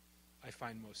that I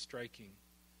find most striking.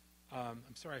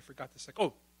 I'm sorry, I forgot the second.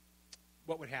 Oh,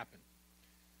 what would happen?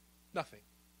 Nothing.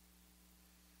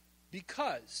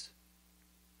 Because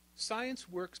science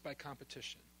works by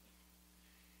competition.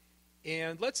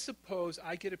 And let's suppose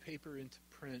I get a paper into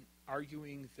print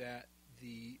arguing that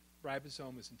the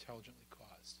ribosome is intelligently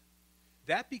caused.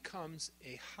 That becomes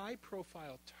a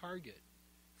high-profile target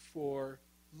for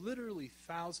literally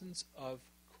thousands of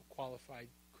qualified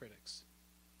critics.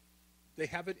 They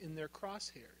have it in their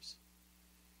crosshairs.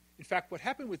 In fact, what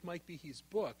happened with Mike Behe's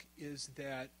book is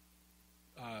that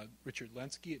Richard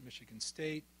Lenski at Michigan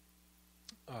State,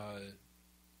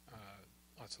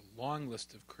 it's a long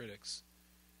list of critics,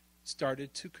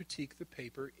 started to critique the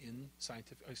paper in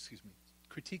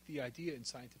critique the idea in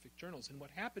scientific journals. And what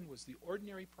happened was the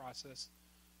ordinary process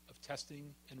of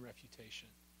testing and refutation.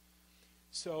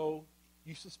 So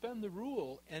you suspend the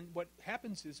rule, and what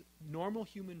happens is normal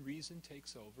human reason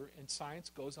takes over, and science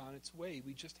goes on its way.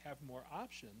 We just have more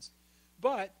options.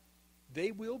 But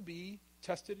they will be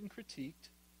tested and critiqued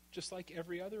just like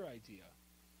every other idea.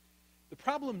 The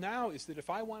problem now is that if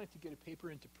I wanted to get a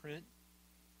paper into print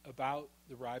about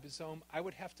the ribosome, I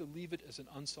would have to leave it as an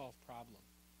unsolved problem.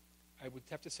 I would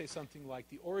have to say something like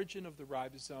the origin of the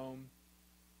ribosome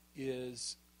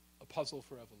is a puzzle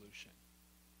for evolution.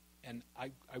 And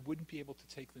I wouldn't be able to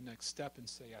take the next step and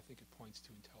say I think it points to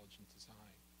intelligent design.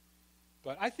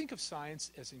 But I think of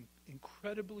science as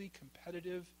incredibly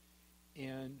competitive,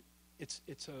 and it's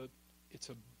a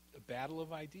battle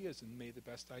of ideas, and may the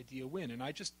best idea win. And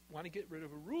I just want to get rid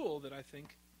of a rule that I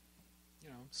think,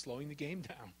 slowing the game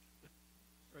down.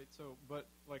 Right. So, but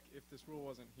like, if this rule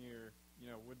wasn't here,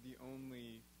 would the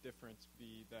only difference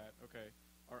be that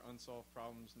our unsolved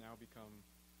problems now become,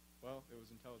 well, it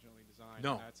was intelligently designed,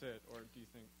 No. and that's it? Or do you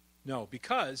think? No,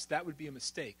 because that would be a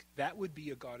mistake. That would be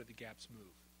a God of the Gaps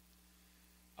move.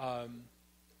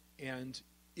 And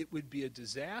it would be a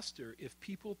disaster if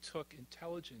people took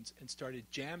intelligence and started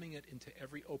jamming it into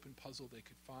every open puzzle they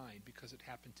could find because it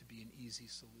happened to be an easy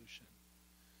solution.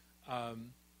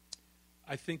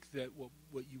 I think that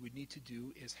what you would need to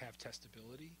do is have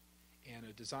testability, and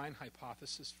a design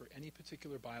hypothesis for any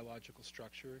particular biological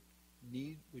structure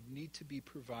would need to be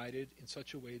provided in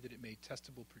such a way that it made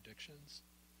testable predictions.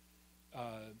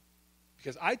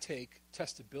 Because I take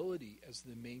testability as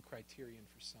the main criterion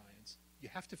for science. You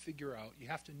have to figure out, you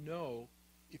have to know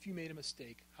if you made a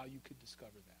mistake, how you could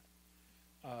discover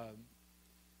that.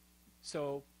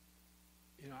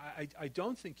 I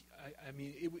don't think,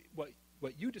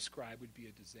 what you describe would be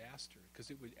a disaster, because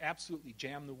it would absolutely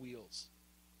jam the wheels.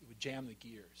 It would jam the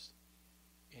gears.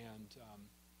 And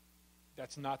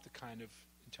that's not the kind of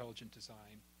intelligent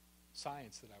design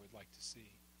science that I would like to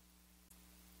see.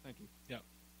 Thank you. Yeah.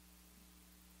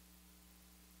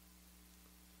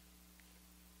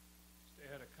 Just to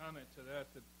add a comment to that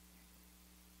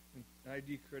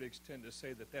ID critics tend to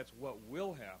say that that's what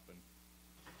will happen,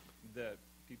 that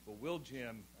people will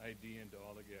jam ID into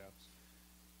all the gaps,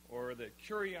 or that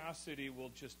curiosity will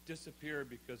just disappear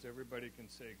because everybody can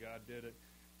say God did it.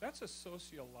 That's a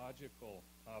sociological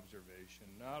observation,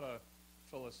 not a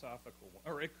philosophical one.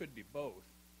 Or it could be both.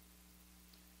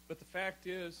 But the fact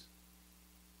is,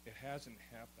 it hasn't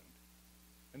happened.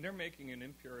 And they're making an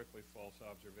empirically false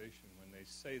observation when they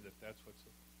say that that's what's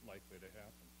likely to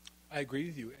happen. I agree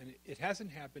with you, and it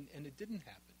hasn't happened, and it didn't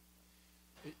happen.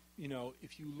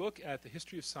 If you look at the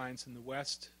history of science in the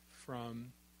West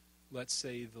from, let's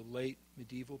say, the late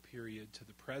medieval period to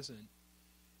the present,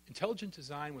 intelligent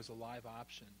design was a live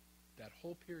option that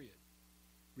whole period,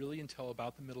 really until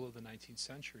about the middle of the 19th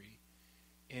century.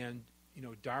 And,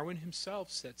 Darwin himself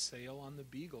set sail on the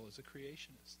Beagle as a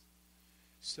creationist.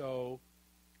 So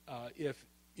if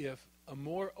a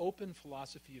more open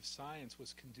philosophy of science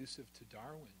was conducive to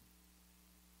Darwin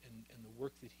and the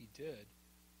work that he did,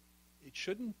 it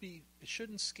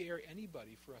shouldn't scare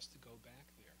anybody for us to go back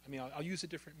there. I mean, I'll use a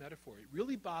different metaphor. It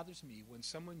really bothers me when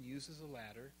someone uses a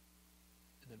ladder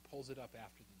and then pulls it up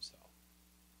after themselves.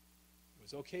 It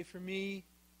was okay for me,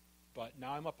 but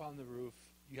now I'm up on the roof.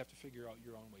 You have to figure out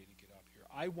your own way to get up here.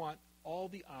 I want all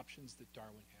the options that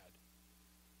Darwin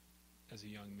had as a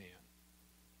young man.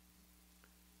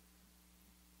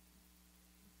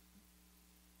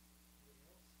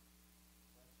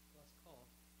 Last call.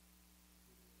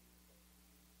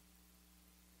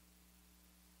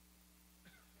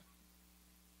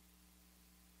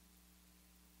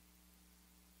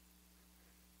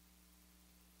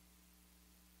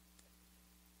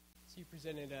 So you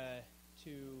presented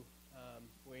two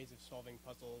ways of solving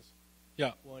puzzles.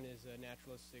 Yeah. One is a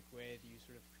naturalistic way that you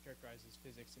sort of characterize as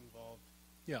physics involved.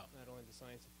 Yeah. Not only the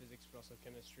science of physics, but also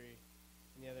chemistry.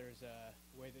 And the other is a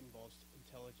way that involves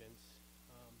intelligence.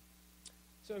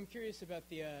 So I'm curious about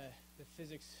the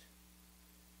physics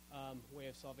way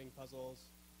of solving puzzles.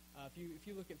 If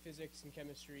you look at physics and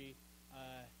chemistry,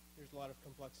 there's a lot of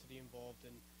complexity involved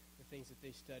in the things that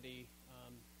they study.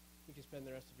 You can spend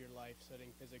the rest of your life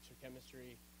studying physics or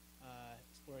chemistry,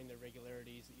 exploring the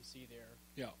regularities that you see there.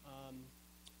 Yeah.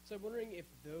 So I'm wondering if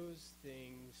those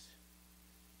things,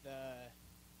 the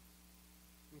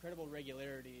incredible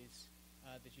regularities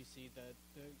that you see, the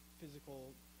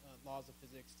physical laws of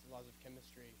physics, the laws of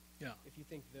chemistry, Yeah. if you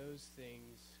think those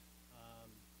things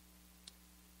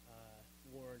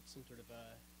warrant some sort of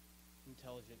a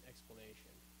intelligent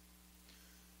explanation.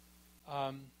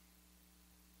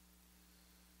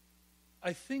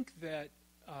 I think that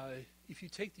if you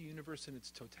take the universe in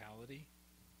its totality,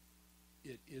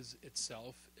 it is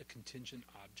itself a contingent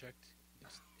object.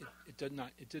 It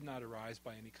did not arise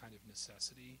by any kind of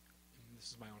necessity. And this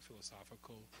is my own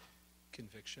philosophical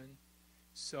conviction.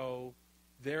 So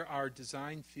there are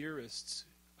design theorists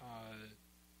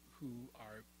who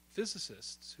are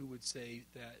physicists who would say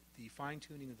that the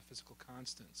fine-tuning of the physical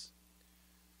constants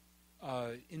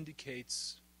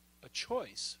indicates a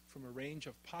choice from a range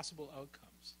of possible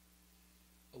outcomes.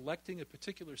 electing a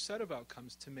particular set of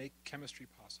outcomes to make chemistry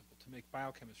possible, to make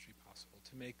biochemistry possible,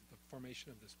 to make the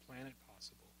formation of this planet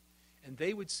possible. And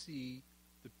they would see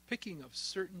the picking of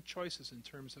certain choices in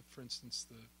terms of, for instance,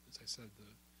 as I said,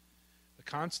 the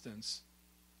constants,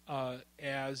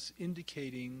 as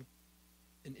indicating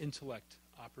an intellect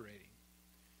operating.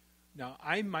 Now,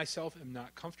 I myself am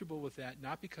not comfortable with that,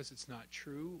 not because it's not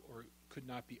true or could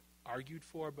not be argued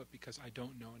for, but because I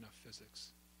don't know enough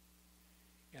physics.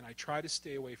 And I try to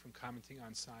stay away from commenting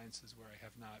on sciences where I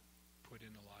have not put in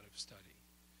a lot of study.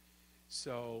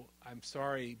 So I'm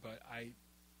sorry, but I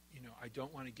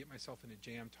don't want to get myself in a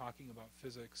jam talking about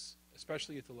physics,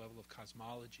 especially at the level of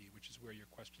cosmology, which is where your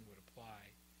question would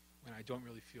apply, when I don't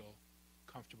really feel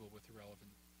comfortable with the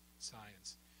relevant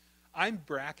science. I'm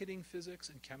bracketing physics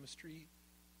and chemistry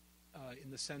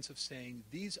in the sense of saying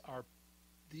these are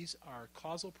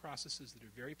causal processes that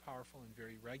are very powerful and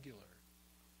very regular.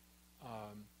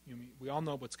 We all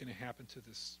know what's going to happen to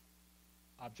this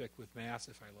object with mass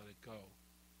if I let it go.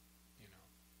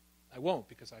 I won't,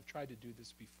 because I've tried to do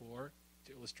this before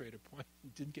to illustrate a point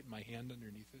and didn't get my hand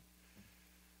underneath it.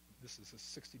 This is a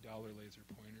 $60 laser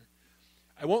pointer.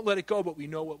 I won't let it go, but we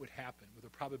know what would happen with a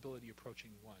probability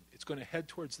approaching 1. It's going to head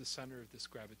towards the center of this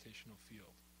gravitational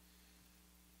field.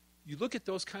 You look at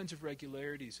those kinds of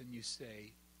regularities and you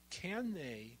say, can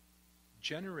they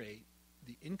generate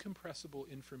the incompressible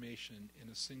information in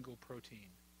a single protein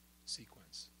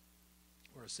sequence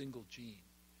or a single gene?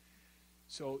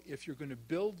 So if you're going to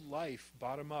build life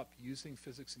bottom up using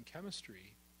physics and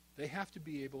chemistry, they have to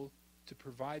be able to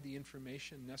provide the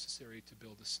information necessary to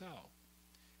build a cell.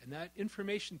 And that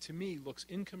information, to me, looks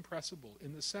incompressible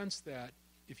in the sense that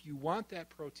if you want that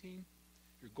protein,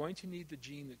 you're going to need the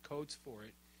gene that codes for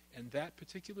it, and that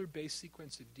particular base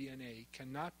sequence of DNA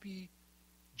cannot be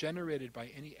generated by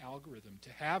any algorithm.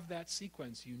 To have that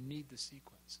sequence, you need the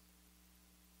sequence.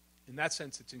 In that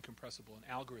sense, it's incompressible. An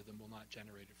algorithm will not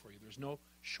generate it for you. There's no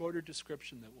shorter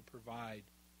description that will provide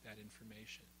that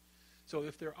information. So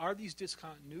if there are these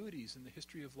discontinuities in the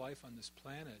history of life on this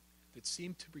planet that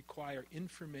seem to require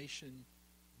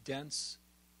information-dense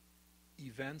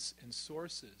events and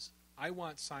sources, I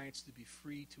want science to be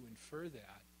free to infer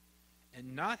that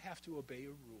and not have to obey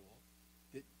a rule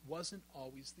that wasn't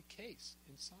always the case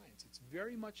in science. It's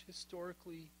very much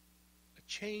historically a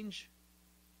change,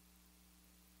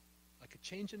 like a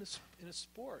change in a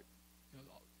sport.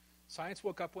 Science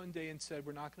woke up one day and said,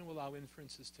 we're not going to allow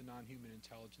inferences to non-human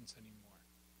intelligence anymore.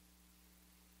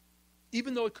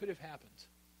 Even though it could have happened,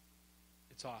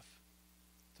 it's off.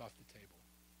 It's off the table.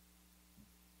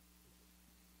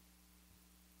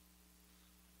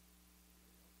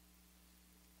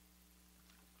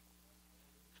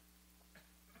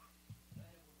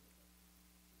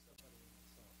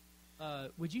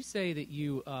 Would you say that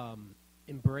you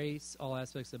embrace all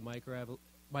aspects of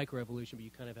microevolution, but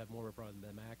you kind of have more of a problem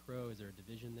than macro? Is there a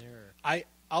division there?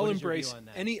 I'll embrace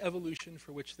any evolution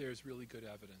for which there's really good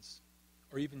evidence,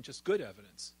 or even just good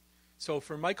evidence. So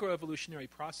for microevolutionary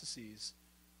processes,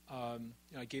 I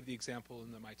gave the example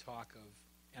in my talk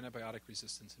of antibiotic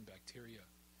resistance in bacteria.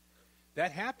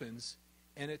 That happens,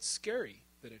 and it's scary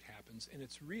that it happens, and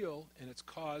it's real, and it's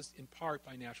caused in part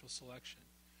by natural selection.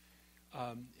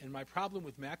 And my problem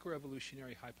with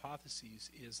macroevolutionary hypotheses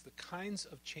is the kinds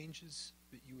of changes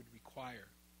that you would require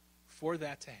for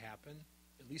that to happen,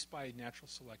 at least by natural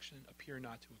selection, appear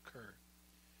not to occur.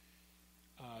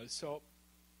 So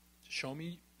show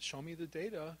me the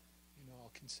data,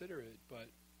 I'll consider it. But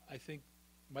I think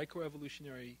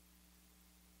microevolutionary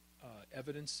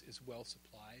evidence is well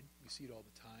supplied. We see it all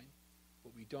the time.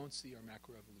 What we don't see are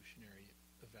macroevolutionary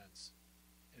events.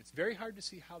 And it's very hard to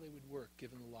see how they would work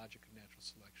given the logic of natural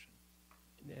selection.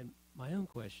 And my own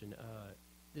question,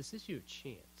 this issue of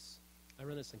chance, I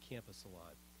run this on campus a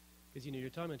lot. Because, you're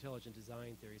talking about intelligent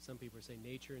design theory. Some people are saying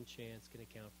nature and chance can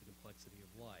account for the complexity of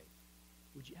life.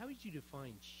 How would you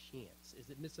define chance? Is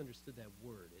it misunderstood, that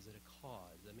word? Is it a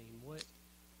cause? I mean, what...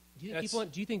 Do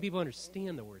you think people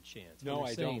understand the word chance? No,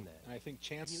 I don't. That? And I think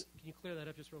chance... Can you clear that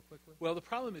up just real quickly? Well, the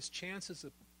problem is chance is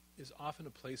often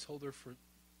a placeholder for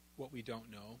what we don't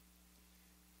know.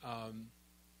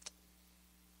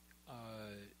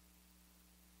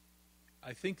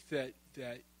 I think that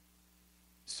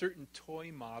certain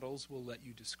toy models will let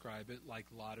you describe it, like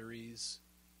lotteries,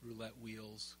 roulette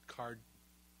wheels, card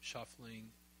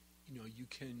shuffling. You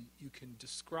can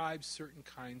describe certain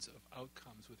kinds of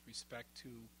outcomes with respect to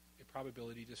a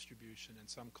probability distribution and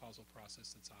some causal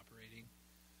process that's operating.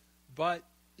 But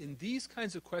in these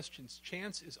kinds of questions,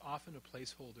 chance is often a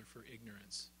placeholder for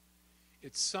ignorance.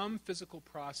 It's some physical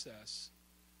process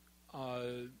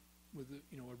with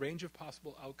a range of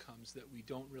possible outcomes that we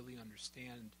don't really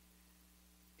understand.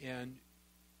 And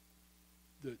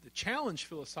the challenge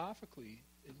philosophically,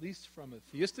 at least from a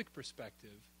theistic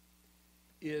perspective,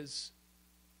 is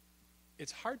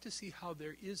it's hard to see how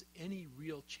there is any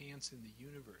real chance in the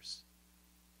universe.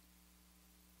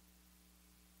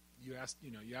 You asked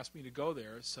me to go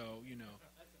there, so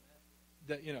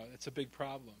it's a big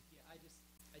problem. Yeah,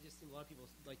 I just think a lot of people,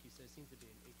 like you said, seem to be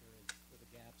an ignorance of the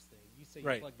gaps thing. You say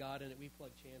Right. you plug God in it, we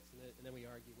plug chance in it, and then we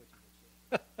argue which is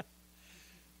a chance.